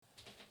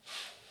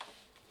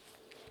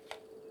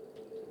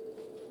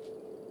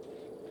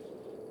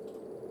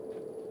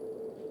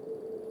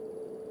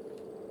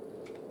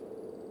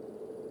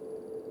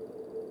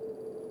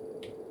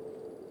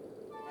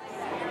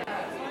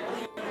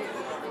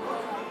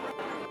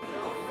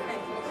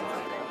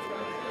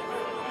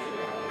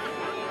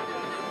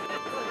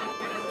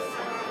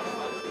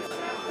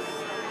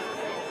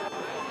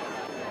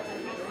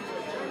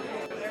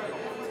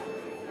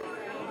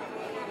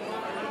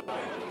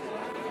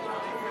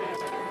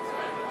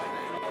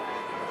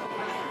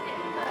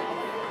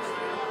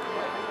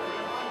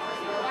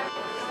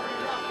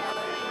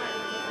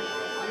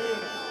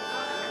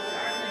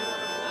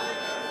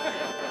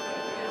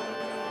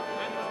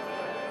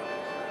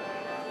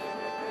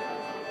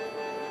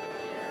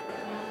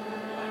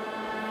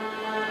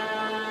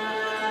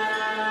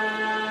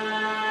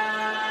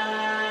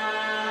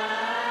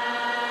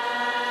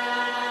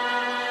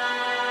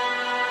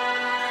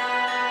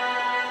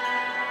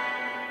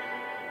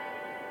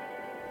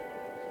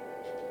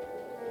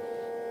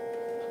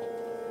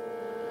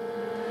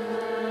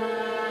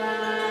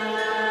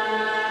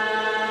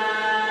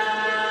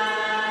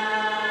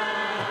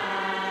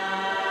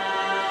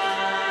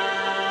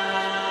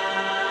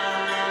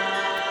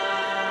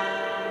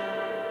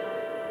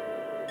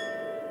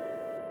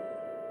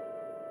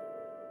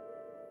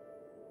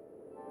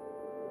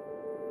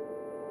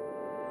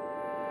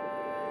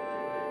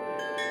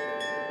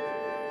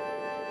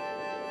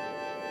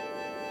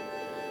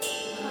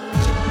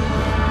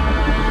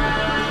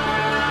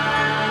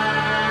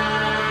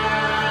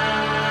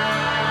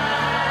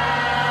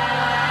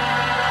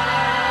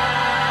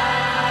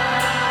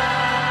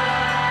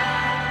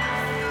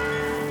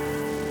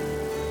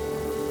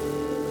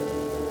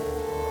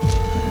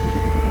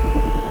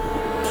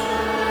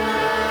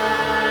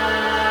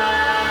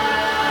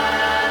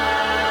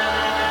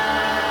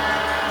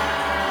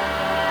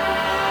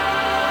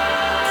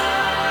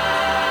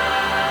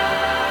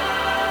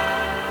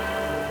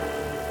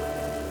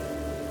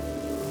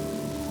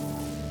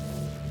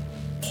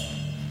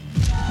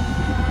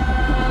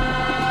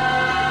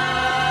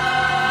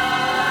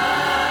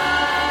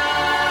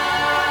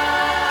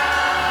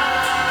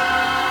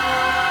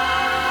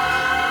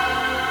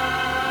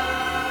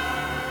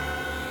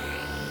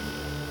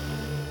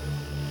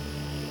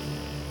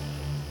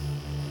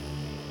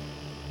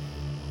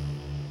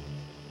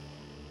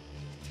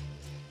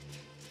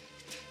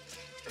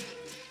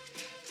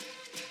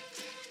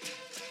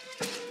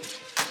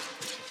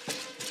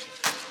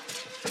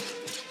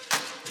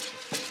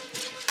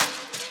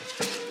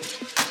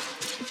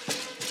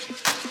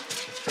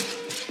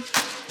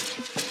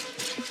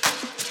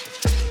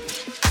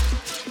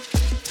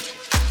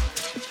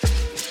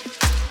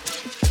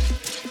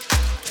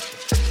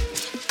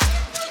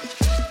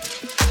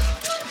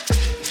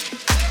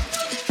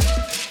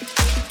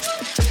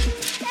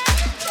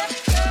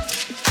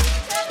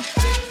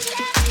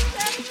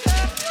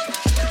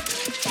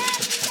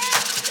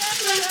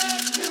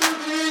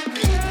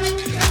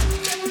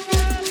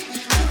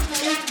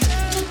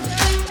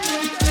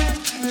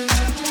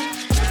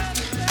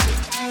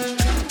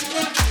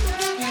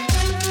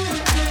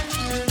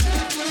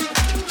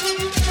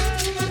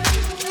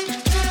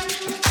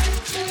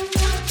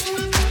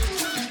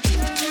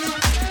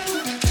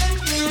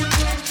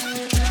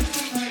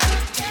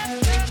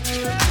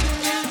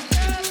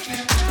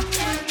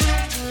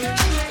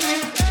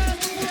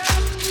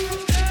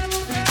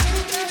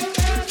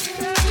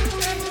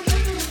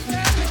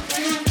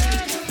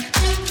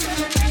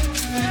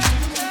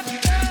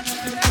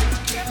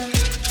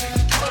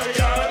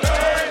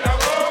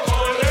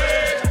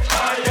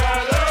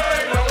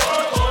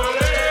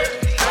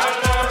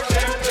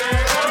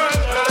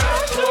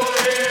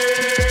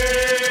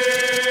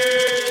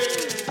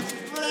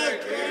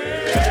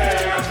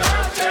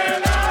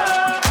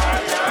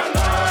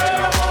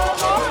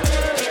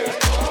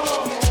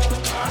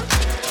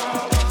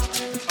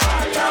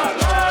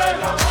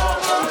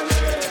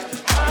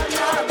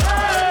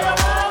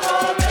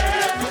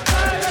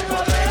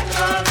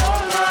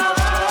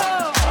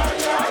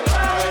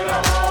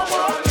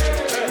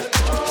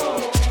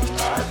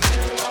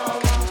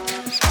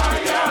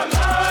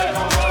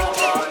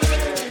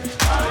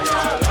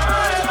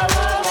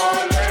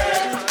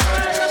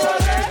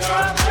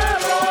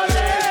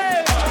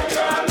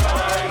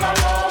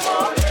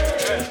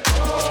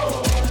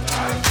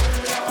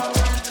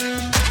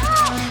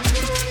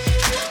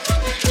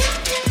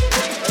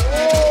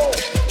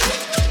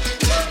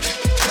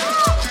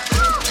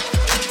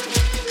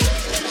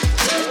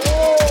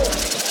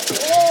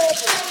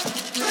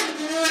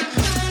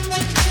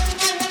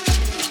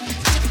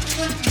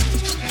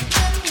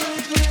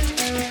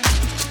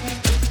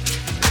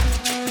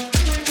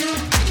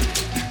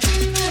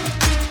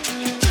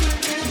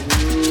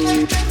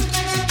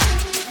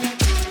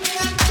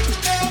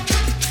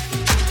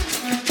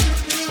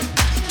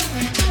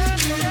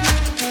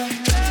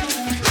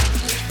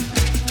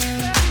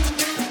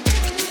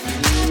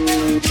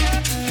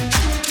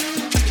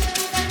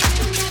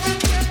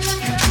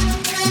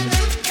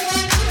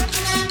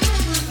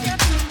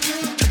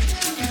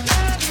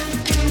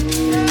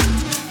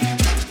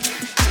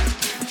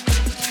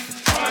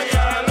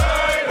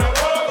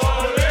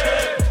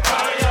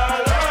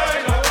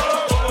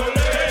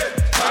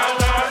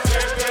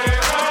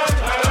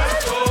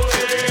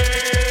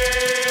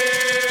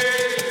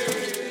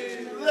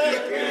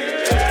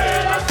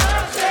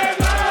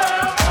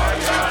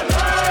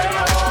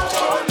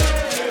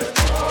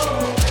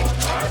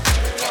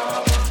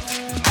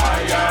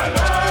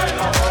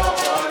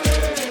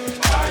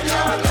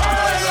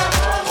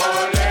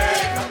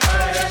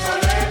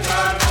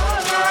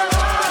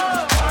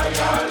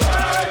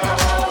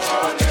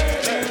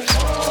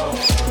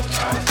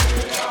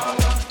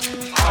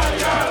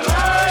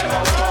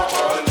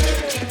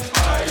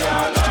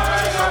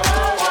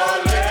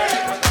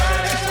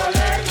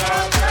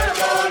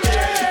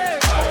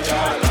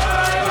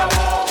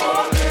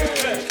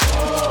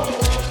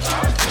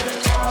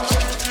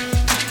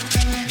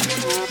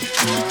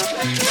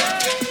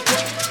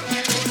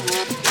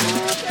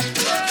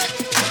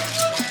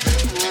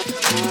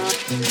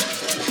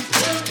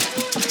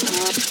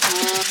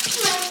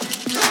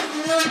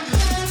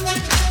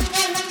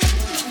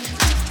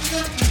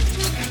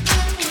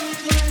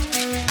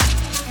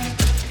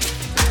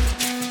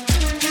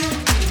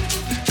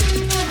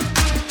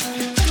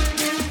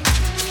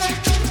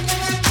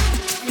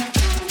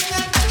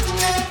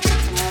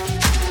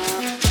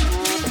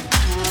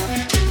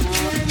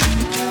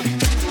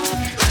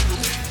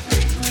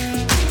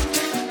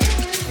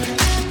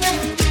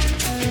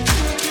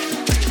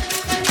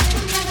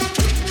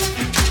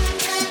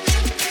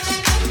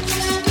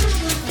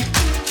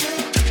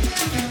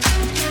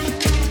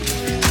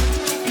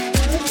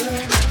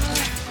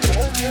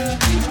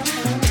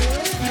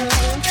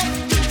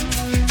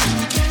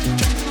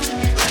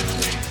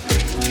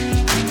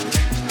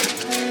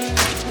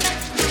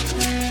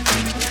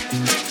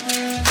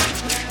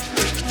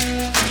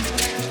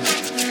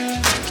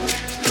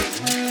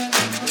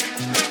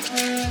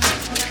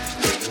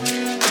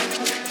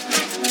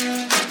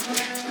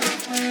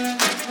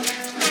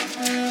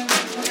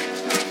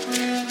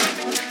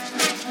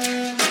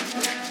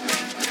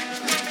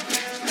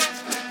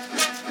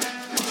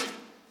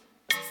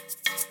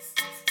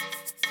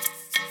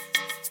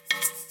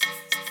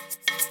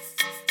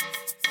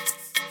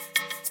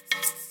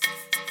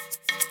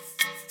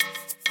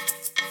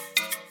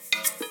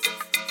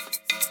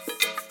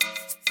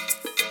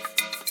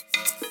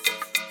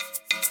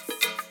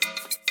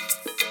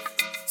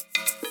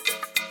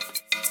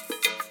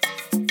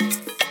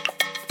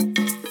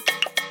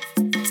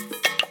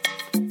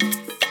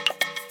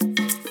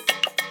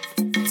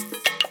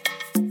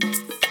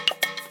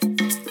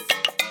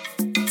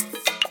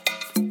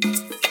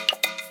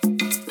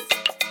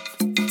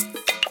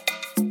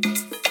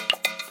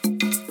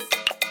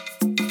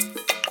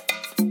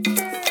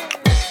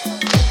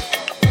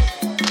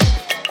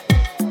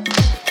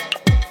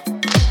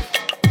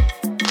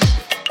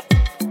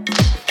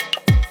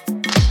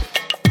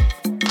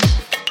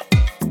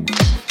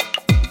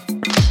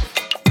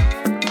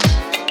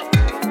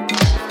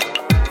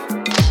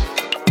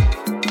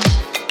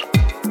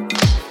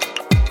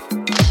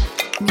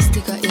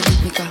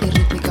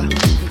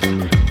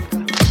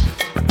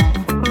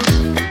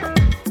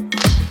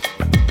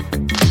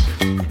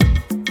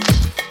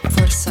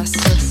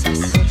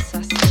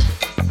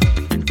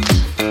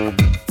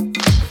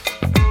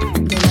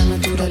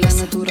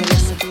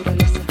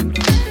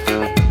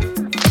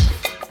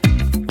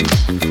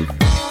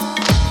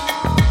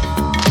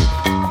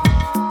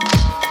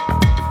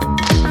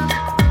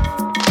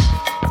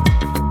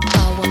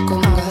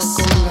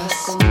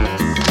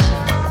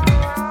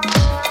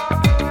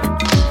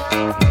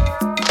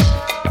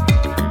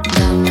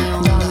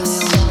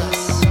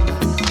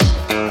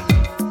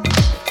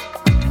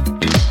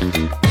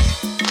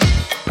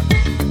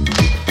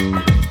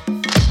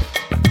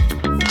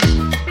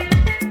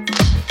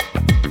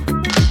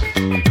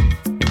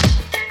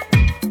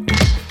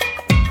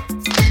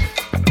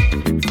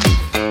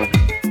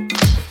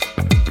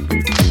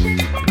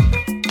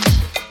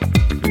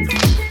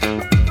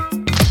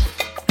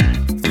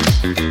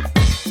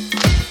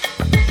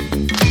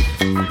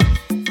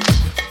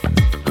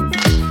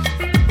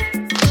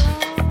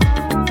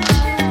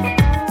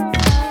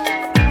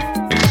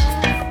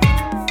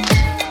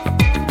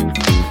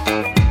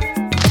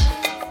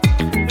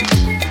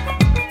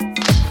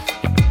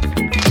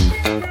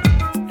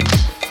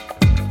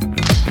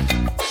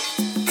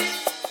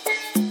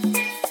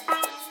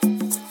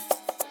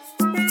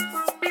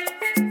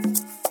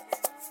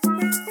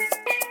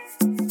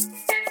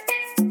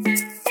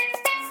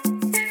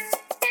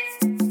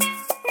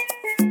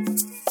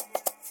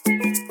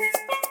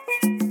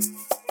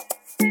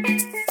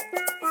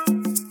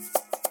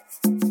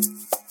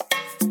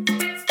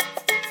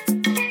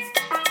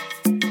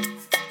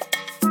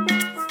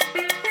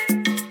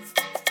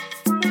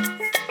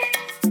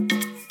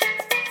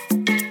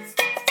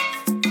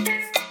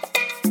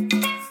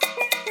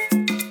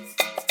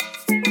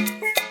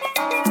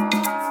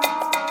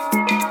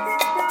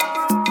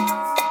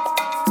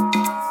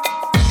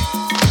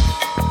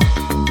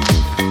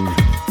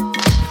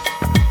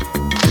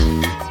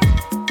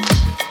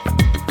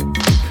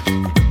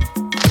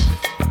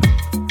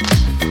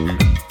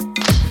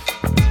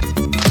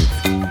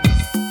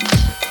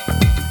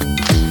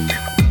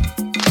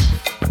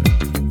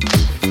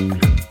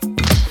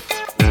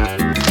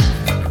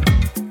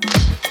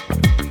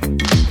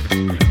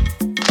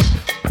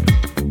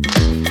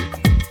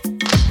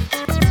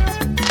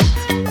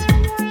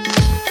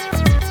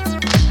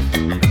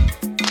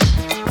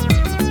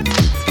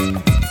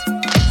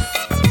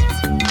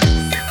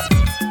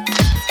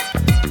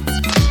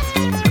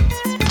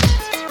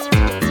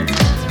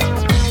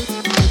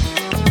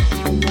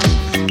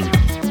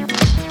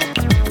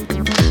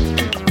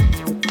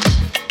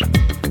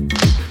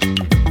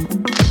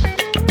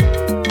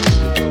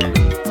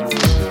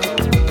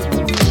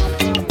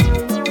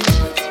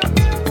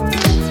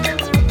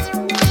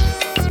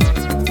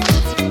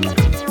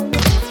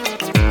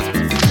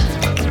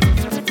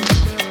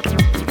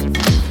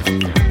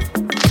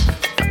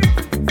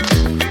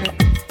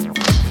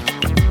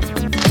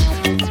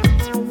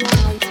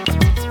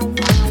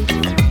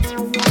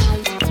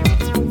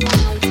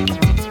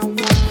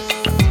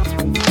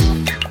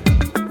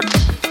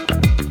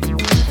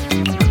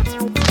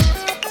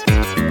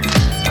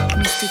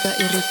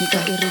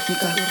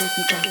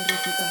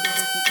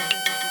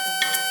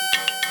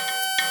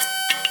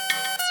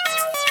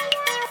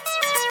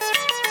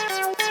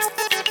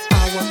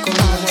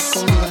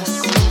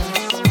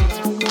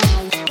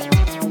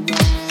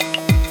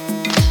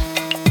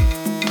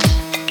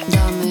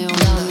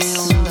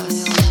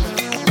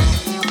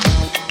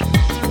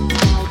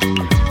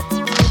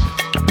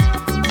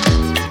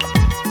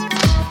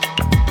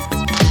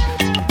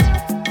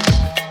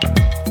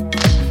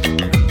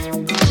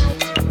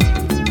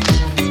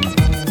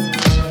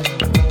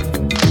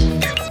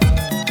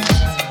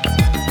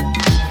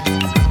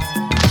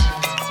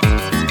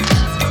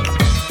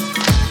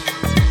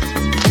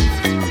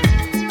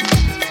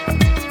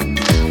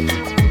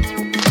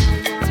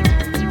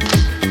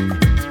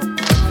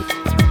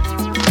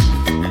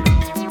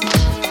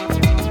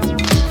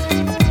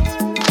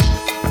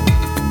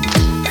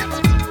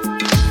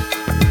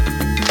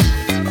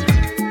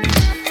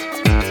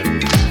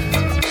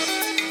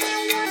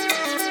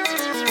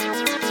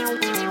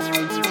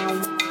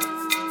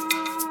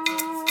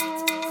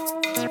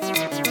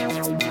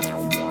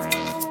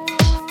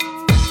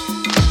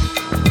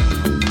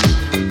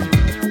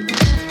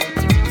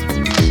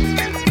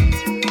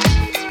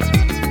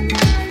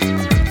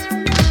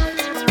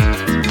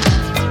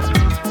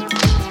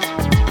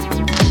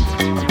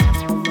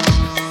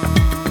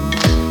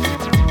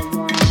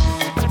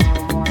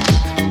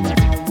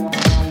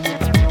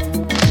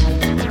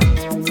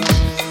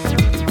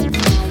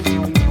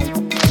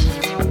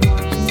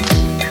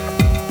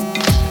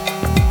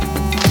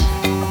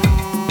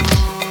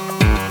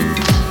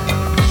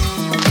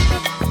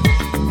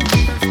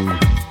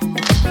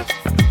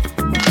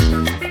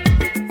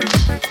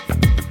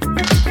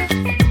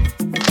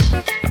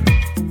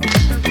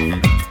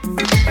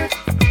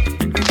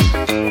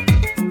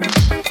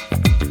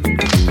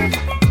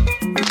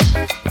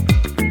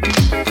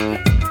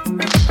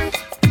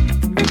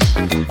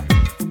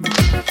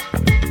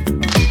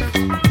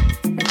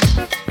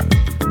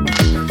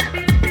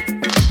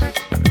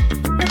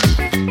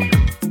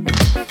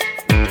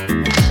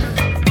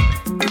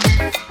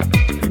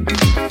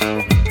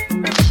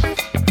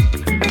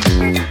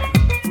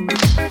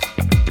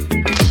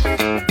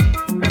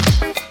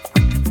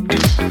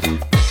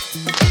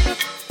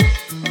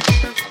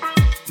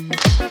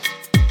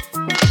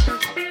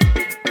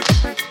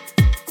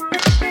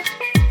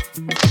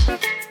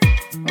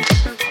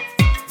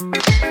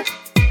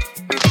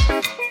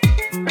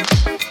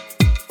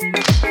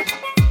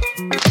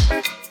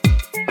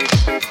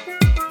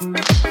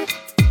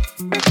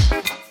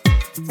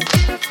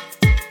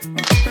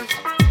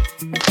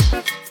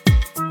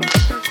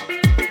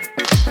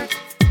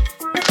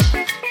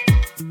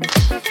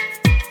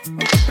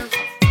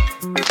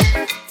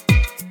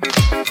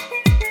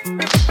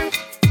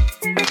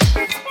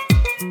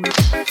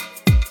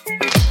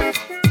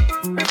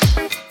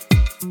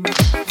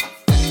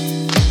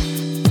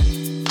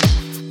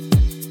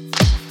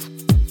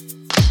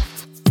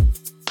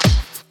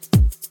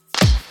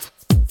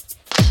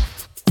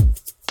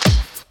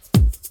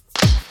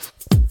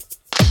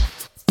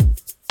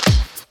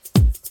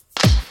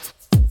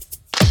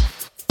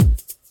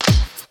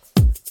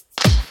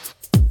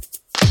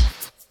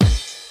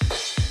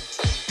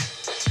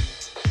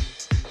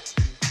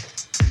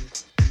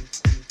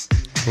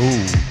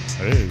Ooh,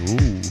 hey,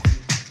 ooh.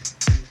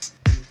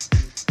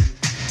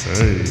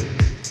 Hey,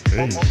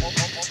 hey,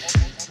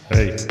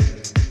 hey.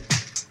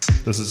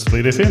 This is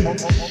Fleet FM.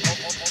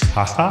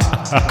 Ha ha.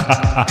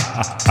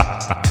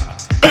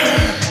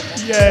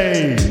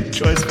 Yay!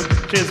 Cheers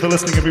for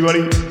listening,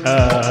 everybody.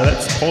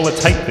 That's Paula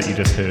Tate that you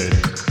just heard.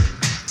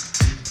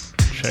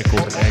 Track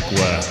called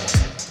Agua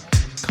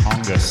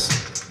Congus.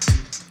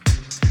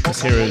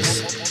 This here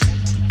is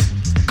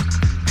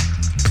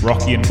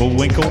Rocky and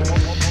Bullwinkle.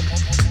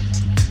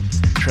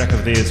 Track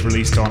of theirs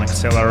released on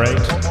Accelerate.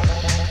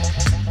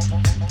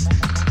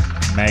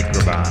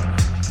 Magraban.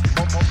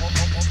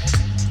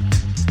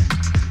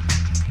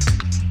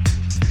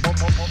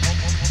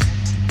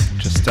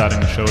 Just starting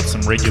the show with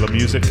some regular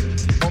music.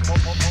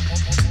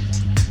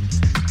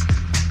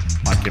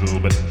 Might get a little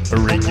bit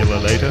irregular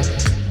later.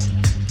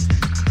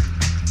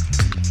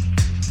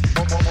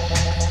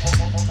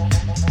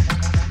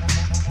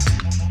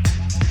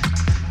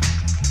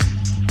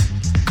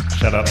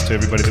 Shout outs to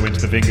everybody that went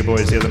to the Venga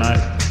Boys the other night.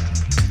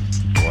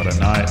 What a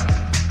night.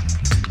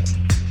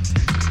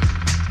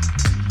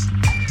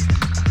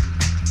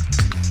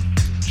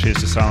 Cheers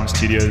to Silent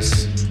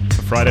Studios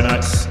for Friday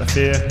night's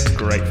affair.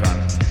 Great fun.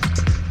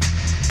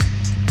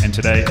 And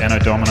today, Anno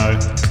Domino,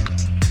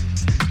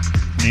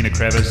 Nina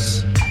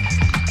Kravis,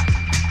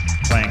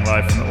 playing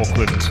live from the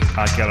Auckland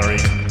Art Gallery.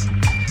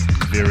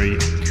 Very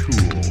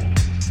cool.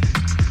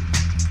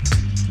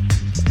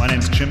 My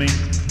name's Jimmy.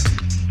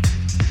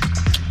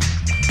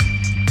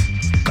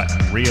 But in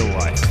real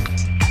life,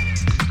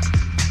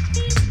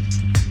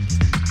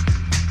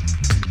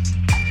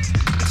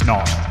 it's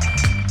not.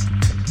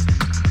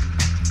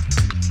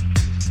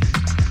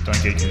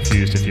 Don't get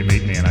confused if you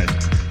meet me and I'm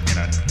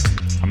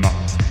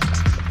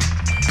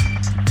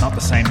not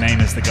the same name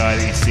as the guy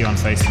that you see on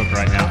Facebook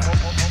right now.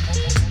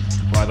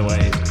 By the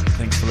way,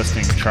 thanks for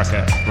listening,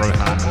 Trucker,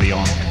 Rohan,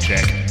 Leon, and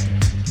Jack.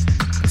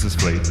 This is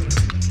Fleet.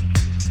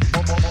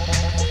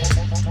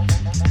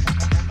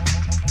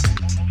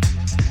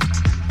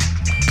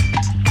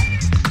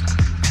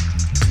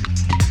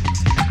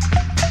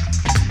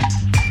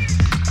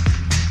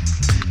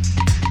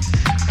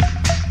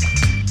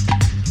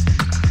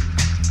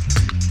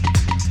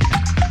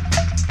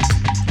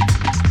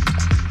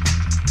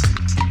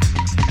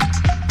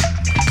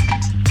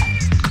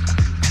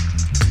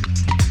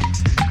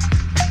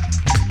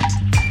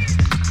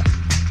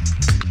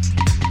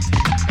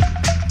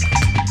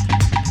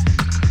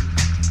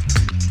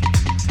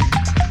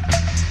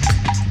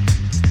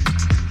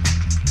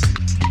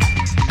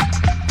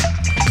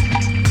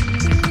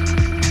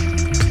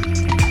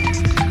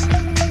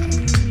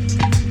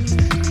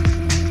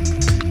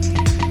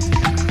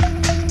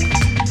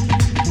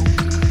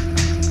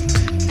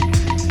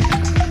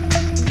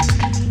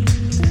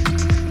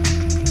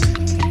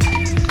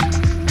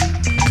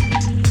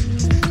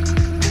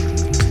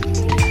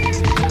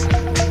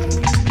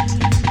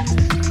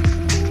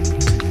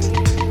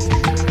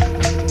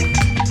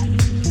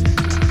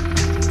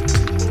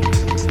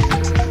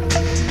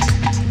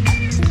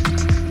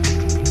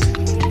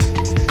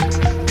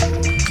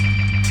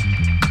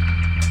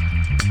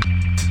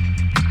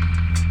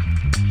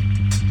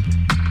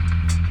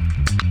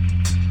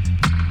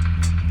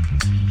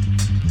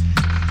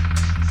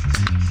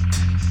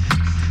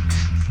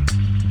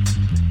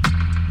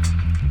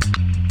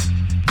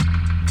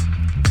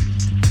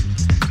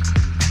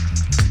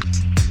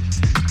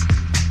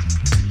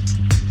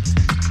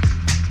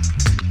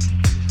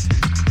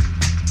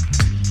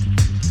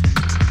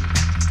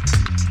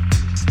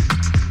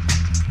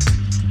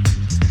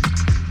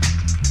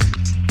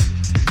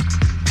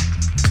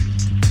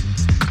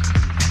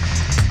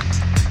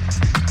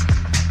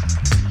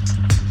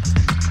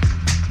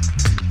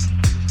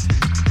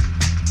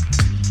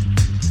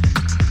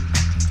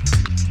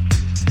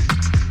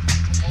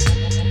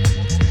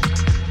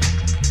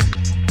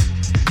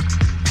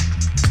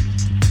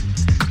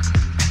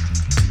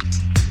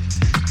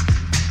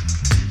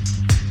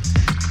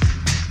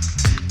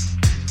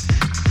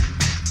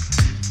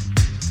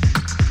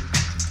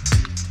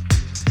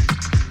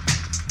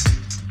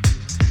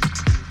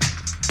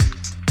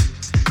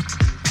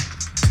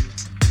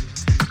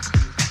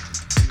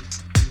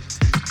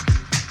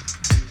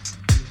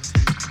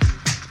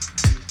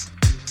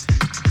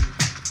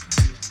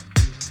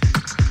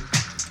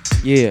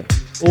 Yeah、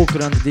オーク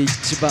ランドで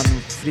一番の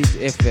フリ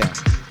ート FM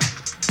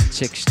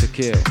チェックしと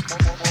けよ。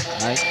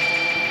はい。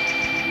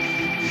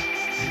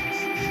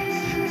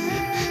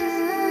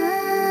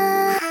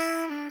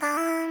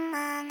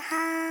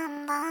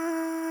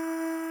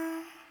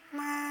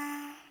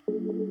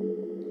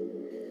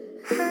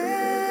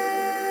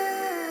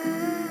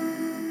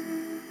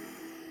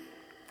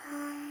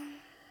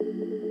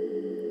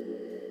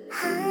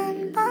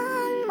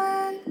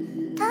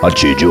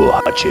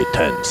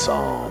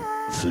88.3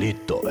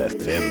 플리토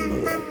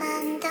FM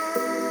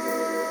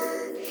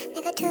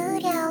내가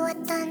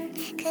두려웠던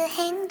그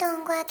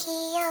행동과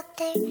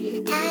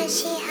기억들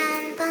다시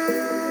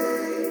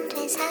한번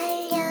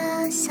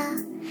되살려서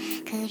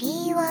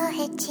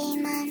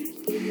그리워했지만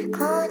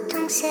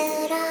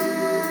고통스런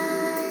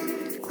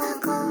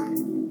과거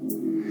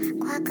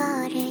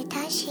과거를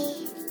다시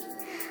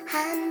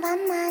한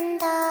번만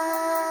더,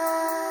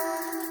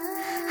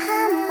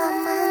 한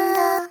번만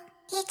더.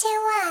 이제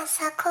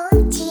와서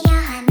고치려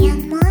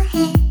하면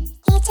뭐해?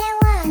 이제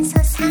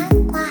와서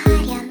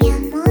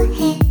사과하려면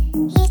뭐해?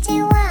 이제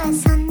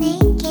와서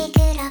내게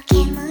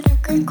그렇게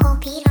무릎 꿇고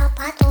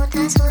빌어봐도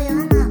다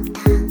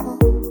소용없다고.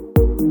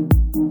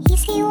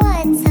 Is it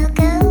what? So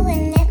go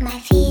and let my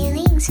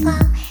feelings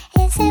fall.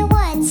 Is it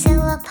what? So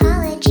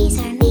apologies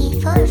are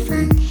made for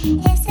fun.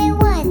 Is it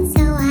what?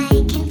 So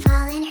I can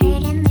fall and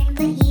hurt and learn,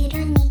 but you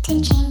don't need to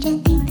change a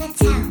thing,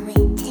 that's how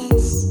it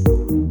is.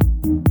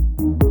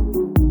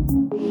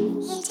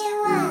 이제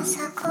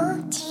와서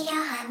고치려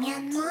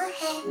하면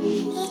뭐해?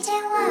 이제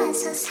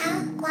와서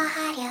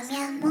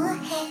사과하려면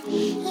뭐해?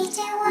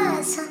 이제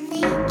와서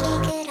내게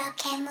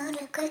그렇게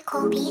무릎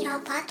꿇고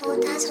빌어봐도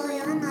다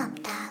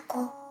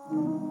소용없다고.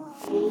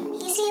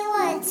 Is it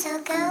what? So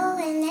go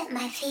and let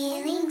my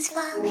feelings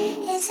fall.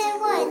 Is it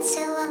what?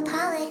 So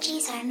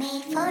apologies are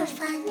made for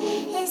fun.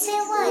 Is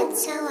it what?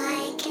 So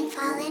I can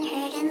fall and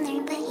hurt and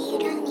learn, but you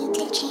don't need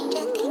to change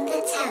a thing,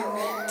 that's how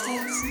it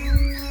is.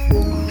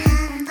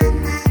 한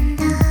번만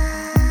더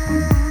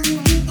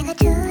내가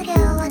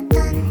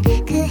두려웠던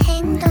그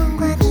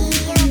행동과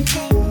기억들,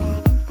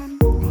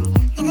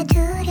 내가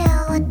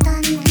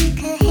두려웠던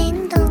그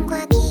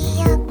행동과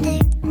기억들.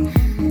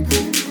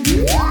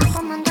 한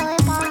번만 더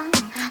해봐.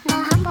 너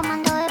한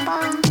번만 더 해봐.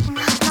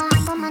 너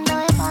한 번만 더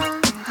해봐.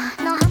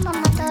 너 한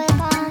번만 더 해봐.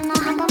 너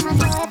한 번만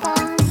더 해봐.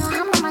 너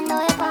한 번만 더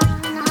해봐.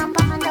 너 한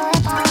번만 더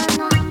해봐.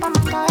 너 한 번만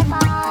더 해봐.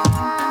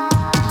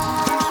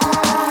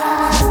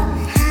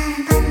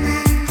 한 번만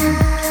더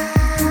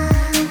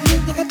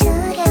내가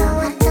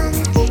두려웠던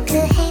그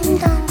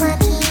행동과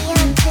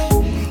기억들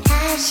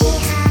다시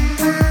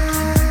한번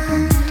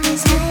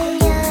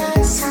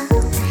되살려서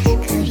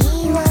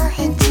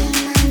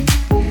그리워했지만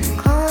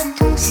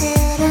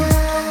고통스러운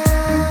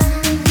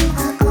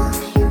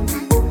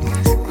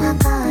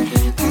과거를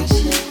다시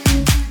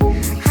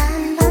한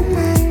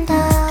번만 더,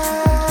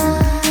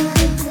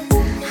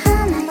 한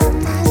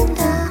번만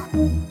더.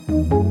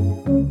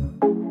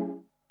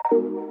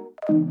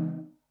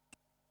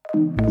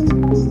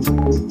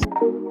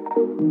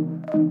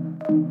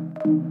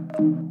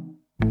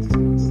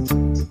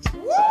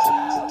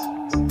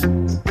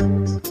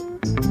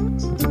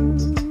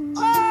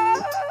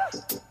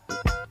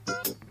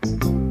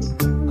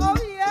 Oh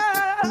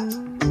yeah,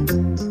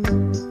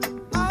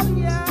 oh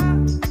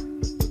yeah.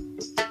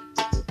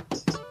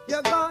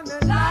 You're gonna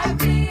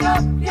liven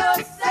up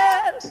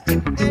yourself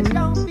and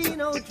don't be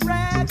no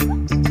drag.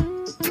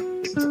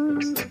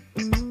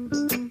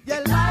 You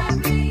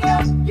liven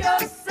up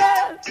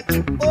yourself,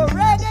 or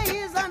reggae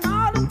is an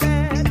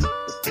automatic.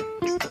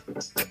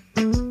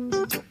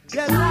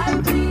 You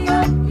liven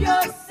up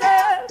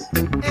yourself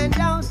and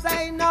don't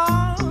say no.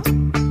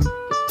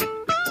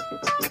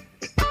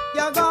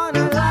 You're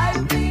gonna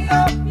liven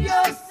up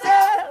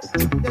yourself,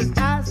 'cause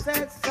I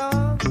said so.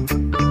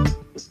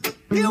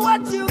 You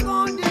what you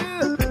gonna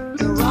do?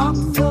 You rock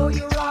so,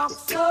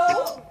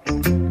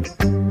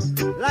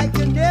 like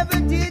you never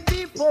did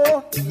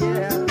before.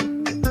 Yeah.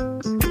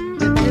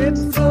 You dip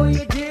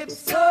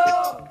so,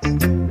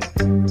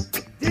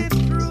 dip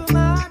through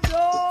my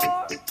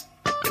door.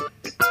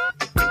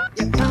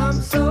 You come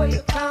so,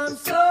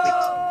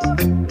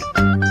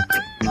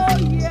 oh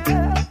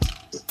yeah.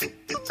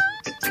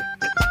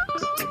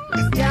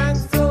 You skank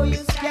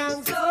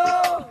so,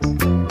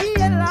 be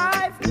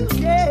alive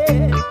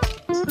today.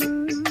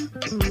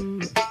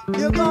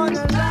 You're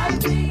gonna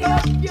light me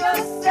up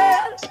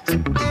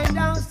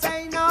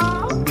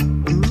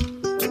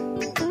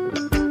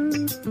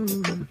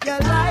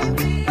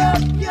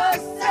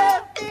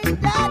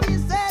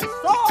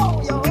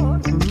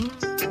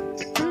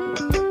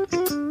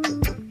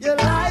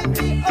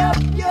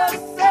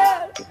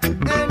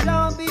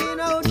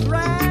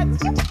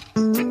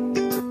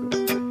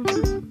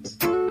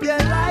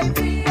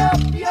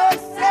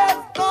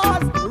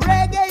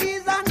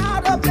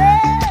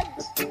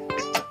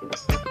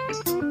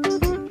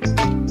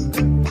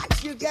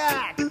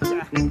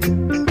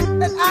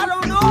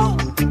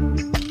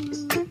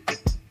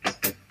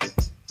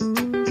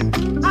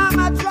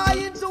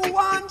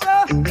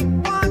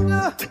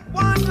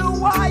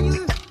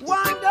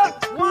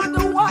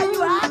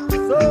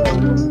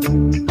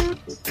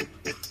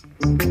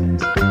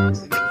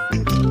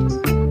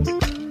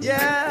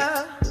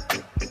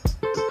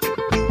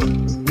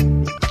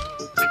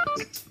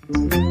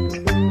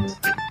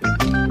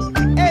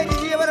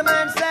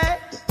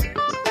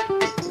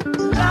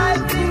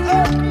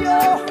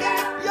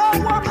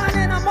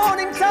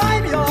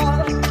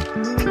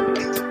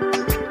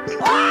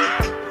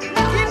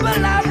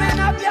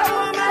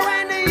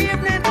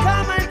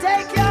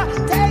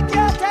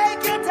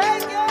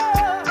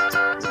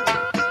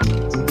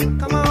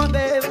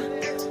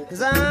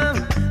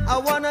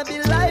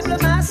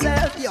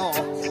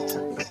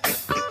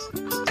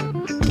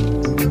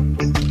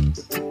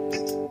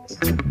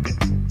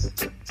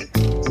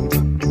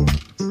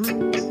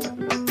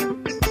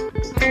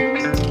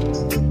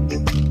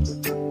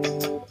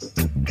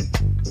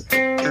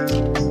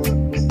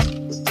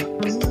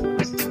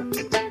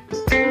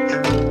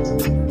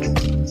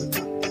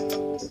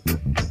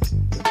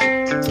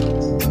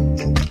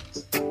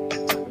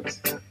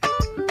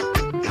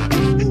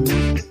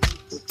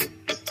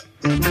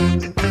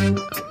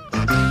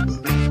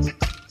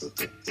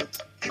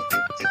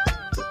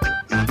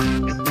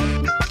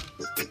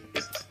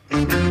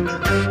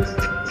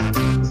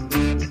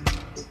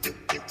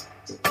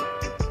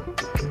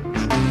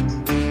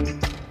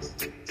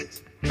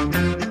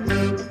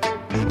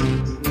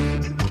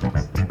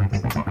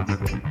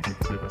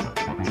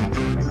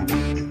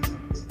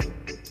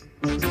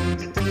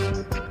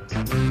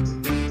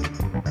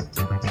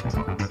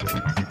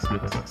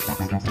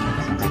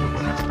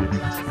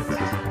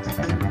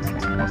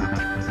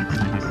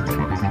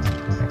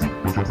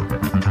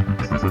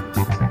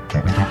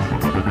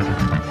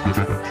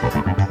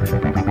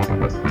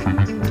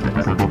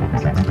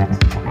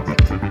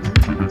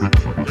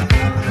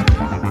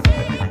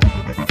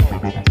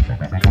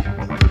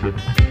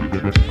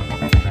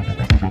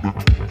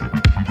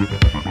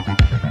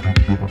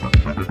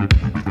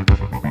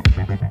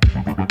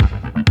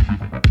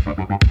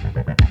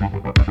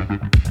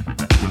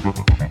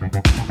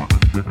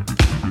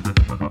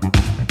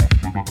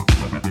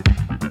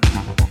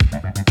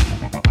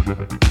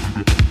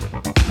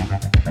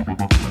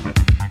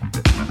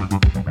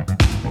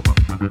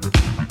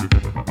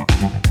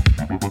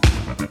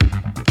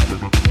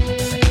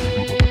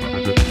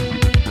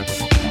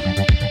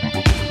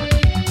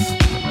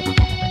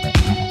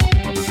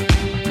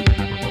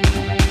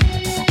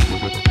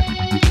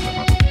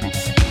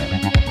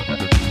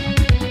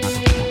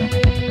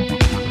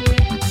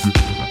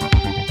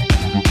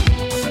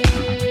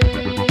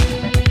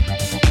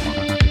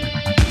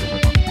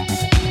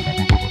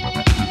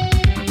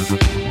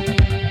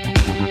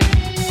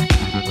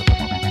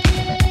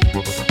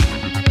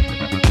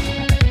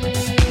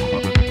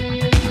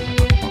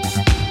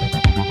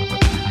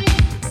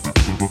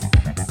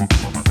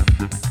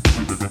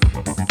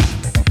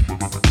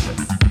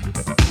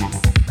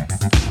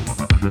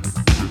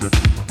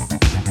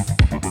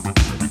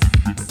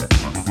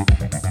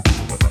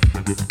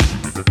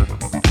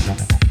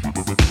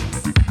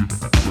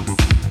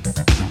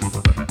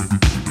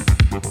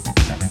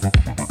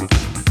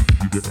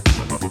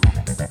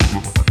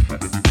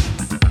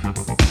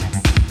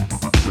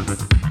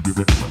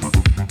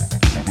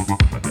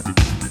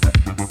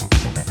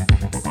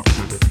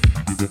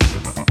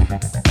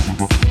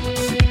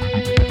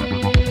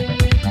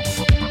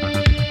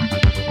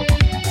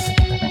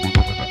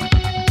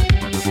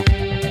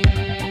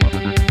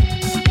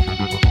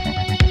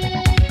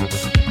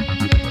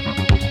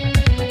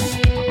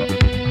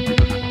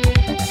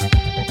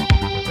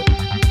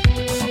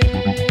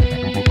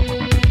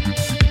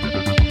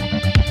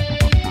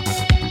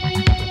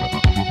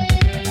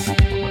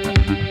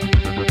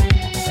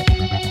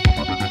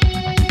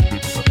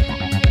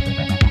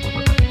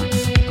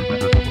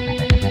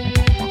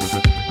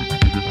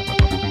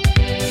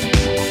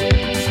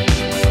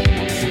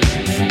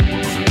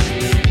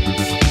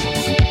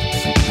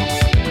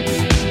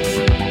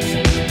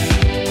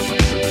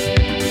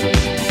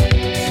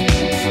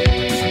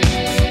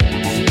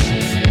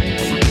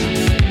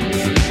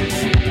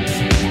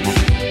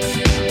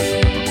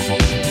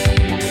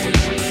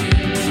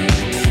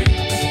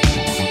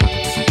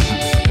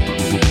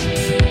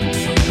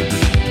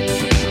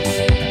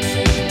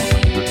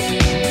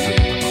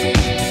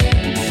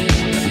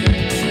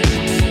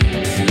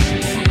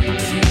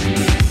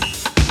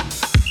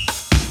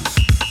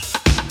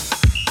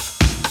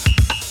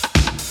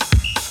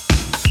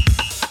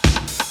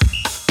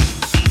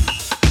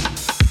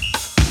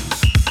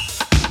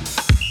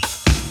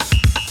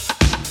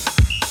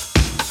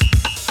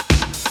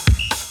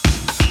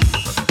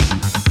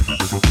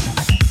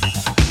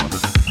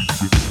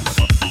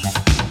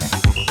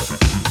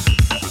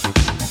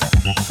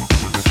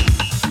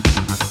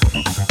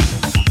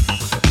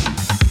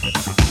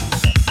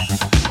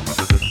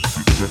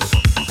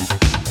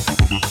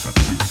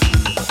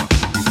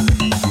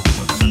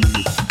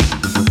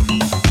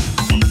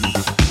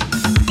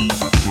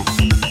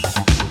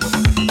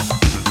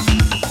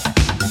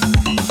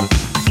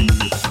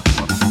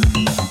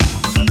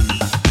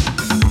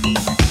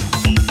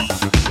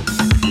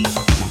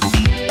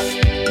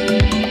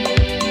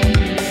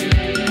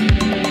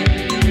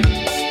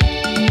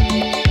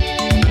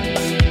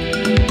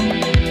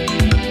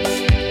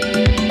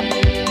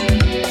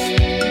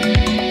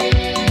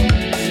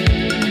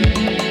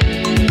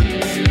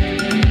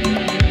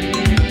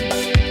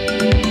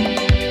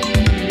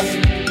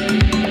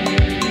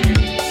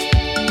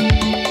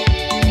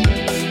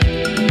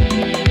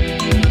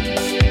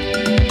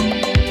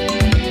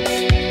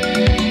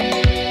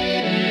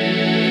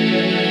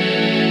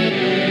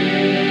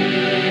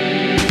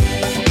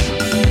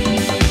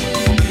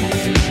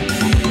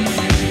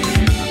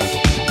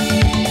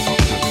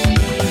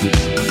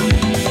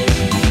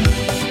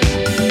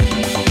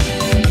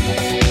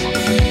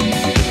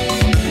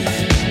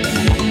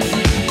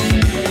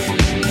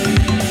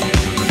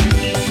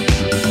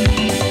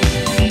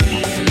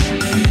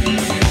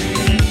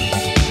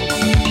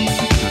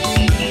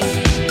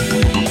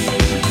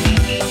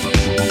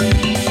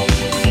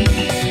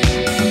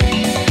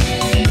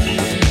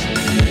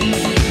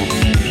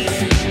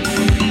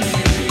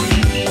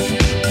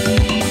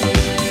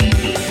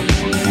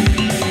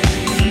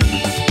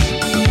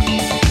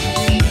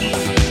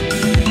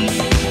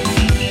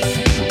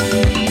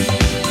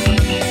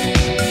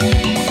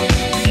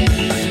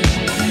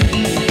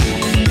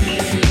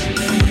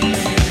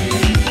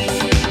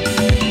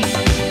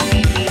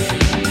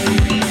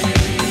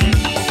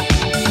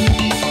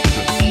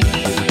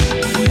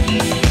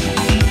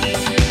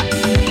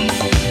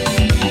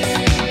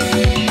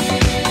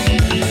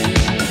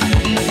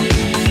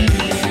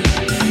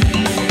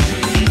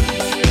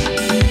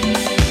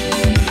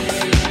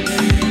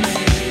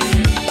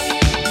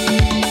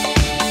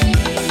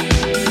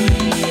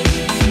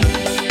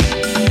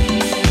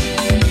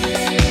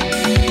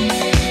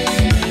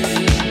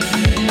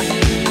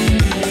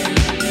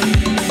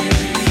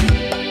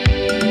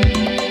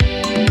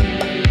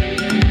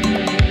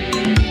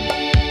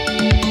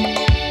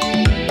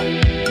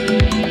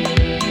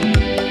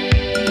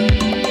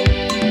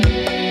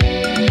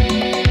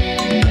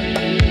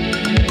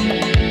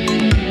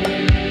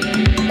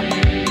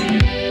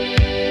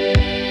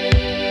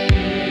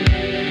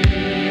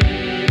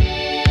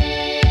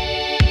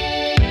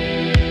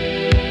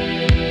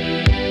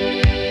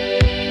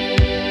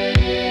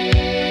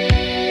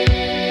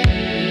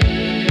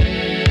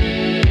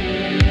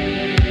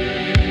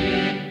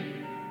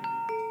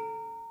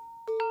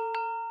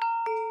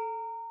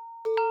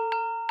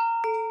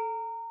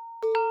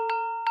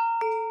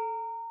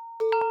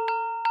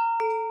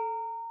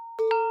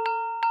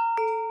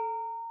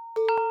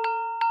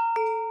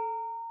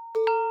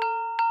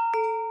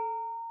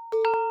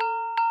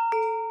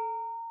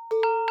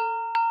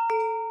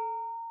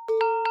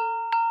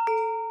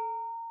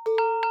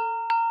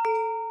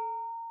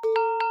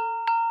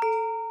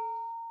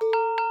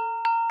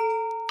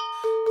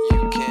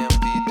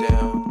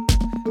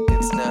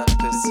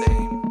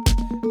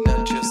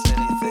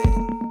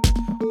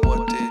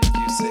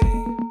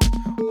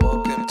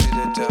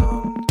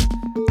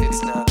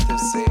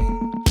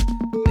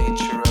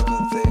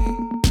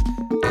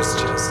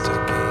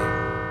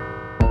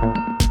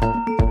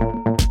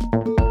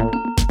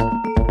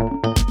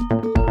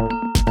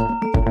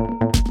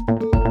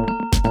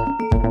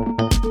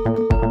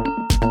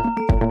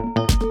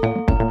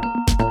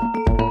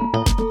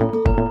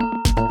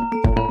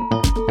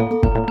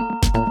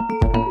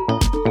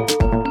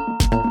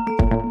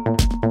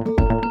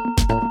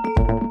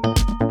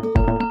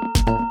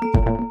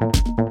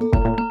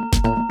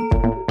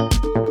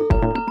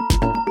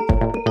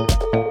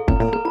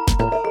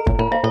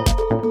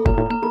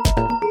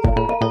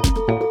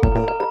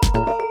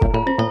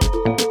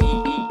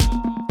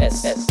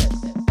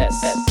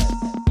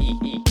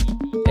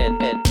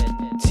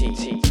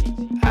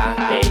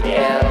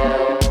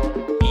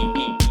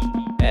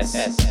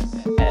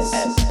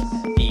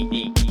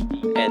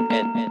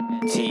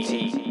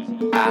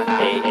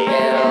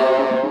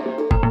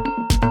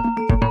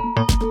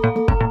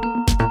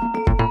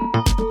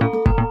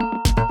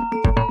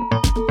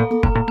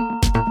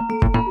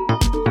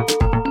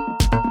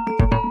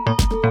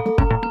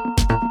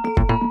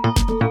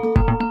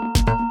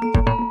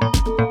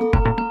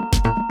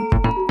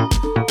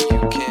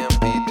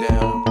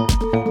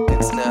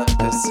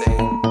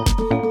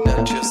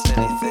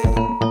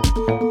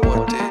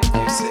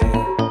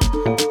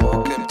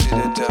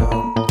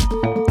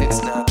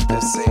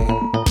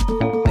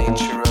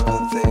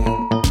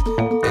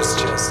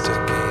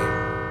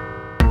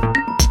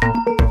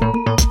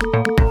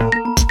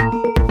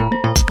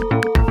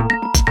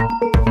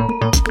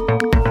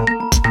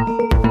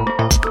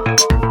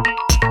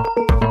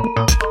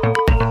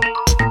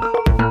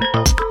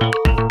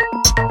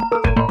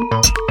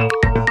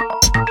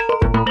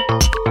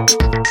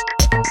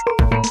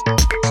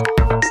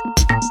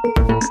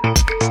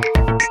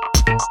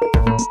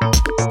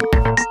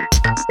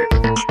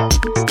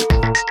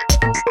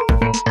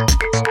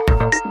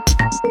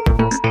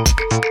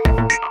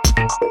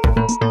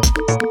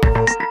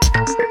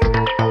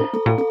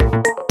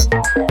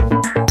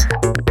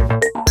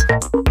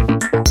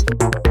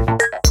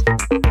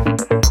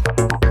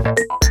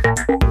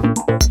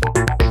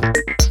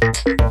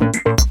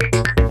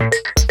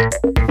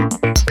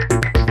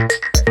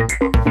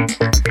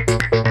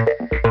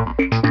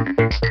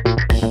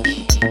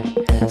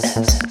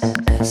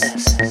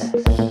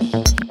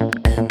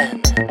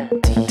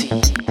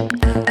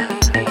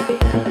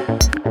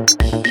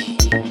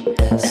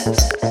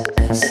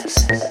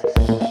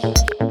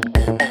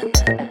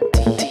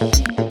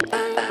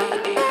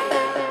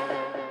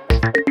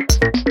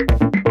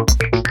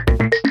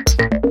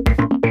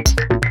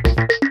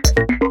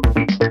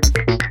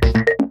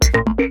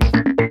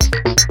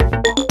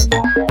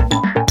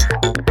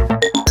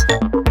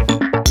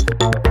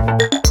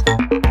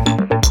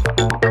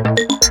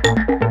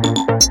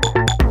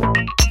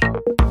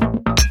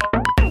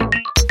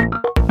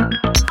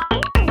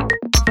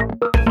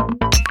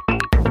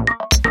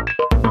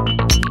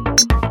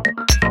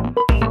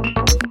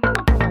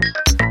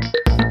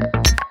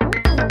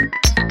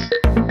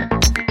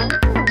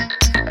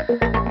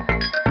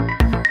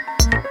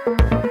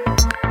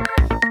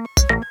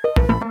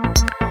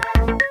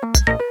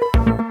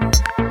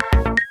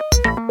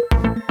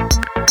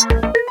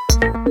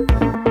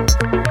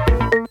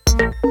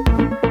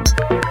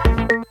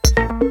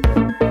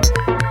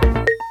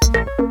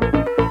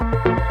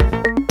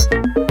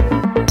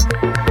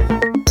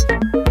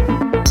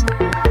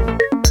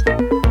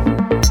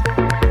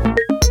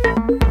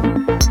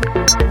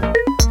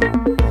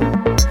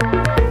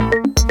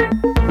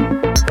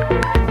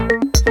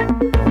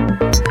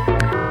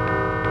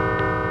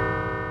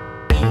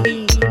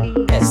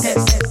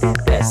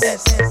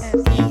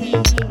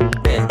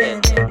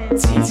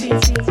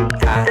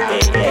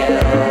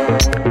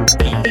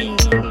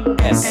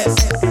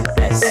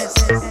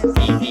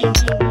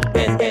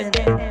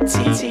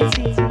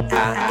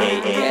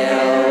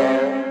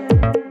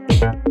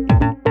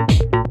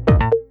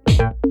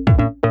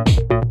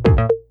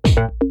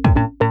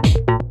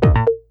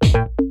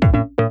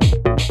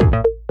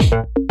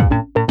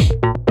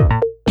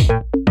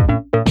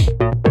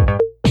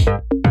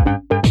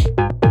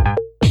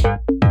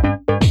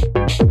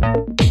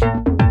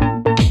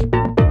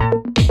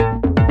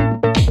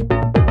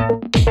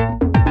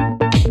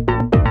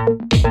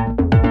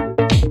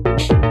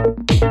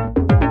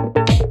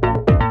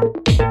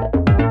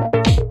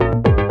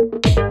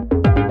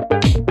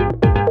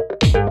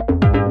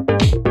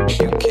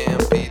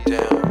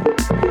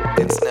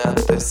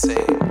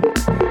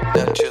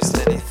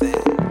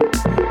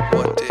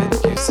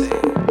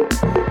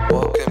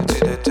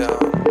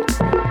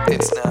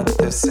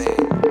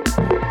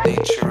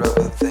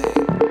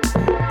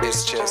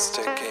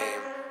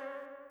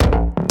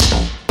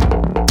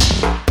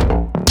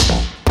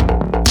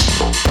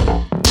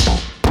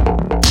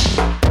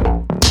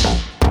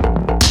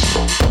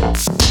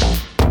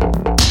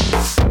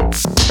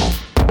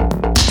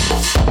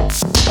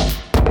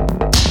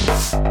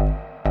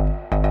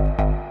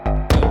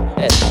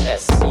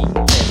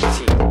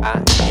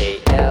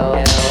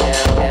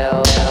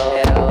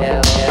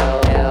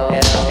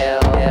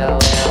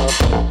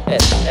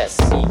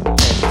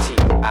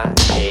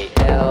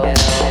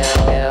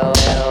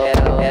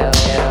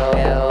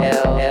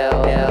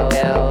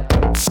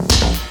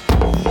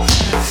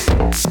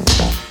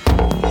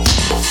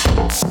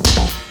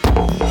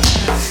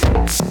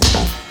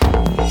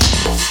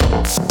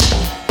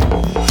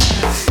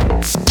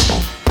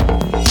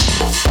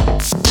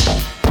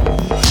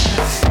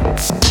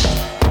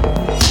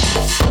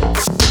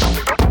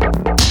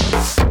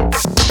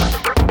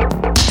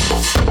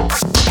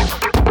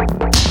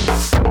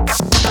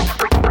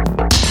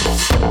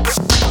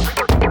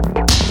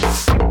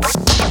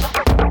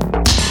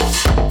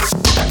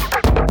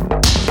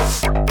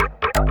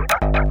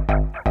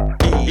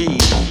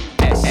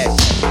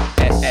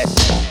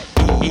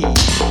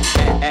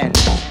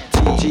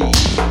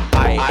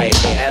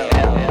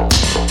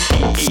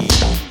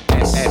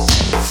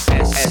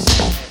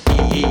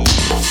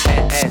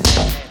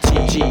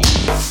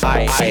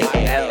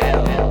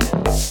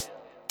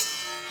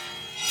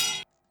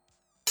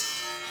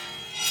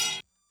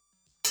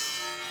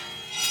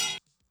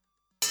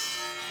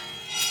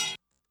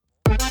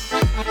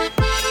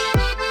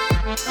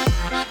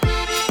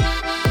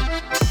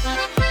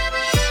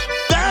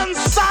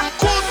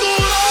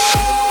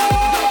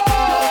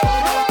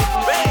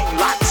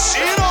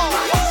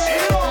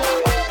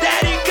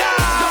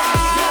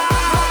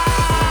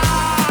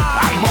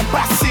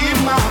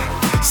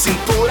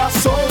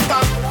solta,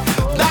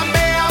 dá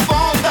meia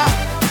volta,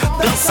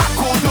 dança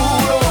com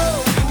duro,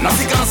 não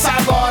se cansa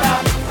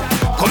agora.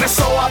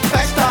 Começou a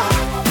festa,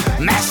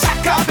 mexe a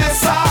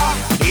cabeça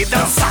e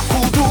dança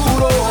com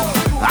duro,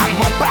 a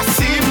mão pra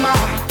cima,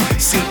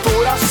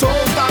 cintura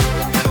solta,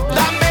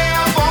 dá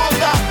meia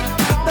volta,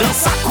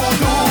 dança com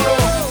duro,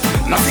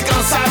 não se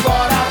cansa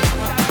agora.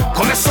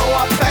 Começou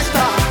a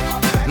festa,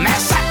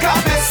 mexe a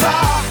cabeça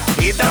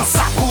e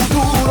dança com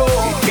duro.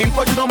 E quem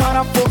pode domar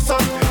a força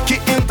que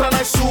entra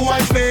nas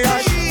suas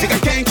veias? Fica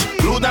quente,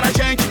 gruda na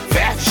gente,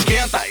 ferve,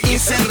 esquenta,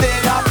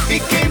 incendeia. E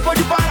quem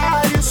pode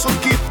parar isso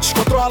que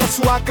descontrola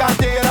sua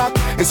cadeira?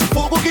 Esse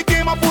fogo que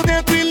queima por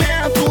dentro e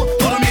lento,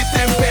 tudo me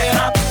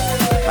tempera.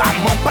 A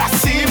mão pra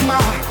cima,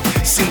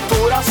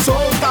 cintura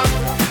solta,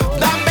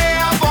 dá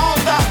meia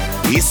volta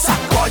e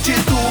sacode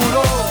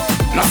duro,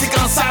 não se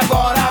cansa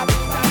agora.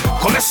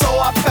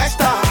 Começou a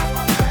festa,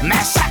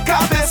 mexe a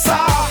cabeça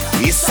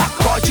e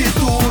sacode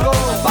duro.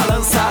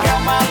 Balança, é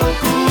uma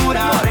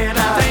loucura,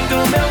 morena, vem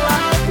do meu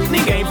lado,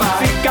 ninguém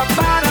vai ficar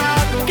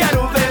parado.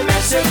 Quero ver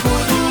mexer com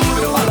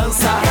duro.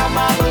 Balança, é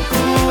uma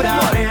loucura,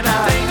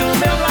 morena, vem do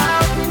meu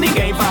lado,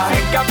 ninguém vai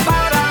ficar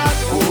parado.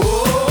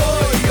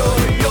 Oi,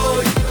 oi,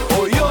 oi,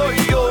 oi,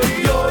 oi,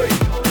 oi, oi.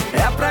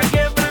 É pra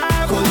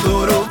quebrar com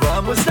duro,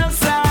 vamos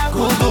dançar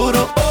com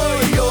duro.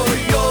 Oi,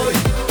 oi, oi,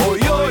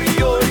 oi,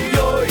 oi, oi,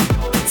 oi.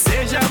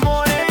 Seja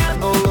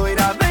moreno,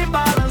 loira, vem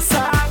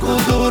balançar com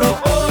duro.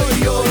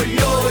 Oi, oi,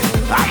 oi.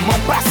 A mão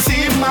pra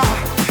cima,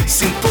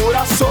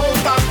 cintura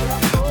solta,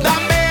 dá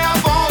meia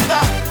volta,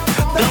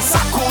 dança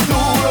com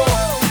duro,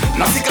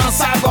 não se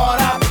cansa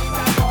agora.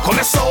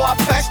 Começou a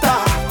festa,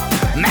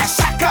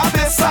 mexe a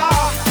cabeça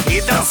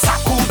e dança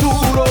com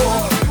duro.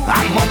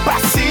 A mão pra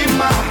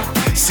cima,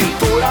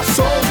 cintura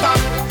solta,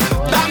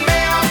 dá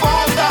meia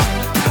volta,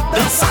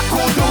 dança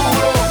com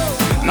duro,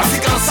 não se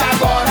cansa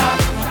agora.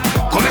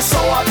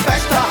 Começou a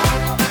festa,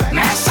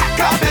 mexe a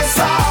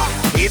cabeça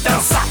e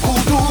dança com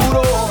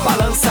duro.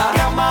 Balança,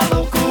 é uma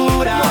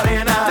loucura,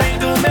 morena, vem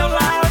do meu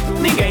lado,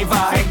 ninguém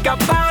vai ficar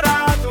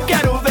parado.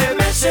 Quero ver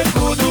mexer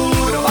com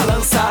duro.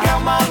 Balança, é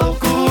uma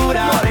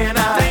loucura,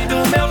 morena, vem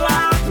do meu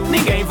lado,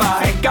 ninguém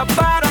vai ficar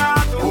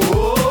parado.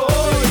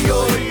 Oi,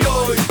 oi,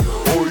 oi,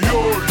 oi,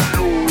 oi,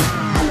 oi.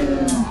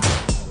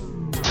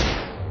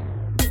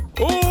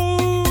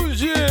 Oh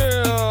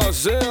yeah,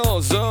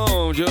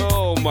 Zellzão,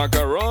 Joe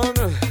Macaron,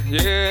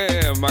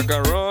 yeah,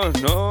 Macaron,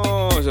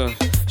 no,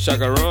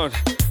 Chacaron,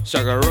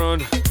 Chacaron,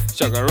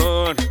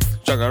 Chacaron,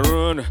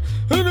 Chacaron.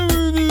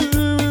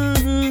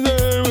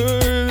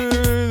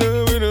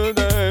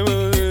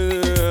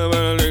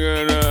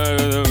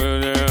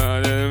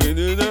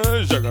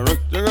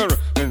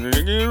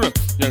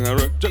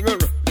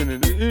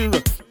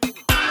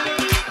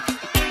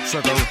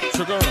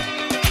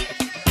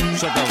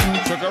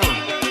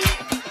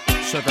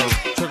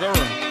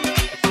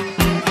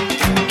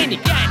 In the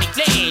Ghana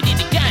blade, in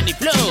the Ghana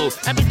flow,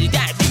 I be the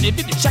guy, be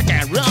the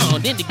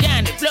chacaron, in the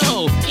Ghana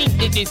flow,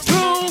 in the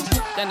true,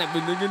 then I be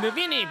the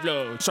Vinny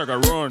flow.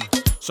 Chacaron,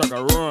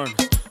 Chacaron,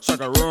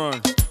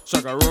 Chacaron,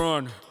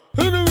 Chacaron.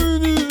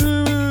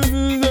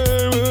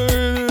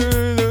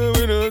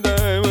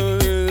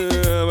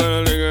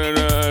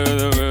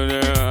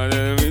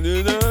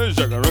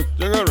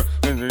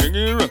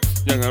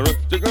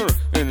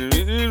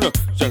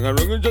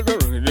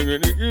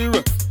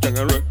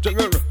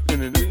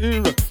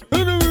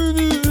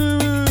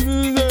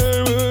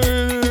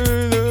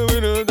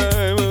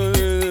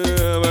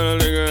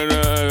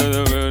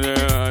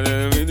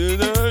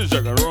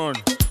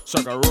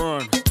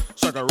 Chacaron,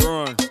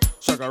 Chacaron,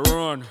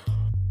 Chacaron.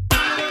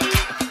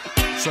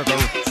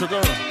 Chacaron,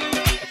 Chacaron,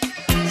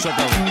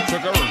 Chacaron,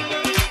 Chacaron,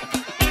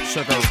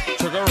 Chacaron,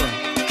 Chacaron.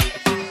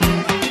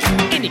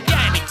 In the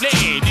Ghana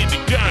blade, in the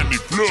Ghana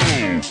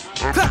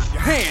flow. Clap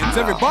your hands,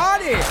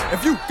 everybody,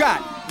 if you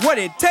got what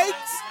it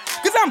takes.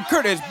 Cause I'm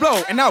Curtis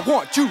Blow, and I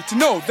want you to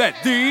know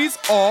that these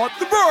are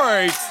the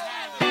breaks.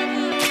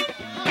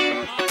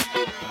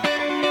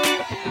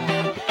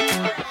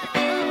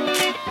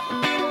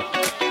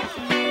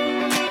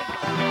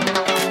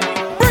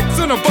 Brakes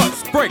on a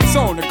bus, brakes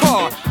on a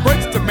car,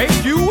 brakes to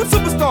make you a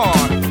superstar,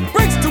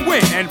 brakes to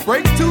win and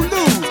brakes to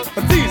lose.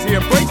 But these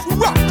here brakes will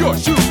rock your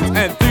shoes,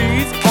 and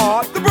these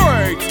are the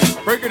breaks.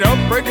 Break it up,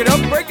 break it up,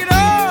 break it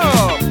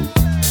up.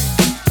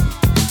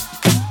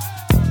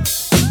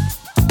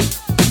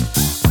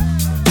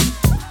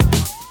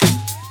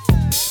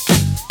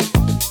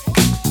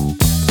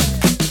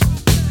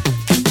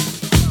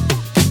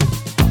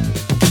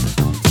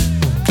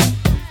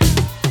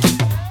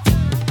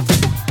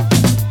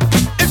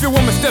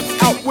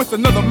 With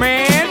another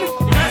man,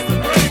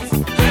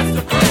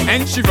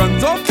 and she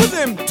runs off with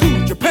him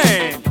to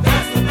Japan,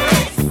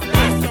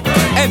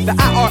 and the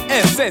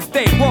IRS says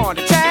they want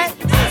to chat,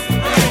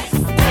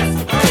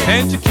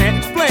 and you can't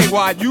explain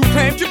why you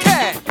claimed your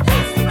cat,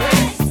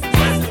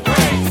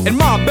 and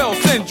Ma Bell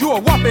sends you a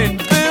whopping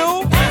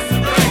bill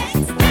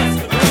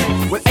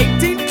with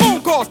 18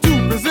 phone calls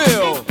to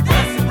Brazil,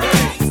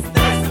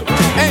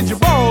 and you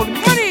borrowed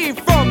money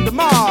from the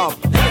mob.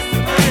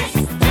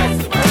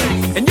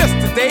 And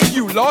yesterday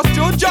you lost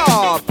your your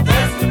job.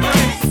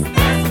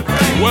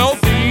 Well,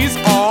 these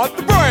are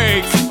the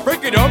breaks.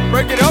 Break it up,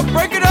 break it up,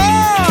 break it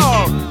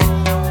up.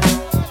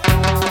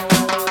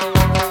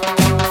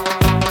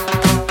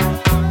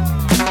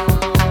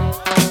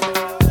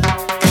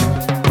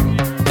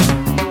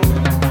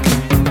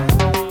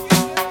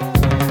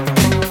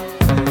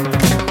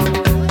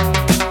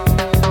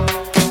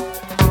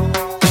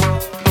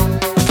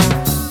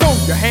 Throw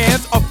your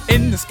hands up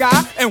in the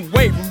sky and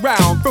wave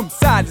around from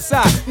side to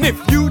side. And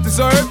if you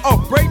deserve a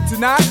break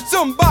tonight,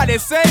 somebody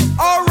say,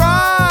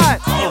 alright.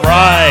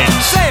 Alright.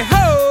 Say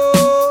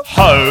ho.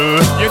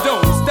 Ho. You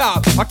don't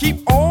stop, I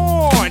keep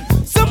on.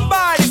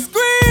 Somebody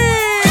scream.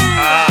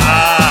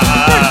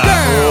 Break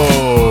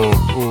down.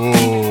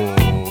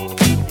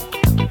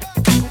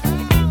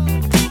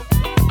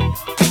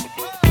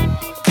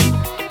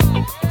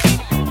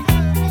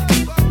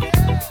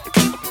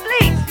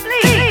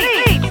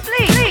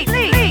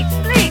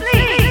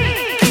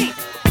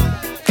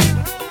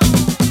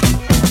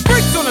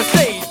 Breaks on the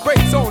stage,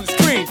 breaks on the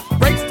screen,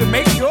 breaks to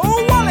make your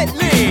wallet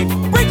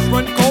lean. Breaks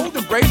run cold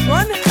and breaks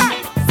run hot.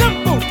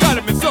 Some folks got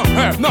them and some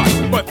have not,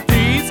 but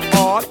these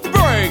are the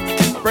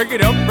breaks. Break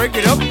it up, break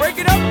it up, break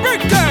it up,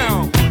 break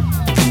down.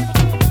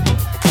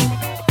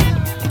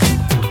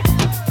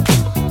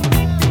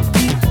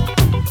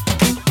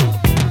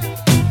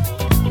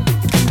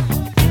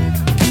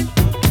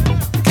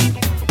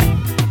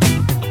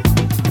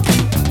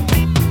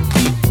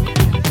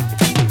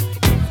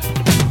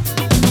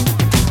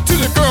 To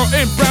the girl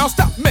in brown,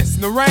 stop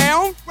messing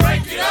around.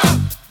 Break it up,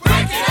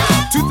 break it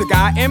up. To the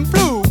guy in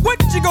blue,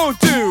 what you gonna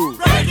do?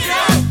 Break it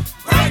up,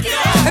 break it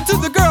up. And to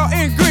the girl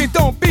in green,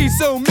 don't be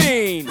so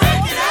mean.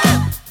 Break it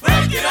up,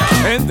 break it up.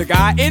 And the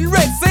guy in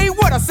red, say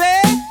what I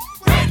said.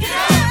 Break it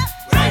up,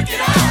 break it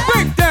up.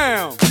 Break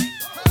down.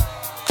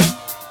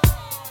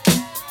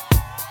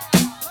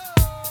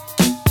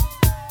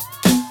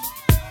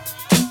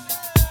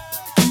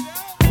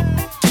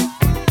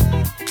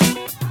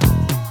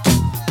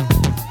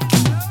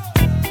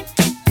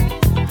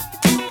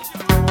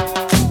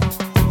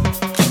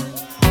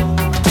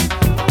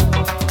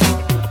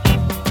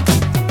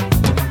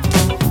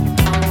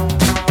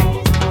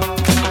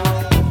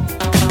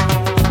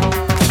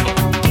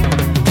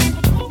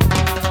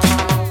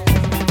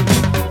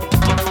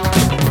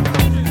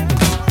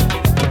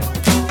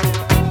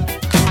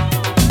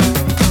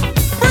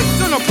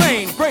 Brakes on a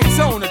plane, brakes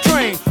on a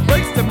train,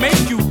 brakes to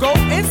make you go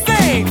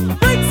insane.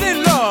 Brakes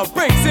in love,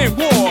 brakes in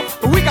war,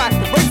 but we got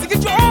the brakes to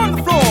get you on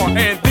the floor.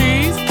 And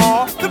these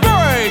are the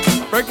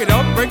brakes. Break it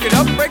up, break it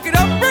up, break it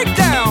up, break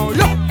down.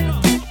 Yo.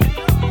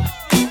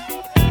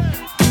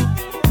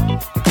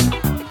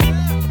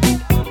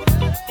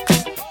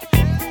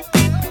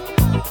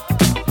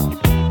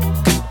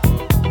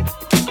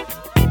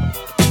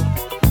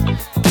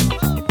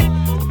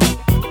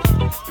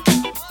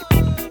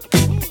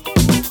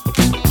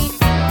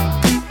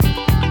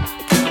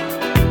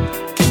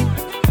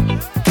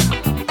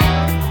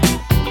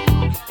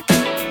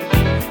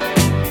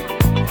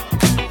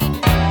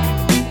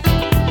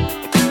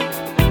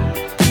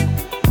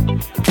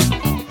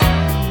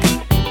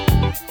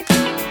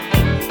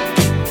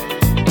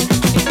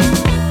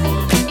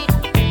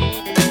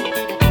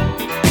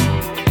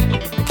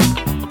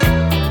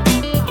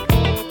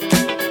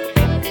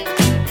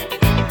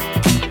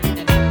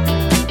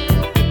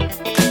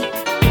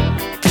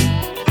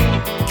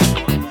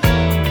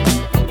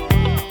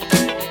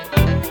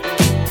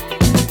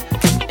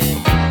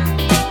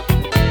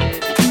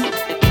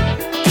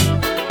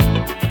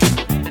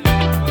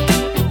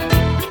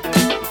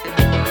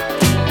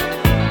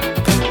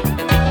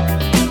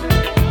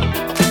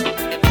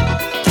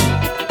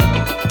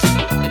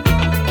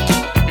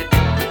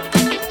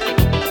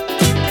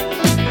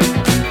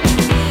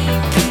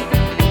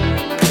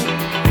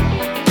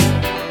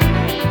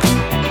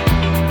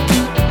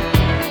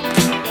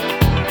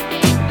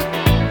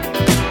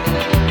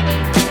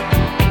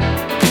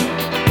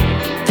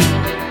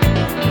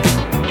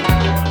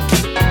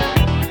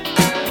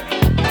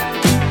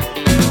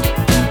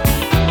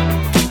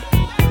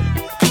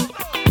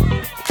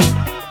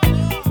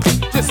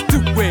 Just do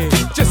it,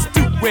 just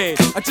do it,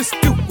 I just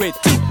do it,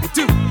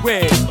 do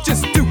it,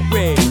 just do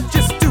it,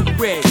 just do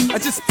it, I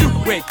just do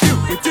it, do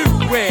it,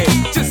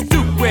 just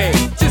do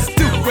it, just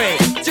do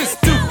it,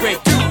 just do it,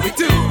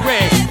 do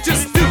it,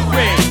 just do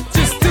it,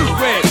 just do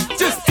it,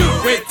 just do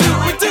it,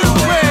 do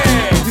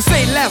it. You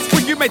say last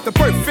week you made the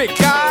perfect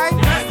guy.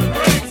 That's the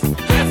breaks,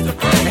 that's the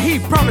breaks. And he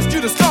promised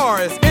you the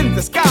stars in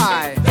the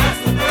sky. That's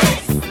the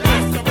breaks,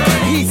 that's the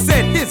breaks. He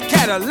said his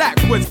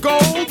Cadillac was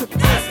gold. That's the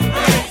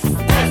breaks.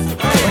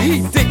 But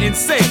he didn't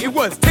say it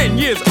was 10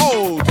 years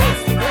old.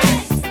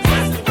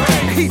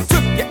 He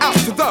took you out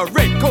to the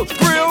Red Coach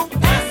Grill.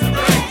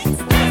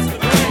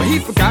 But he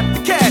forgot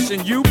the cash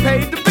and you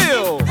paid the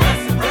bill.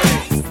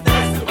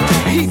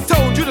 He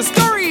told you the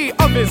story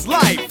of his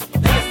life.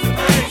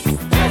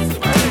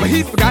 But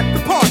he forgot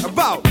the part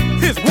about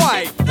his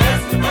wife.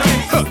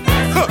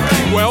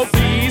 Well,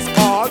 these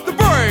are the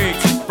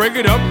breaks. Break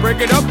it up, break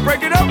it up,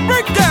 break it up,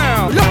 break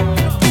down. Yo.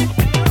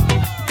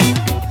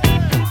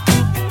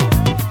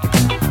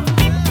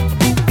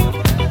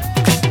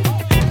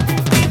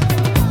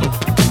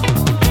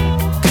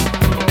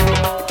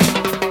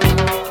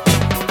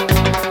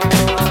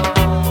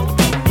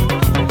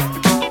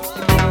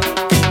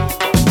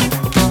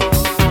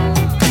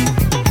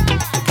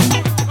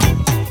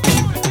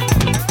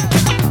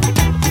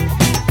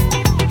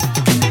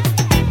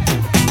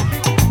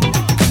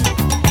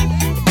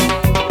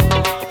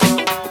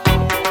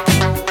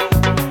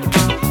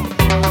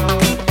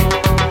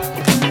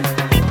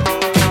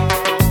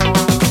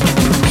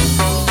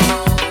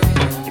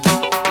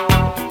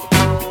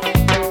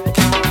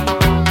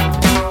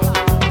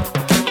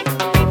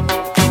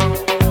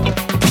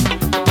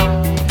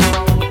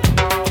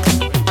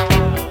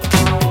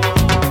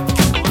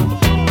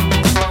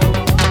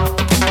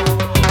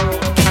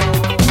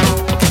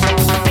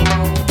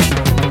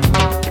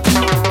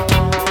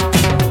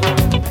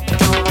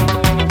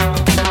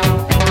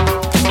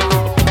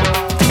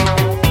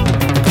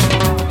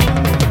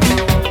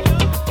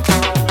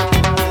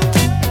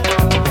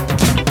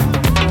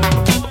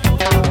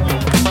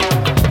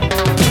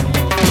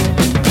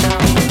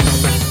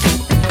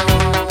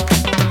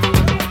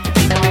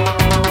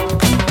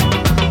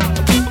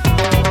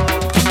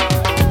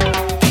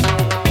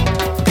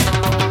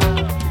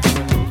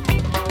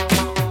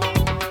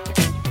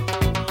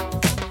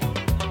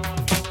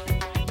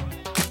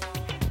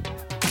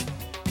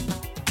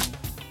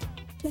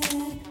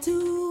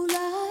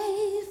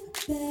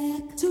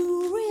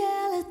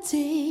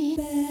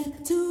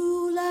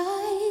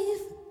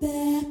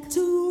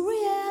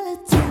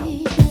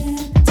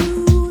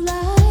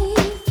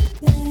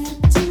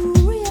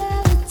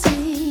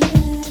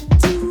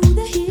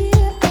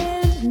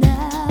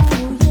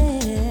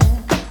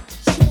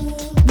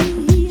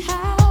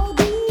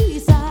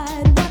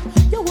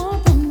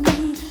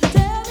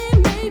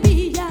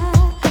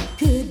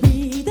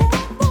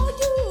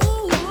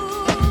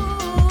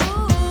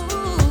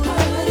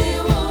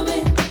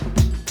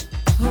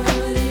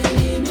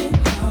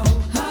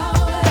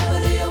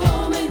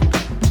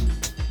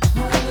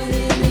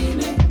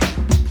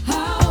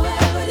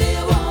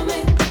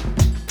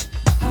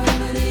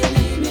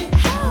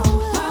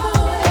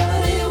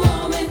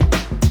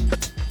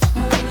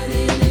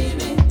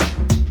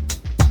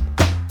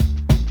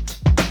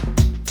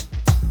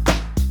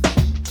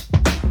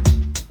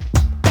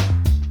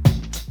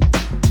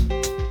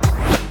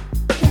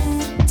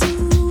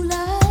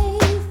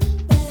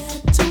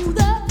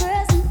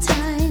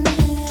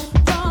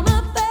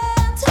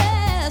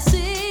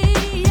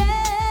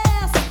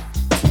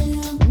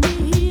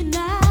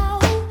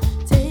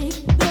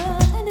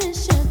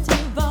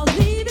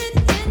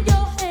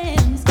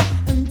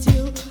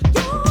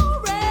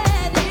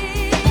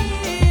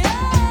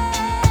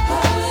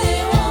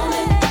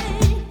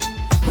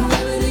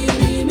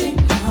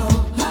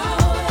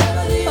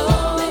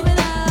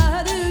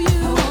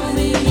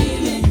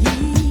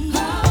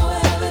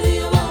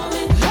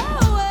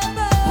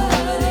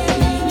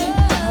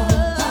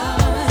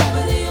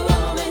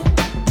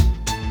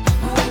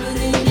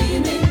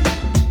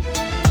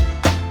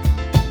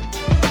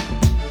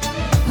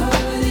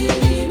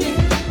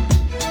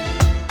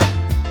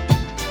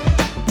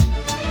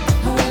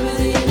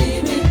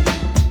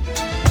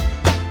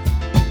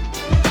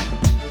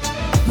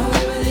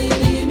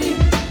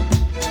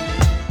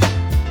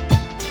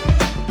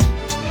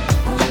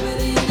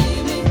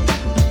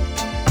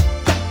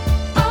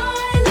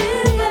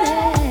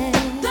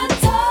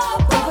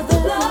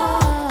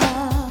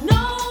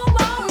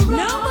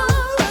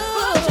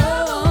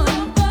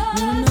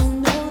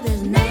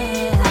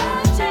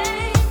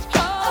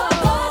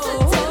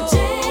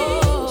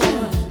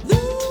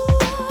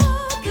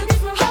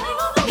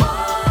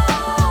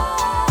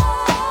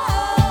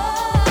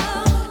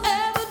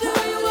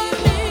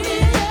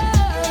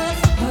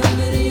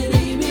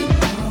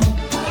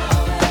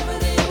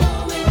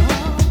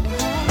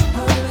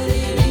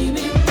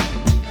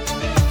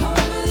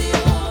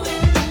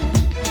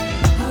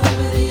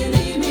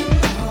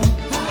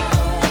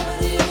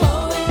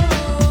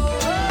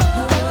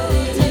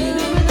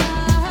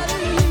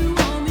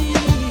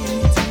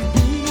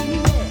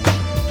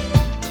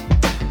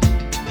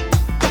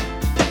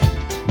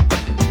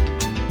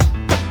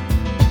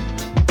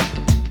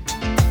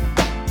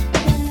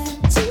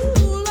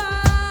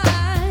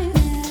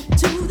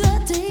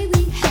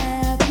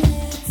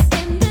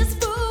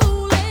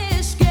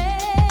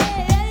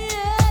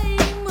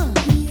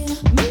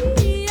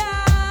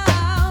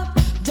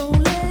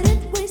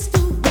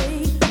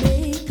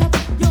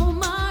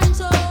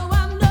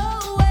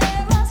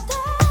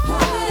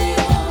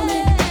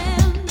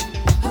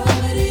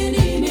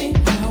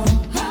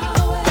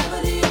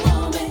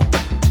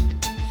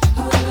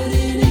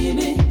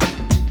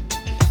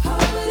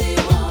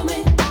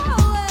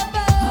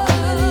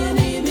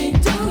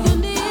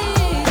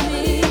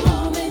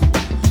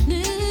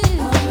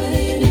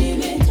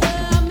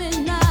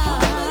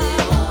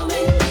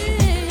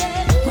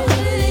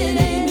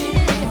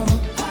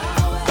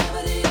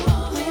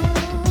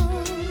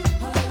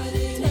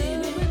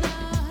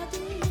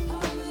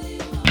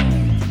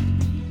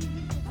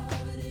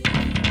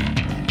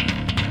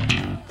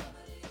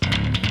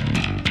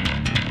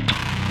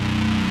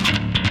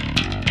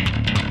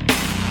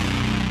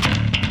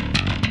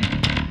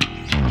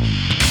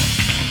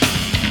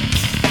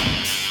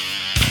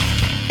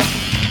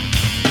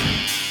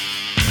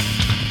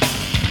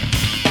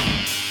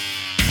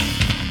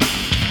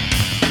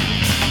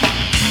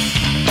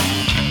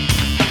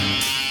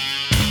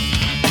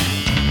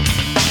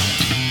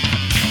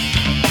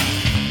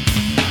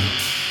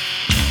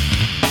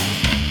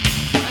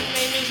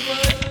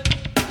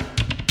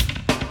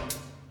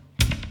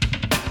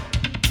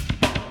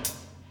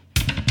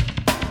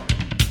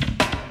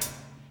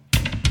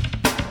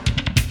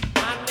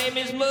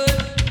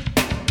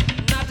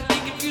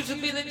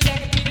 with a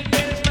jacket, Peter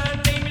Dennis, my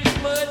name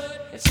is Mud.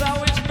 It's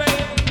always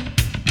bad.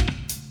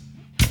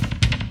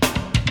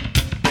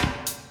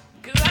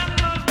 'Cause I'm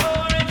the most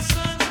boring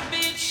son of a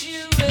bitch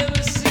you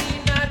ever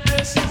seen. I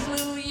dress in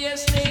blue,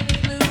 yes, navy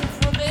blue.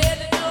 From head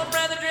to toe,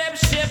 rather grab a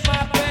chef,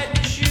 my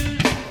patent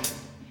shoes.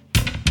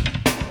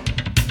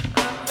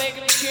 I'm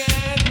making a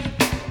can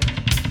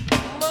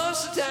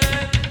most of the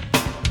time.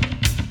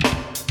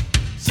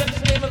 Such a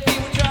name of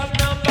people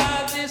dropping on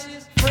by this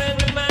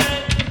friend of mine.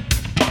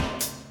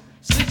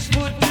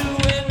 6'2"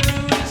 and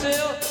rude as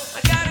hell.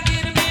 I gotta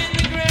get him in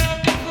the ground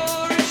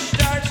before it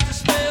starts to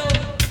smell.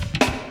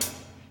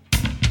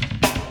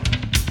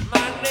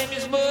 My name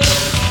is Mud.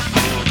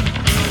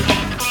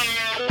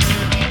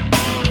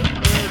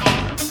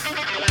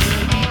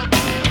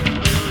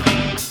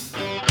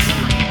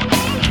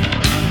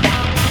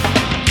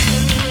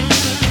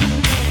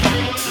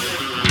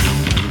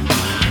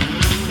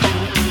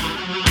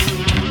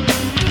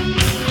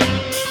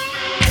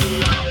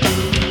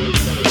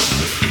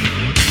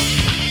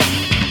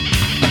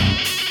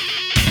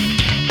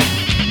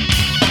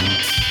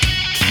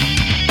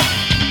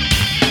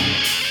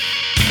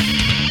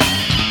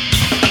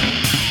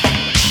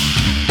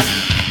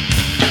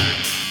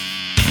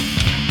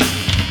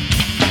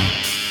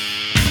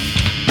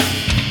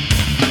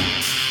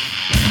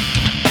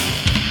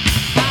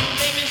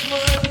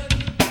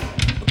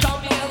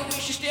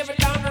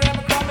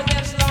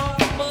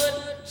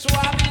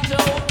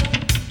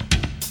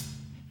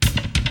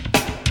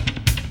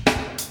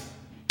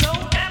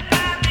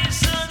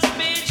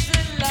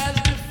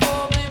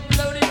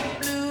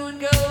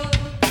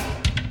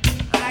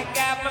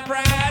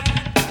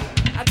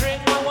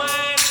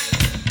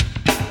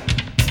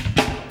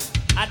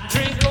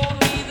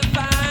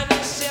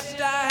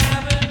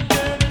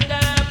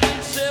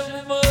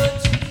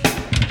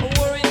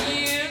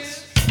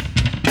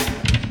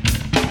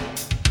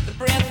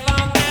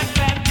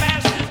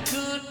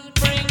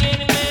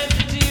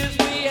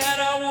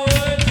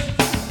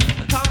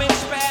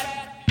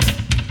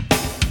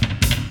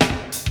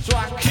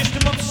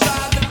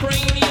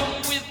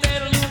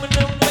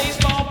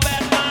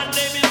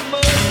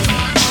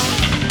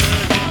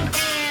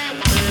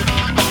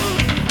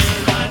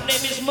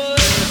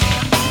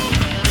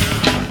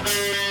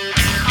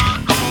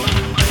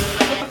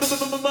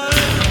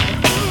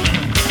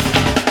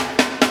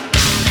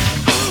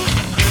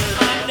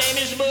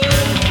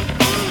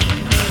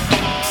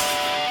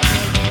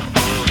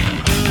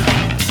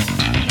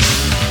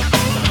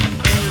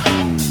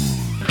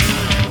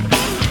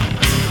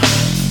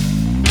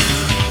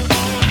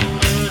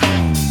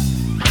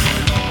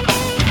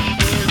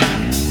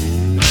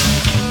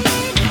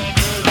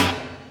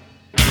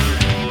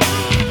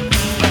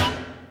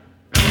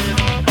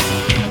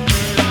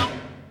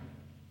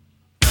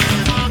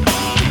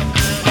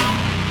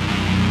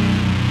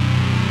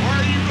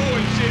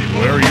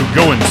 Where are you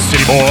going,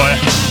 city boy?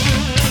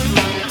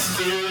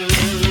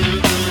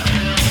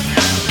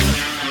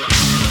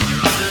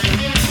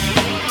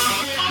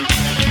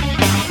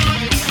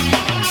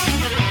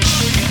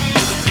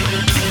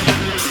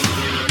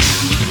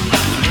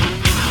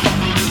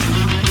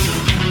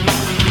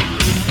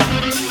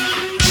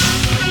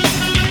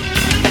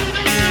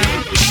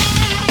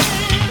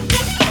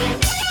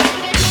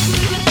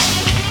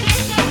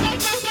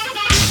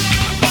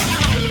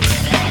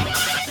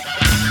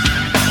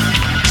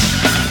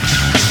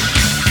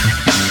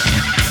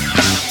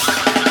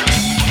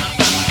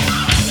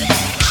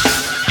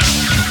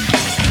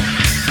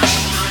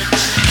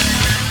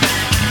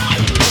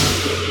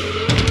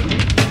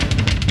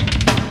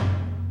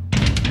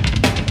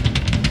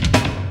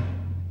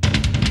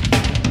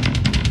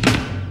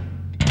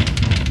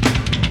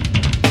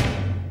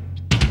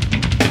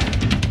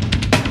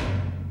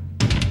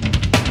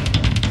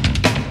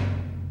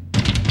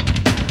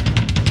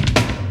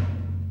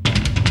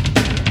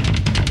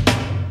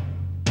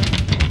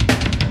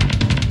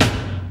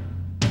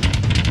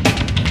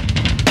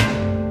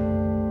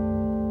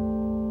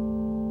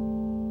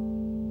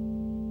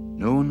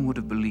 No one would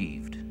have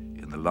believed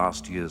in the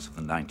last years of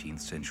the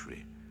 19th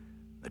century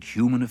that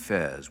human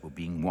affairs were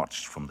being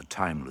watched from the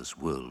timeless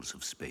worlds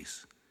of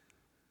space.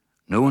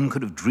 No one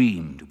could have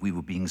dreamed we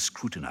were being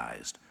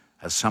scrutinized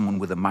as someone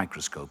with a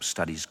microscope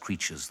studies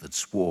creatures that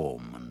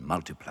swarm and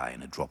multiply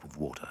in a drop of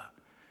water.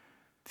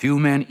 Few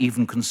men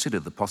even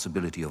considered the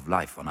possibility of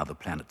life on other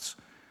planets.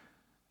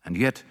 And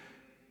yet,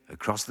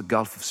 across the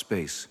gulf of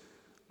space,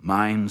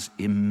 minds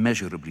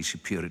immeasurably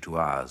superior to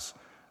ours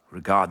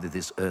regarded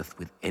this earth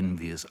with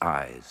envious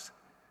eyes,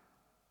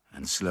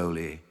 and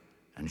slowly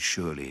and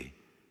surely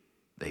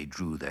they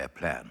drew their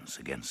plans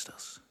against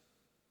us.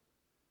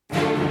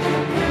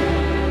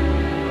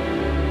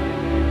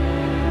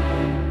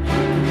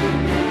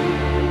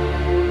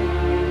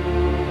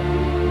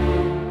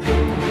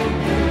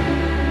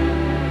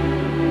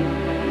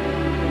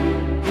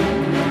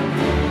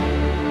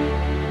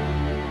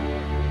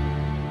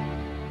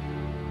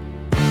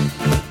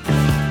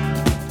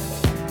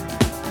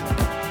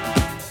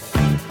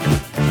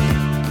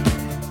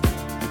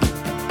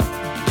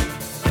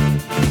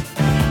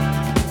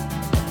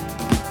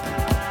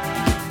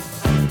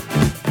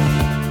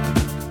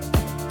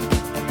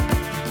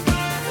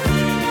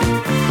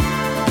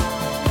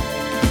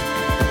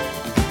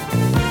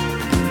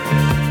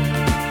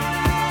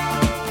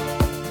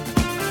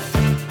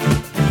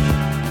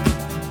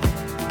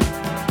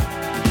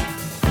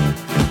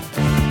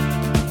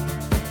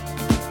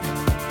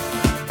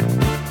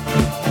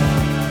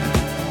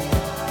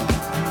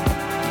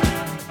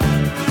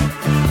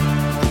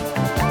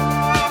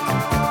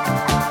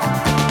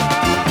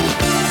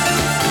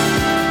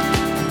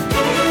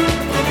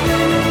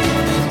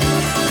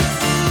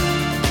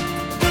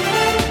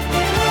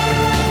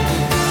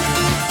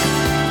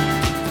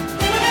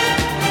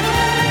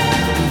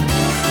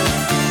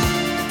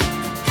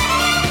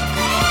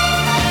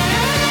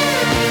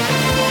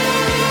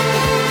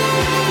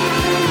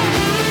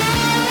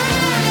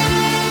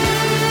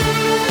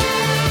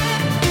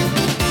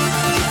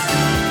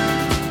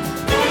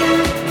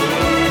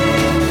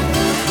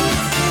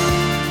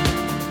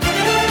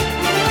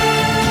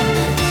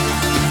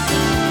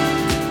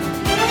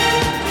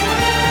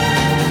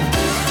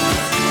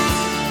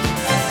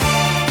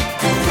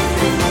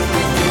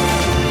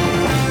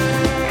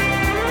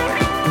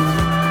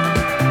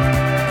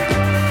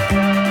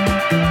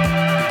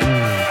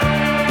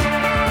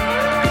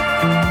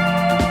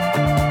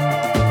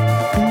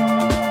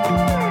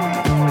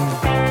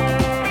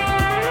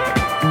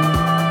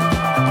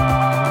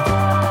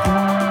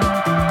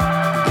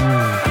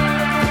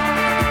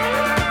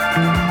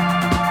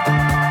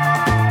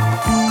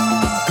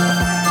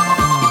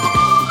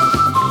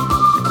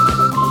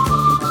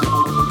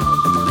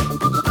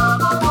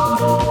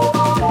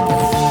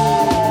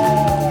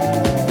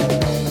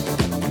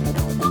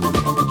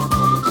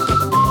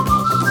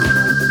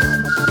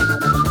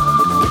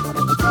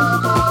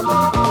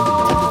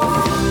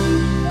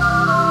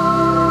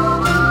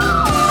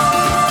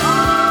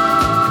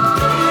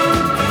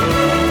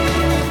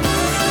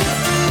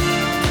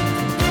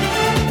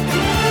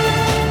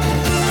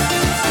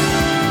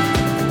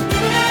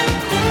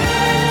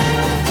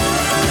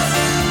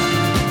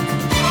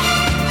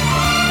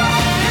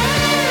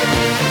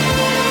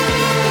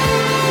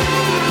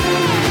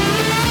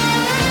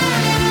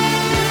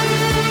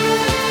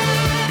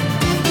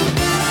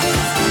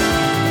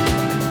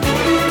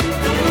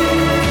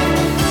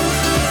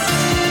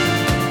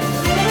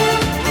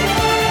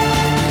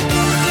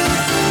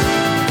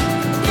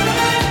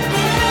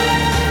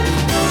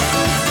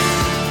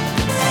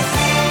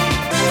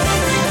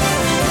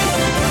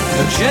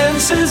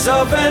 Chances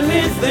of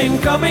anything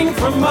coming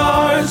from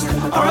Mars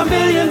are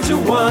 1,000,000 to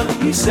 1,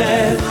 he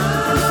said.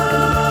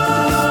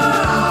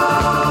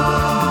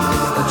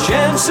 The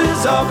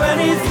chances of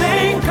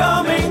anything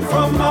coming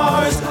from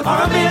Mars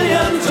are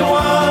 1,000,000 to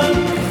 1,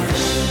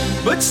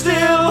 but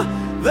still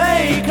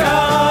they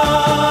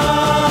come.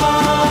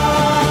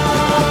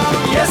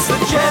 Yes, the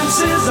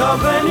chances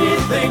of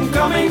anything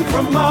coming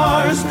from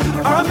Mars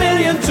are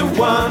 1,000,000 to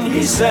 1,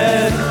 he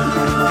said.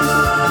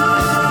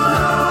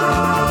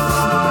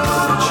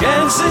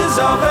 Chances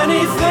of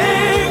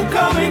anything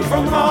coming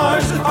from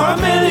Mars are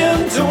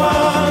 1,000,000 to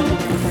 1,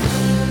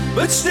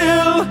 but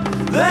still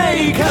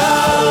they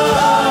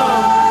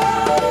come.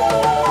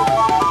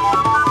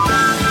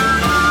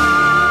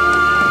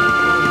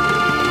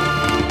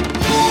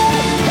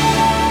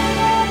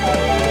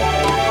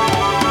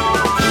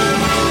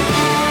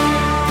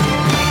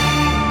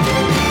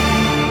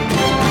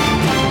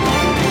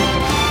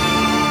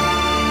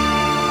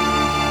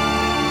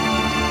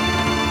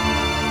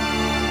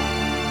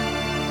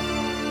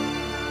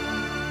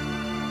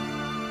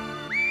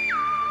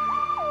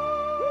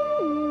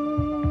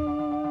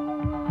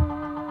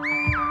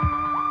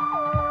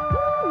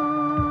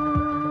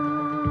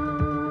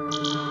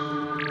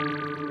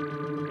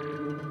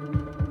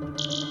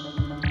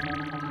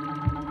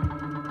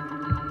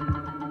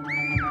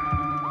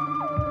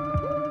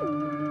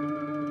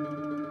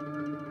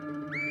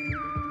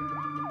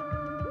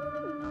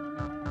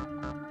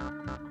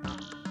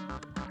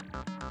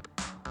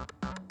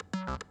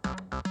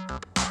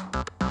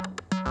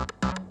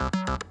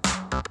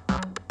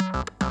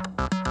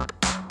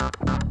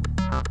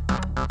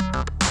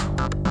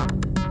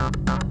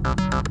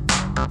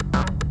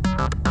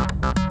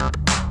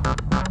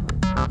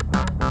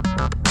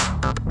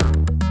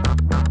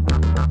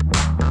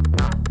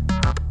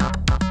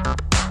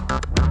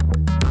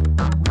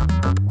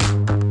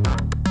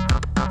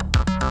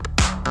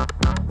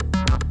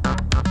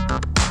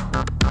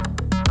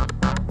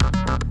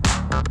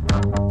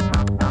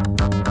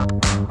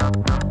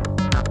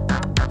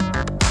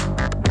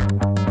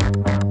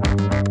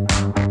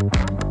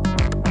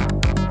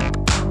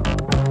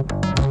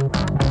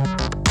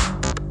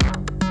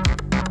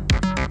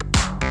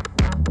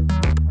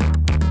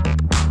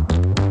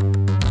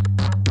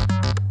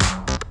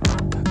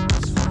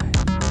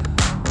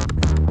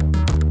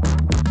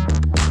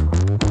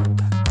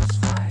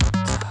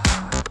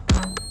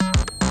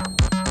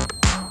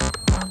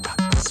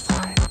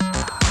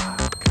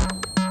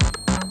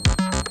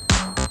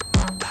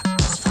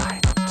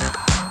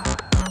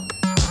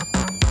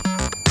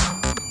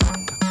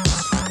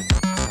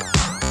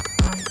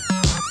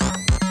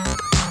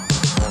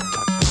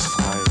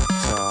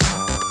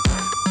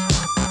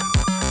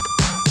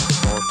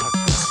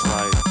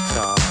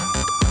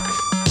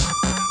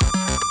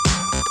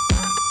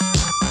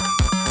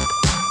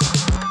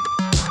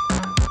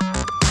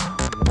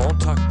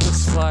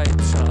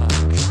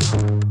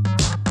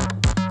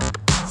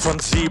 Von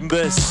 7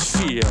 bis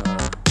 4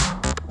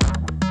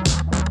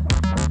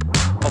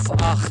 auf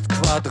 8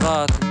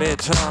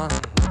 Quadratmetern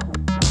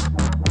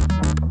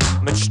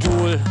mit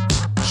Stuhl,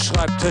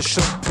 Schreibtisch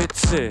und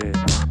PC.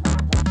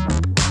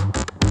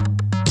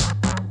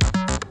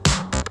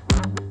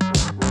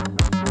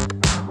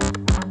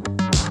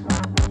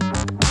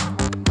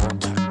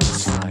 Montag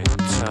bis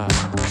Freitag.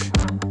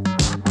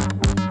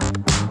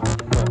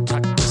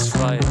 Montag bis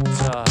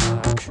Freitag.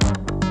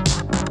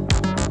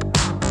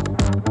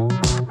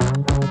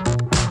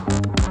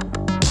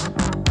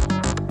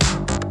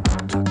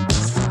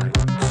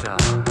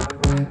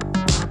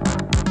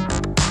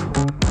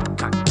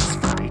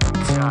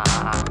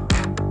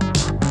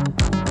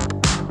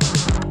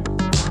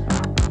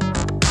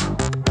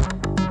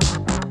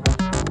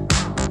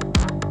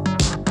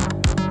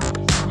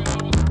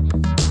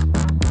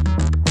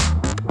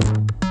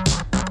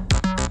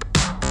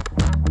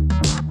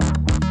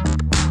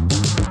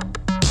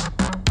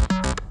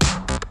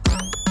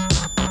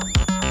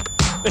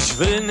 Ich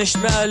will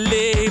nicht mehr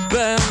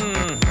leben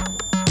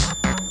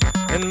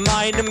in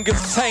meinem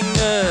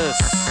Gefängnis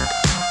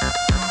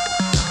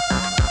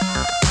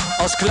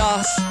aus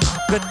Glas,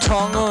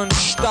 Beton und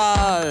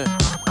Stahl.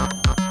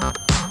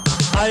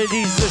 All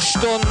diese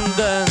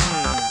Stunden,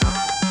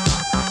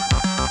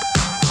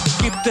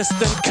 gibt es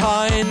denn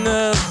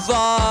keine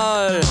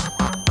Wahl?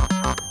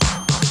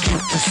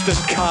 Gibt es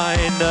denn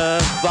keine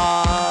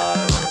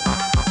Wahl?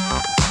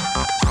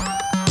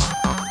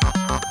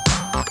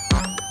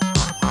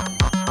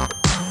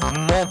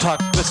 Montag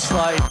bis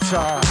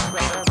Freitag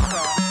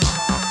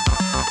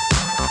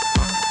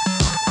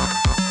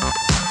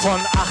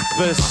von 8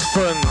 bis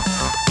 5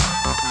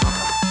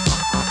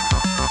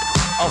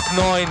 auf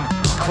 9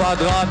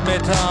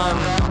 Quadratmetern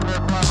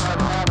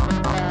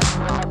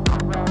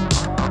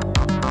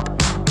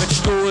mit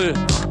Stuhl,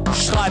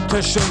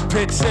 Schreibtisch und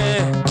PC.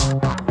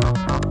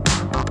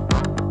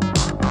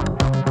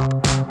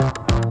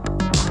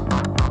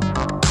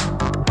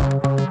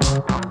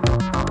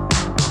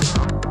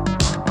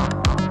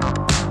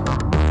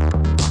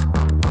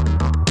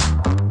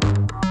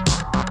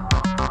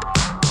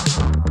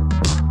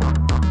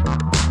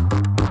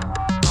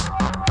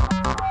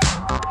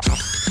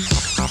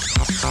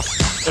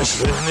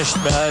 nicht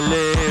mehr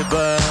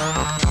leben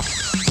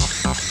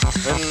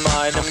in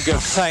meinem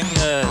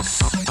Gefängnis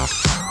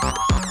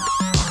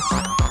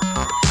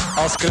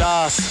aus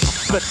Glas,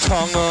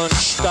 Beton und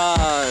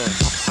Stahl.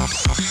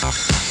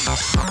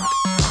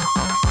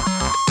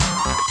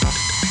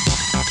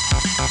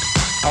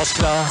 Aus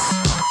Glas,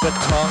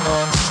 Beton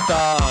und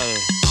Stahl.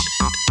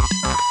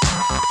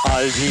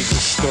 All diese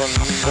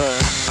Stunden,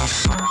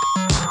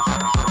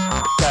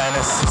 denn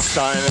es ist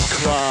eine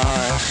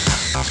Qual.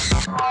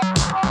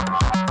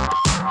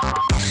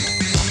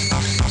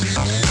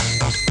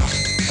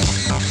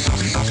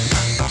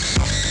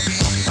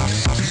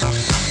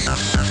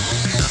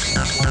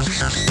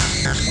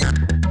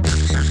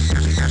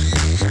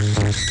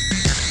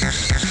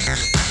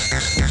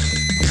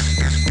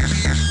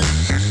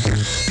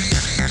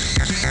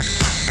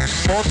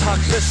 Montag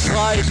bis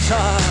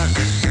Freitag,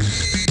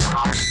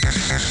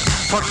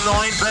 von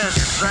 9 bis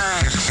 6,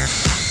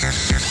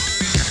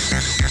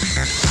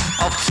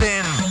 auf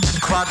 10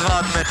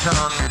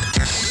 Quadratmetern,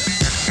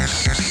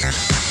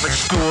 mit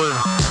Stuhl,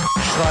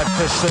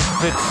 Schreibtisch und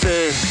PC.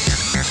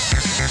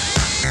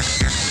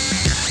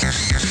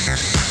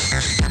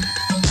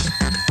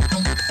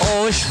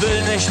 Oh, ich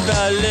will nicht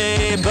mehr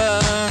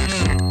leben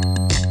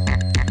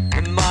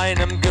in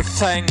meinem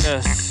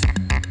Gefängnis.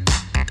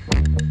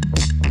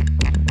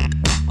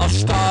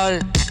 Aus Stahl,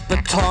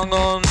 Beton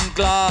und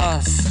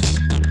Glas.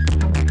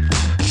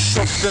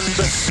 Schuften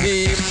bis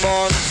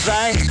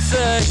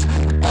 67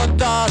 und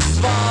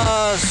das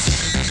war's.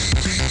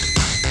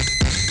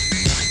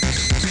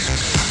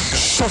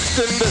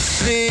 Schuften bis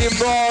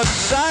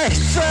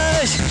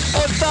 67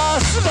 und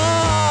das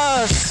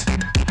war's.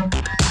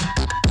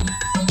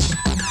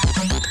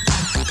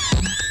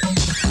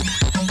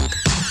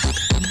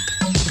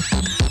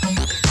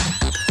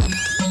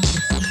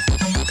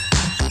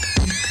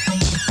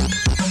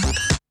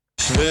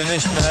 Ich will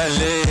nicht mehr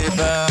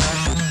leben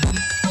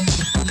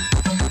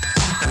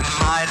in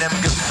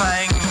meinem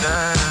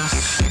Gefängnis.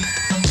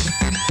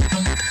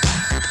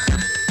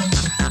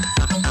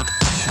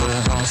 Ich will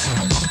raus.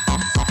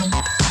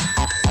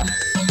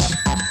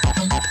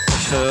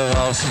 Ich will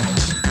raus.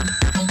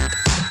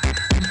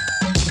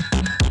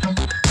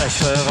 Ich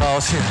will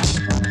raus hier.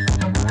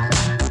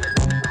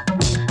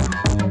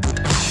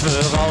 Ich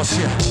will raus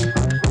hier.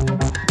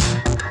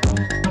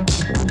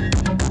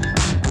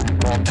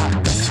 Montag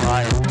bis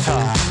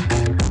Freitag,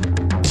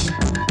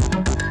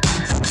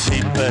 von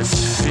 7 bis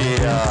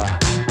 4,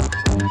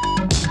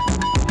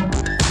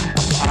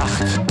 auf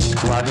 8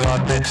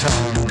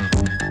 Quadratmetern,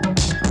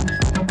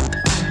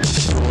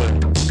 Stuhl,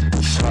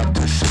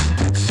 Schreibtisch und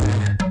PC.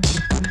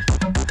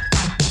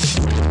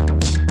 Stuhl,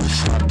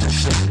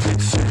 Schreibtisch und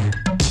PC.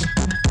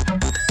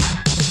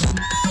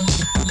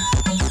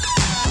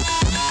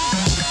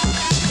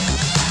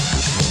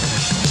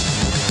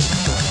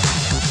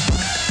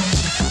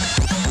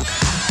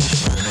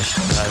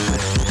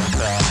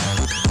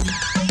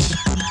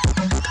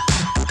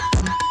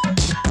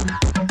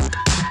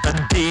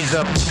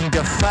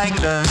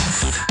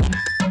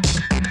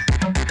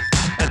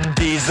 In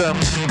diesem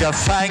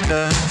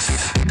Gefängnis,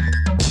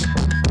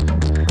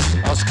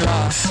 aus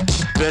Glas,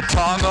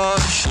 Beton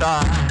und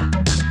Stahl,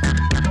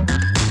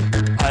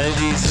 all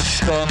diese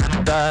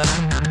Stunden,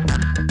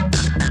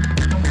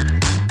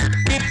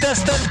 gibt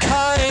es denn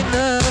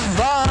keine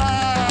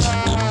Wahl?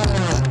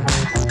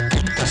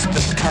 Gibt es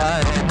denn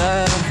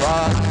keine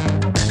Wahl?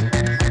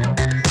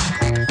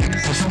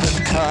 Gibt es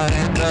denn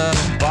keine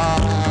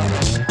Wahl?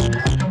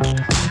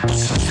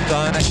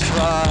 Deine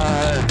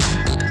Qual.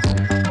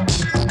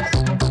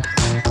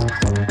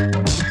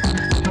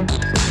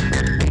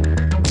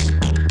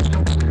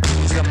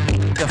 Diesem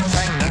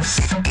Gefängnis.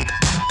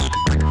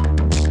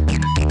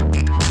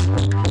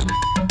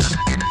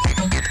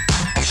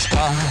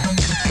 Stahl,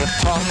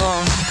 Beton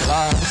und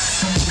Glas.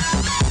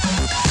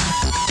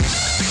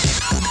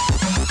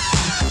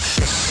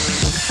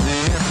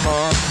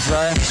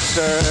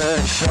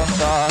 67 und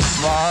das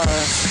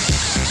war's.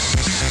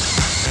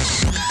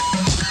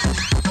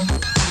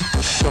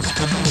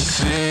 Schuften bis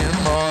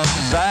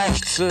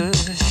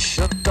 67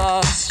 und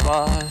das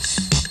war's.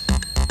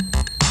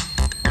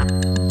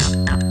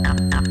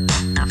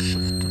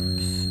 Schuften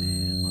bis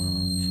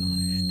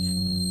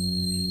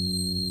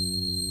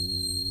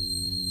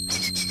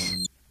 67.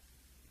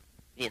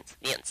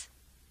 Viens.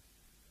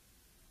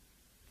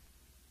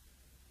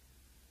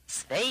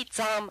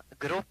 Sveicām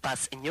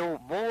grupas New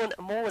Moon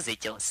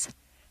mūziķus,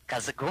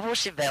 kas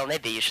guvuši vēl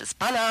nebijušas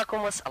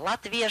panākumus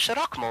latviešu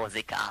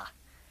rokmūzikā.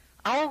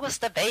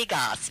 Augusta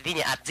beigās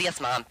viņi ar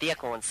dziesmām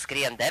Piekūns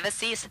skrien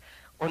debesīs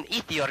un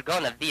If You're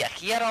Gonna Be a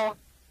Hero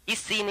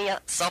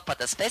izcīnīja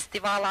Sopotas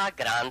festivālā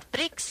Grand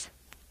Prix,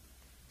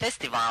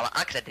 festivāla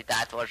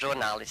akreditēto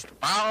žurnālistu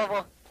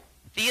balvu,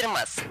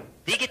 firmas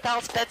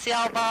Digital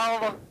speciālu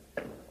balvu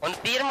un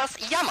firmas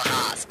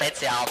Yamaha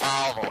speciālu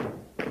balvu.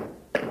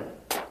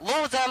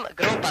 Lūdzam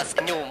grupas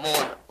New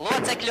Moon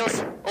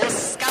locekļus uz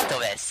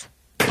skatuves.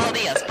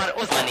 Paldies par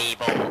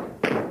uzmanību!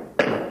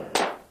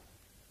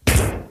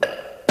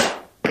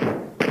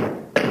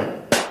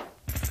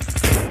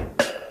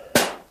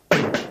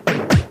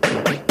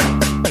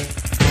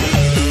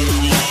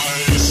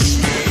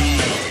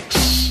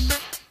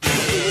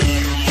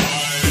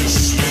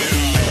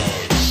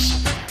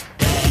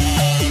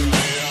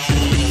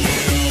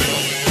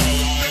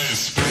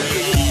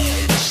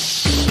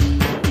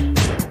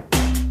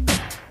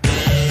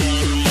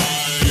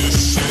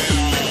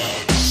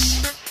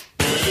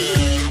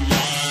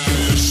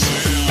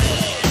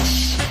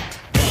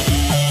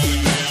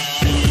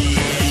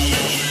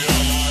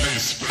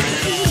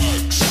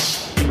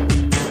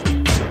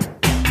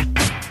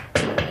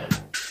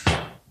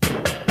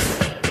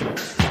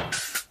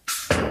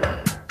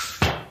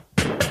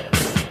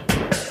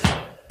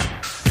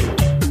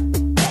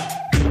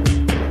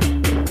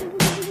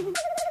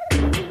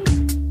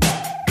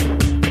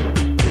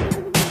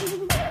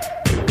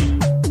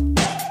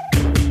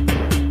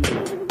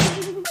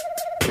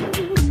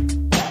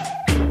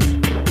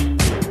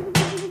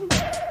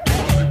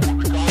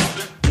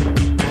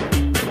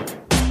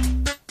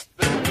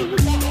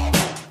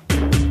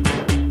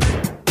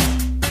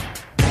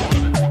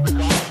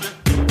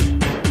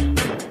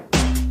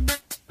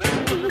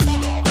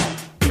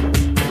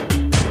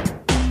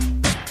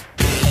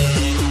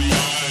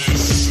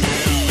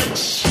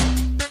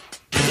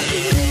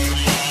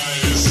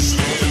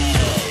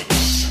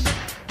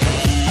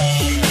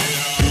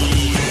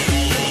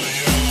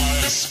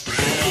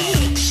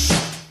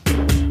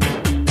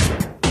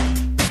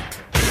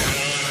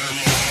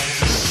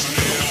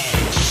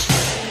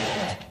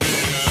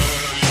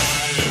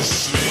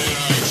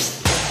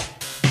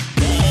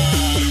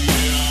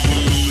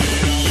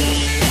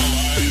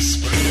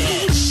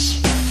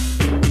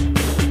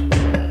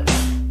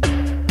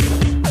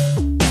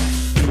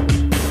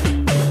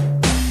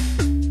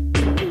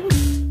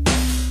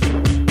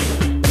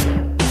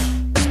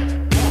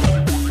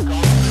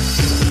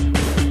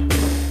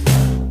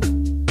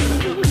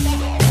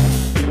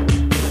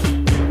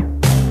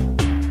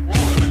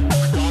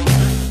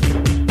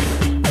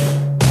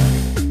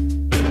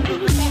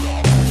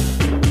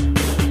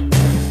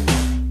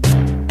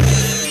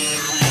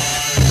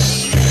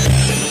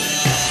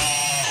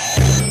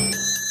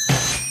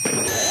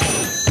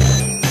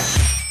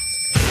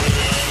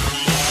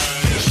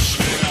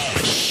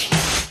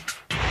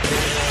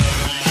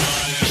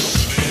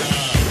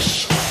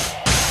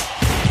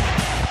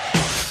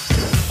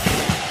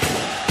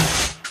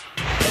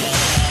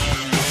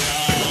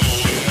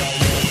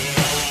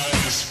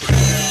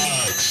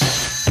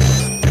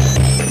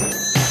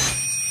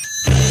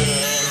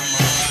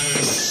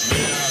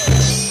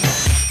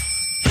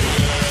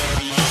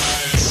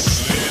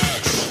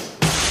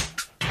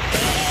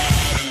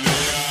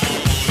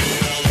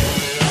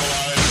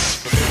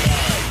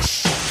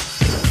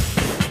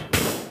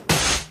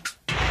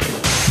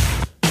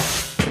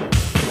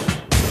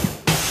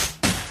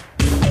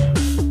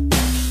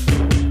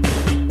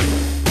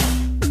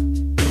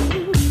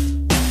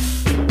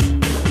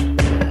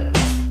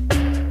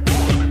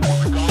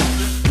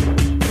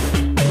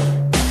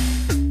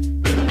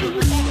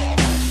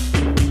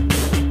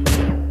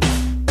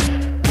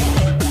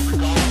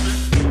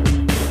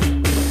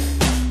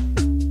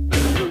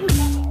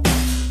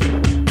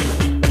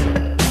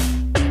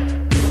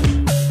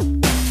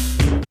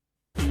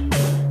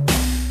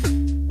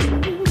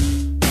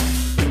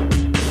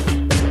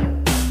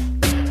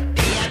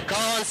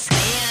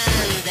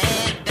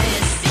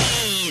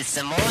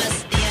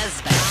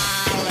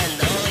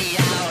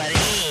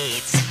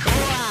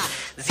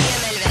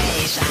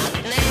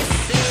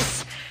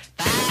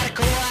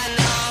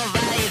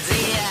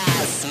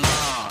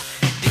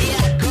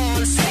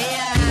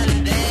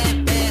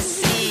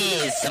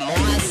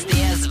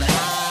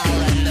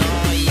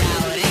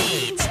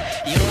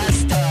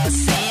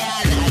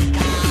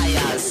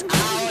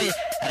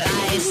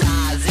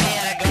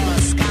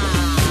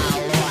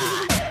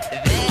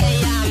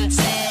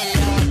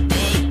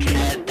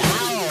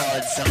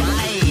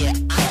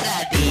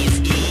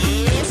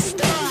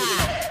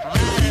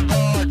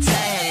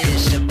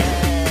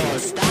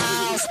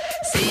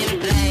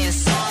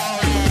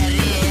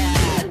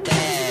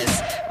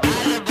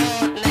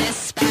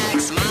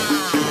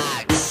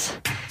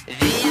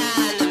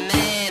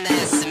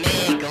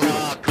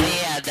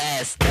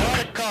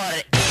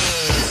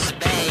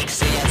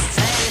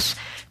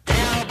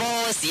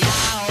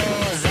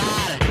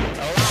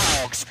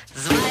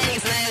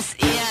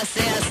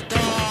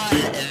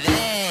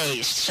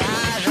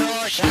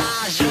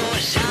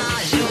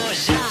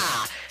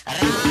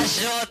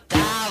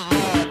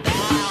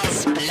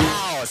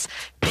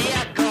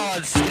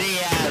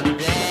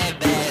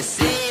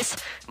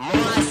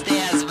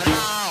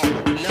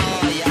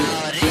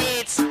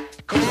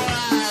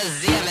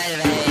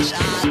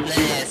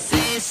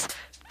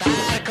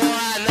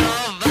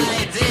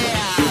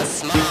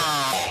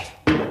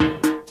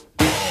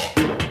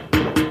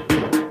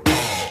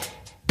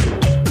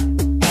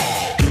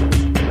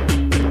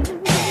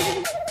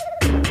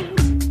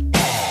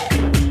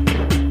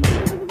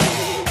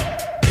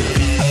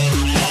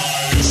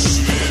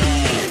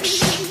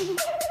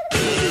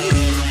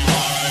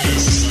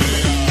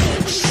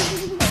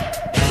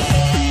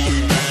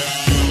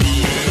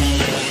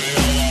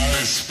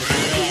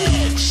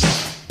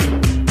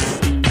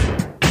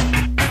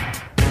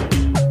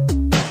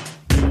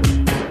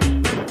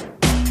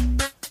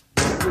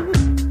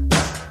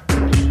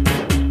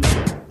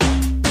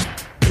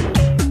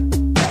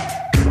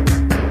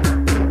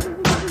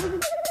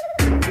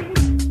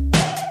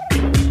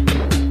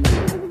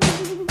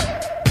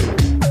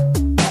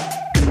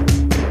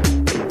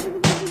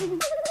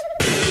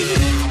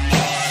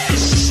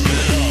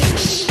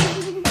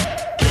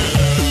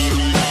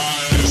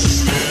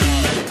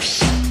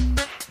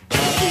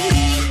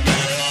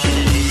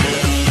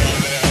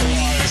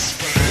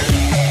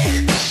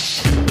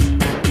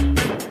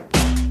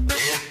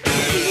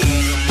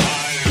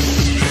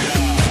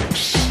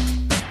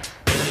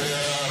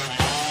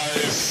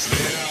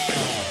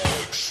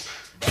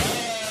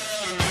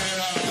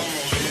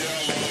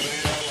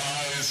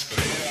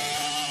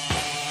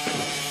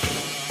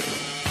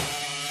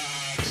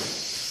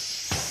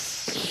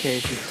 Okay,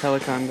 it's just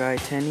Telecom Guy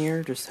 10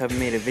 here. Just haven't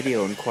made a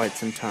video in quite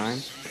some time.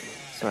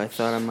 So I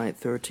thought I might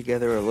throw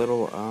together a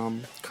little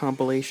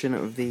compilation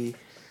of the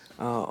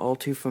all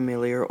too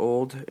familiar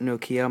old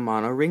Nokia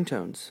mono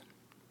ringtones.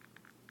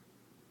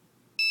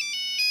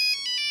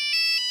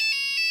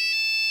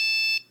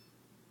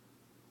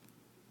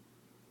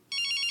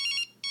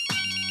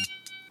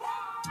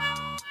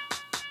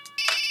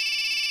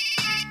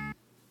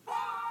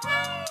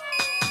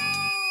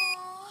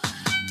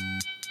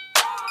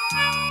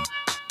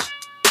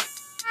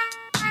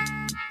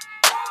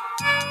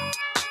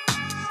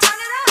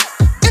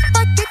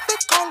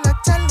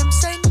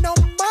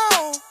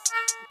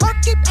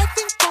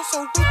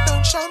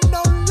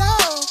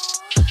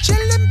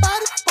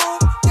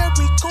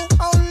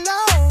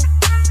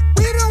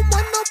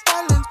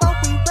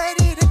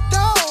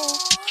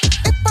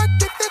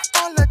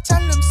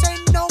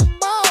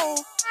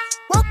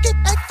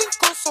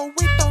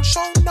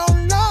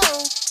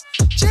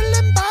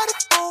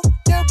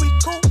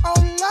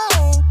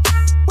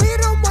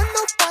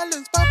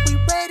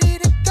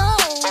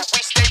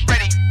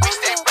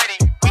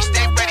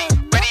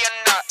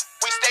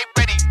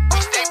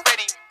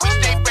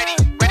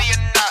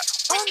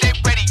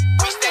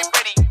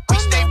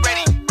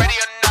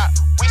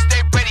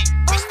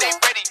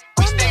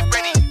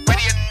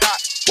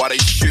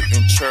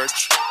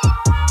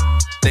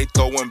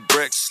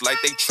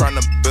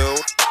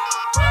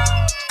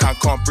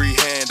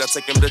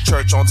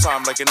 On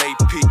time like an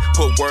AP,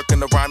 put work in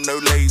the rhyme, no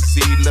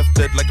lazy.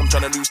 Lifted like I'm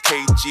trying to lose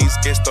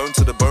kgs. Get stoned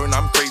to the bone,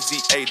 I'm crazy.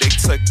 Ayy, they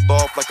ticked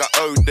off like I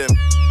owed them.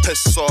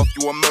 Piss off,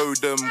 you a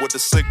modem. With the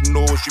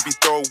signals you be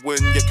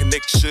throwing, your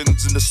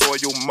connections in the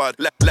soil mud.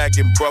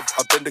 Lagging, bruv,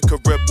 I've been to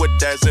Carib with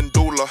Daz and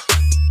Dula.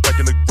 Back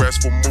in the grass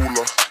for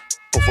Moolah,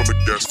 off on the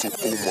gas for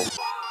Puma.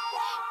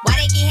 Why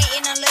they keep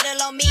hating a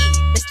little on me?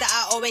 Mister,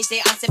 I always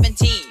say I'm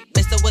 17.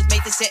 Mister was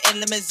made to sit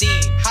in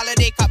limousine.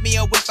 Holiday caught me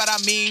a whip, but I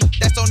mean,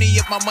 that's only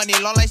if my money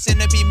long like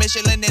centipede.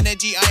 Michelin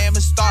energy, I am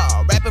a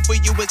star. Rapping for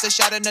you is a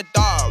shot in the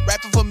dark.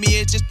 Rapping for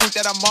me is just proof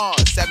that I'm on.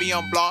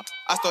 Savion Blanc,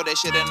 I stole that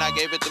shit and I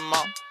gave it to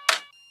mom.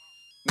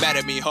 Mad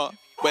at me, huh?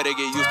 Better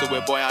get used to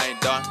it, boy, I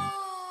ain't done.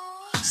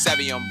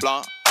 Savion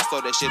Blanc, I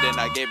stole that shit and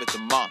I gave it to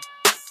mom.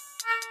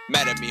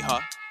 Mad at me, huh?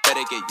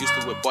 Better get used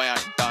to it, boy,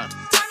 I ain't done.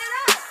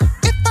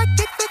 If I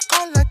get the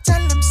call, I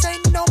tell him say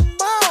no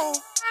more.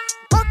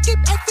 I'll keep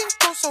acting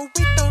cool so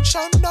we don't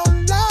show no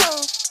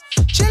love.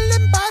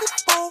 Chillin' by the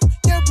phone,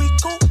 yeah, we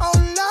go all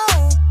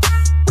low.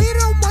 We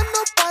don't want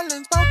no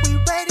violence, but we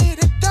ready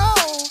to go.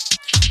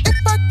 If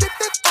I get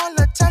the call,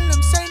 I tell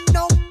him say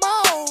no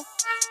more.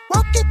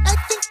 I'll keep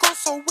acting cool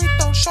so we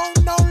don't show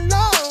no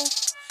love.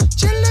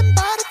 Chillin'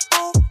 by the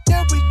phone,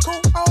 yeah, we go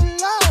all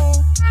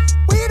low.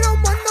 We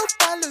don't want no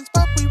violence,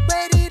 but we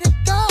ready to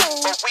go.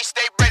 But we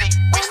stay ready,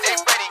 we stay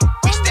ready,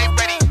 we stay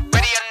ready,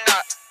 ready or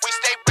not. We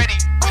stay ready,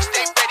 we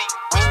stay ready,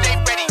 we stay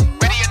ready,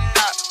 ready or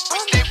not. We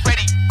stay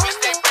ready, we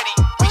stay ready,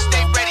 we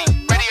stay ready,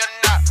 ready or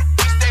not.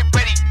 We stay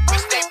ready, we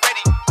stay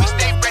ready, we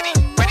stay ready,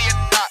 ready or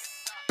not.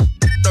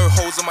 No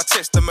holes in my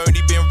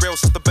testimony, been real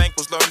since the bank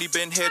was lonely.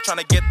 Been here trying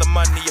to get the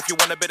money. If you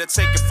want, better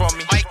take it from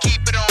me. Might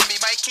keep it on me,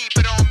 might keep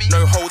it on me.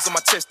 No holes in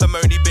my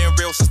testimony, been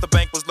real since the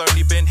bank was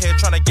lonely. Been here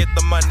trying to get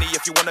the money.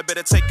 If you want,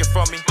 better take it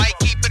from me. Might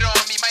keep it on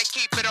me, might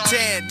keep it on me.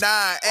 10,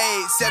 9,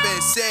 8,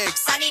 7,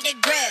 6. I need a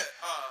grip.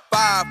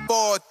 5,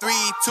 4, 3,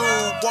 2,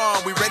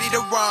 1. We ready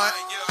to run.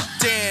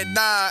 10, 9,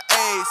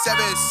 8,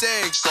 7,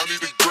 6. I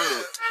need a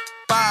grip.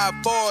 5,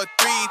 4,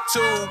 3,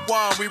 2,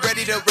 1. We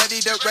ready to.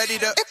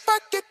 If I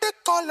get the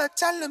call, I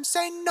tell him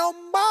say no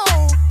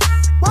more.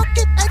 We'll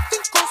keep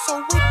acting cool so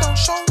we don't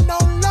show no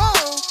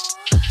love.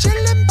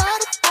 Chillin' by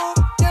the phone,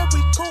 yeah,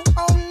 we go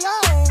all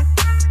low.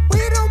 We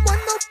don't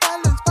want no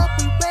violence, but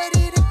we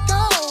ready to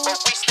go. But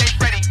we stay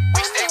ready,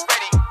 we stay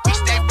ready, we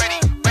stay ready,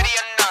 ready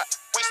or not.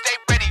 We stay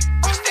ready,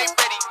 we stay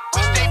ready,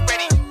 we stay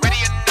ready,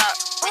 ready or not.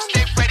 We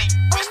stay ready,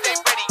 we stay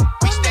ready,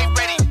 we stay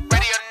ready,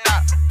 ready or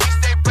not. We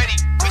stay ready,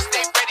 we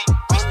stay ready,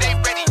 we stay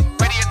ready,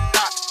 ready or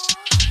not.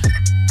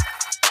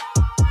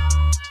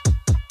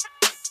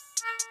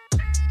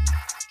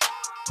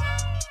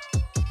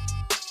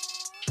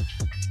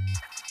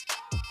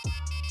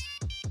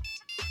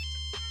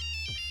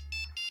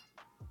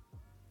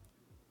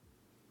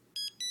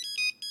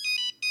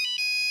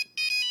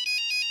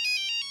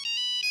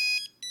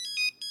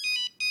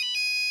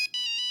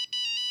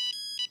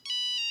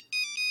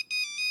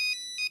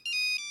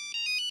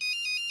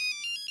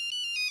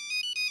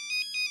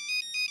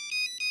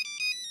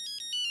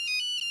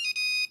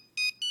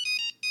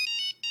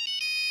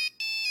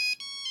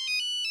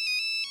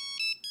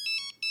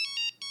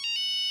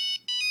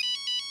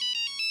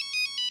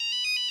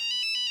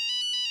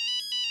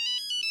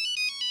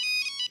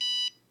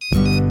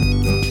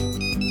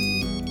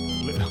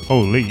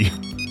 Holy.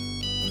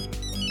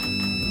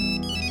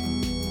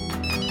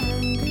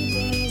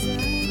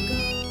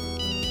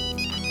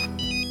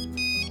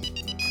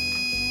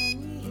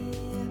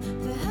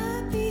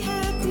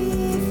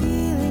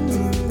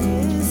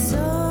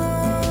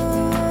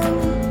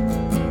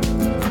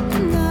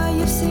 Now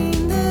you've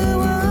seen the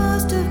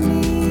worst of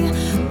me.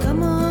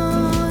 Come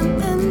on.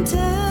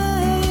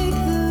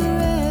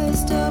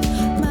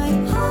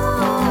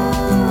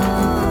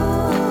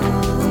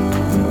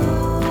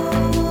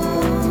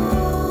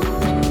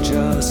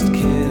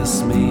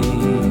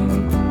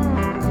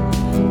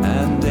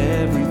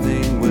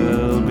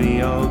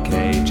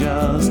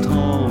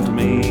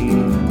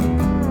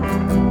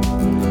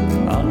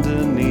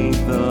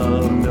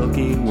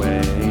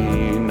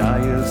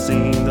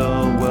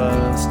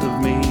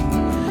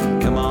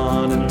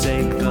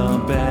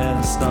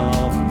 best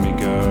of me,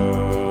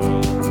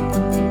 girl.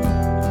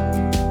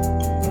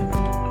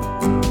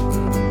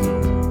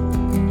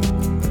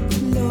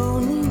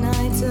 Lonely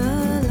nights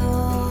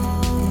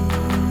alone,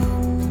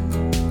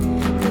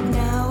 but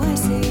now I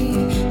see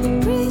the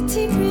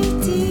pretty,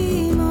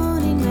 pretty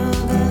morning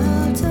of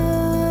our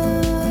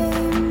time.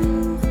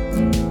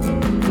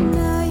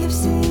 Now you've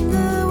seen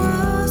the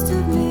worst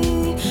of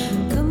me.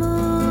 Come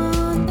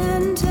on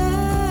and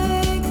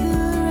take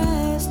the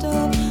rest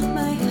of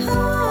my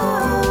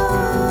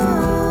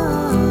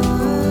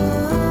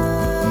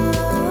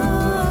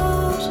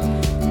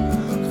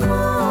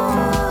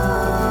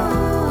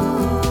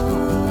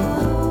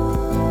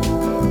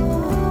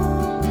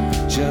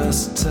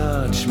Just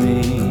touch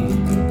me,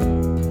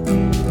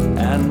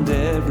 and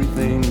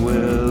everything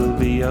will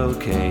be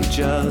okay.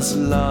 Just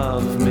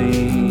love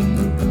me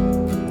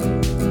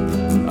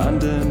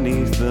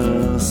underneath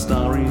the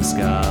starry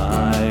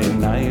sky.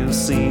 Now you've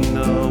seen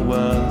the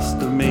worst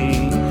of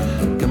me.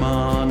 Come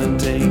on and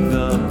take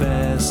the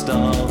best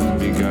of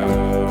me,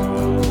 girl.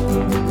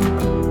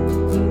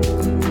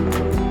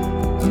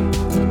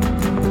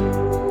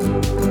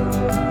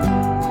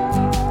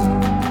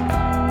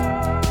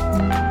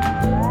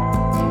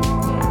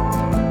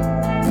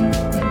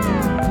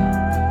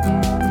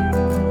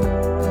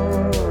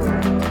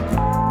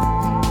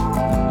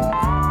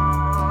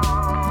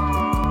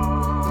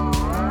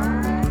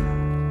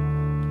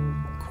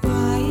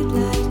 quiet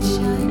light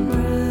shine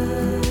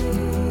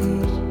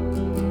bright.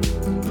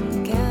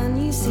 Can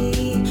you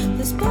see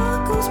the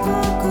sparkle,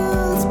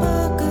 sparkle,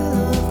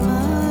 sparkle of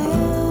my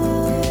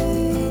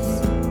eyes?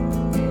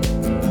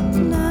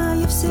 Now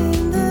you've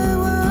seen the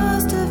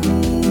worst of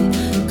me.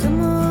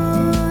 Come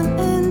on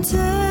and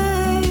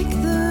take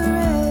the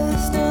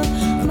rest of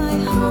my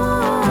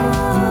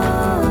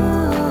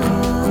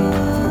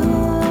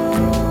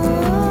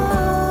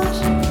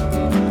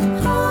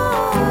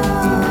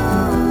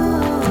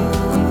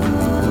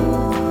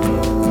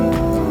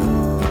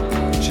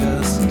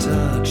Just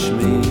touch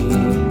me,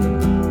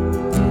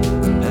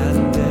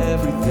 and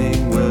everything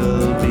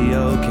will be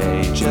okay.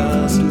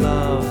 Just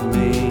love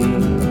me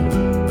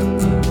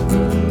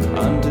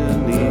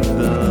underneath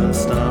the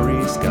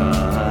starry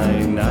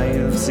sky. Now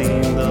you've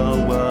seen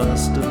the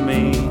worst of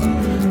me.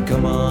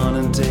 Come on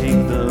and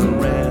take the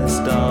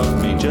rest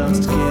of me.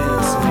 Just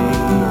kiss me,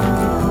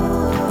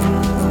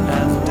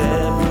 and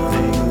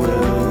everything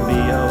will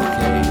be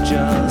okay.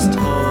 Just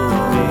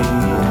hold me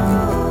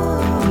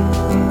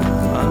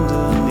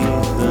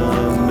underneath the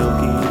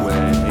Milky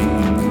Way.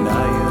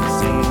 Now you've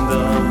seen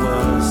the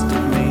worst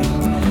of me.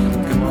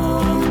 Come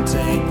on and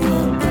take the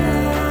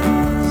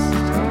best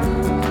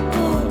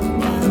of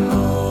my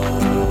heart.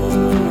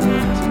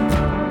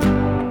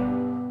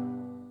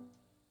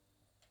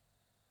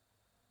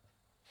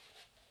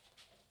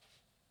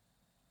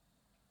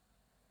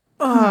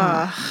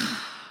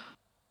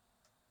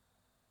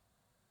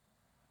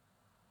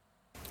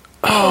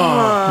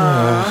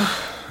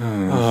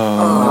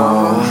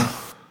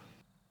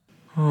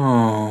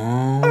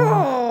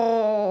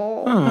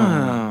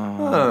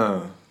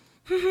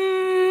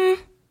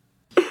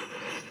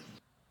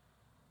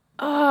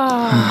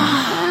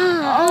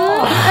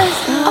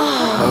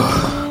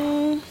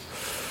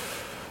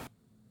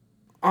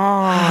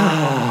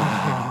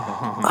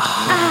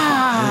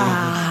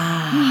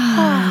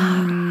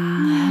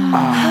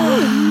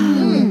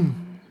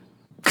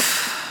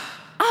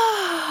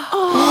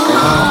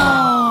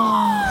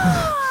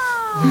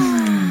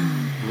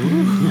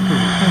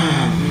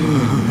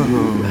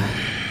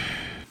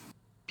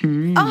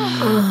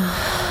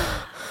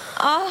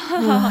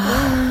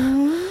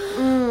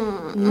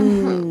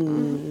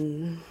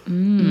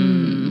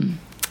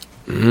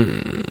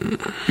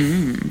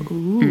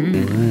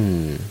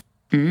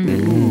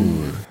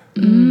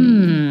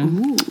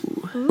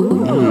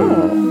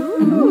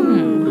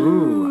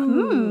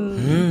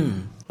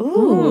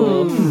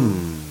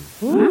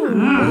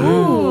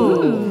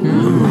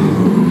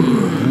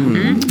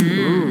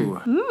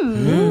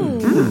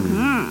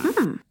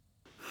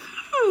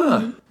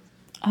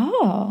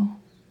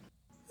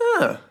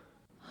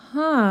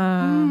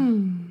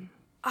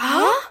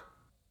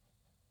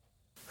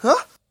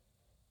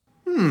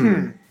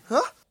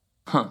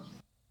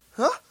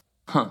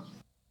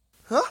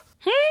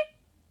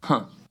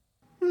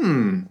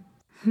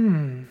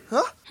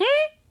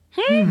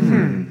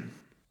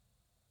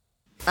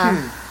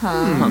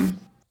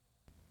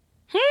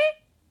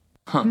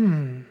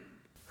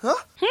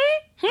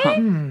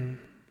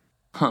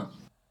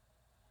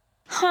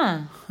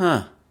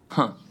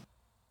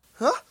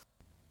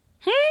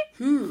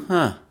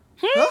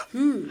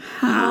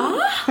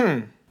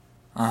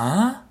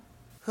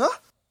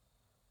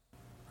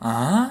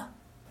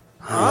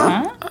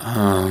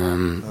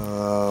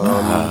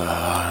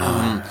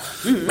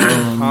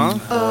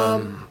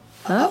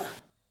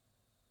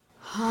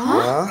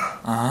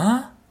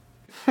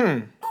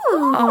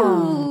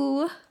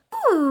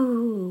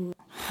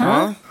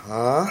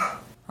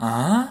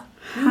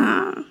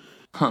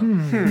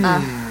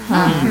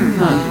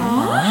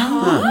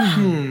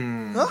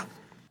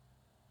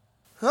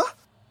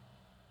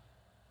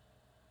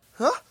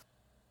 Huh?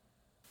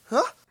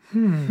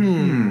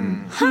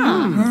 Whoa!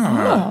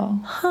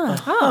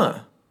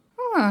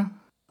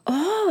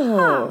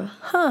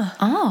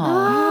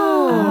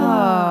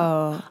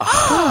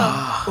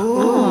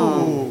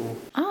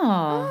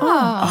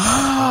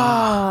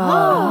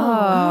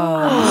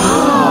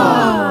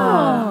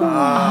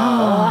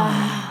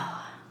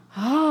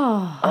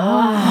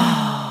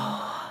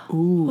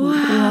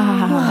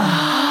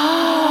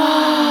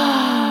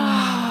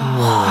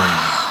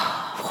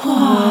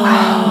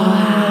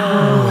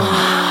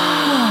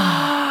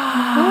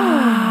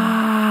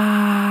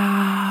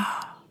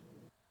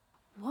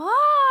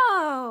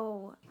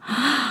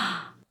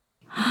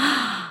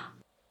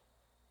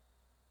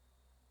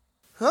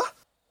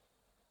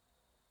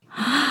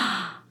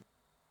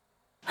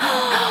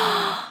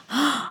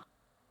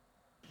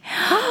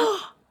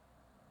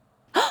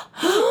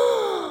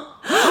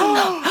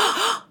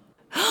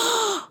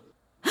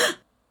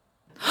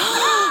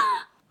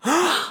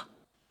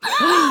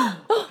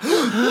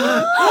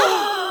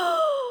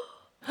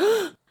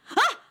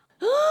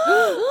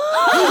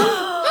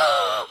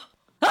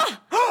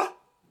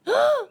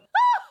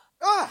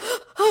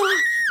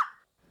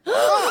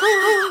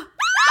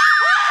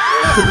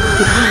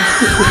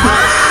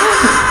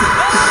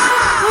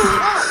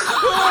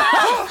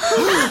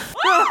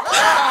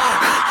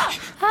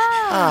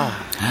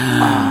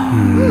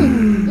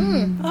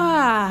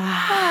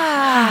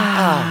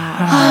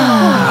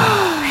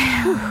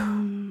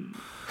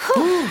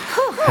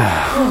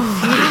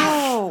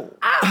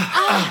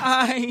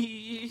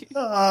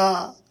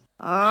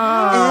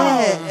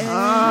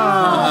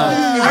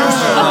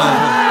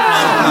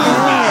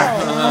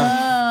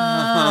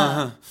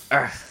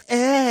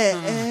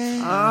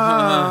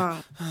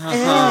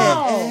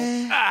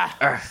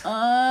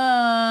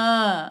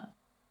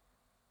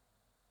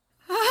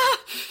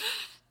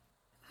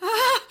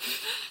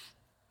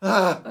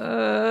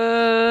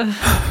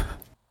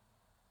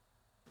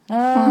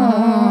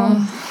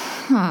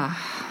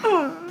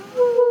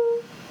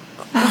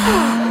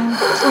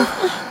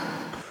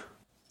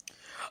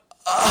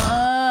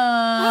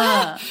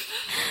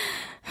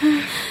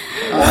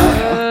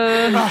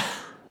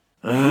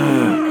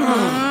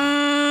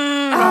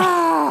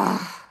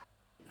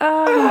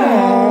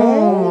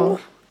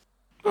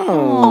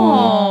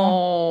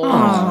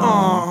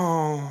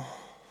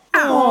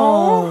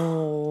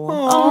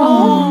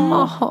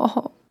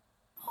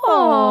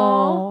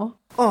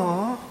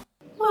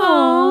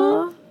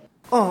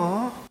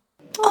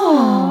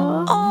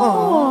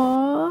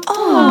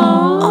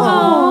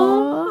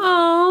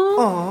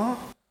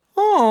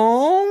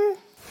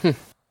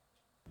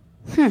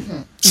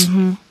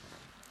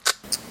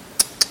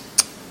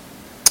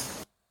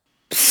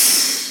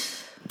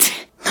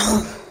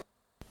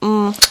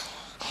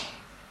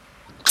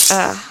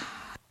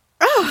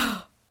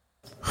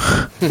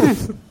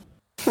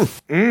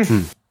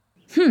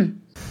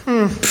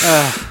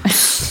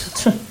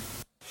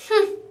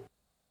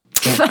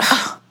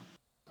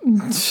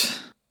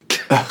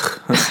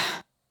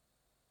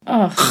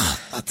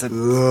 That's a.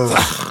 Ooh.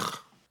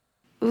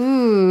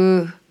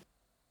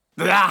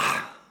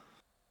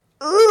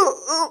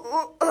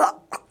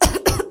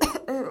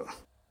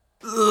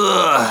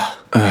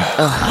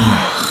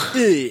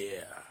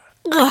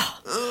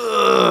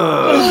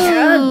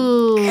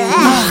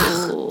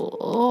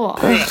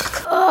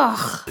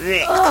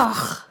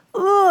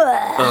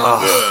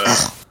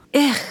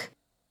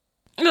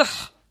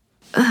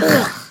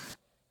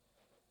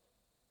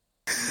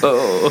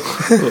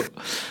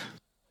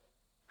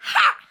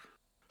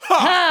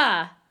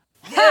 Ha!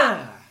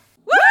 Ha!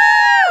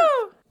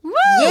 Woo! Woo!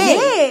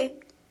 Yeah!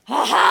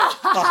 Ha ha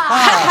ha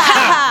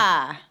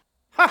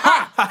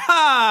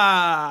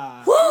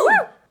ha! Woo!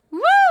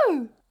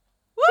 Woo!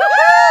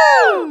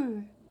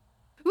 Woo!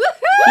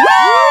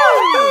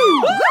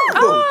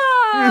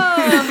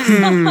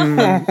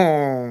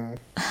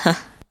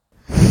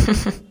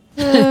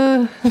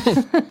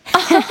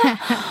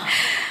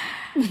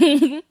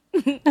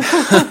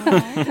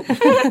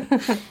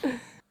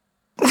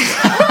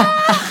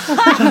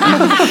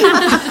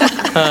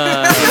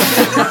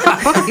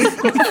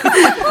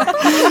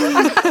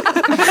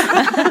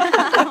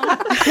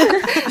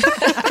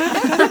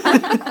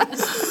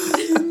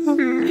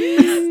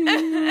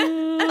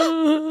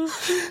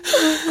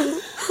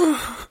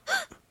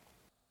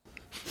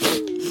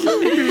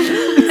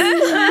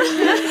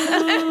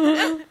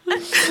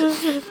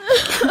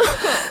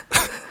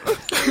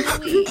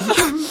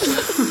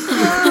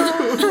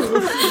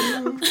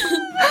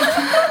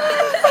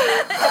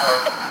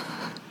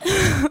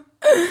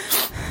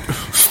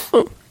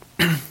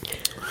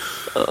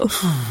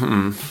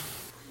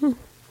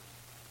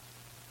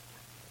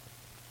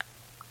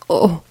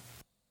 Oh.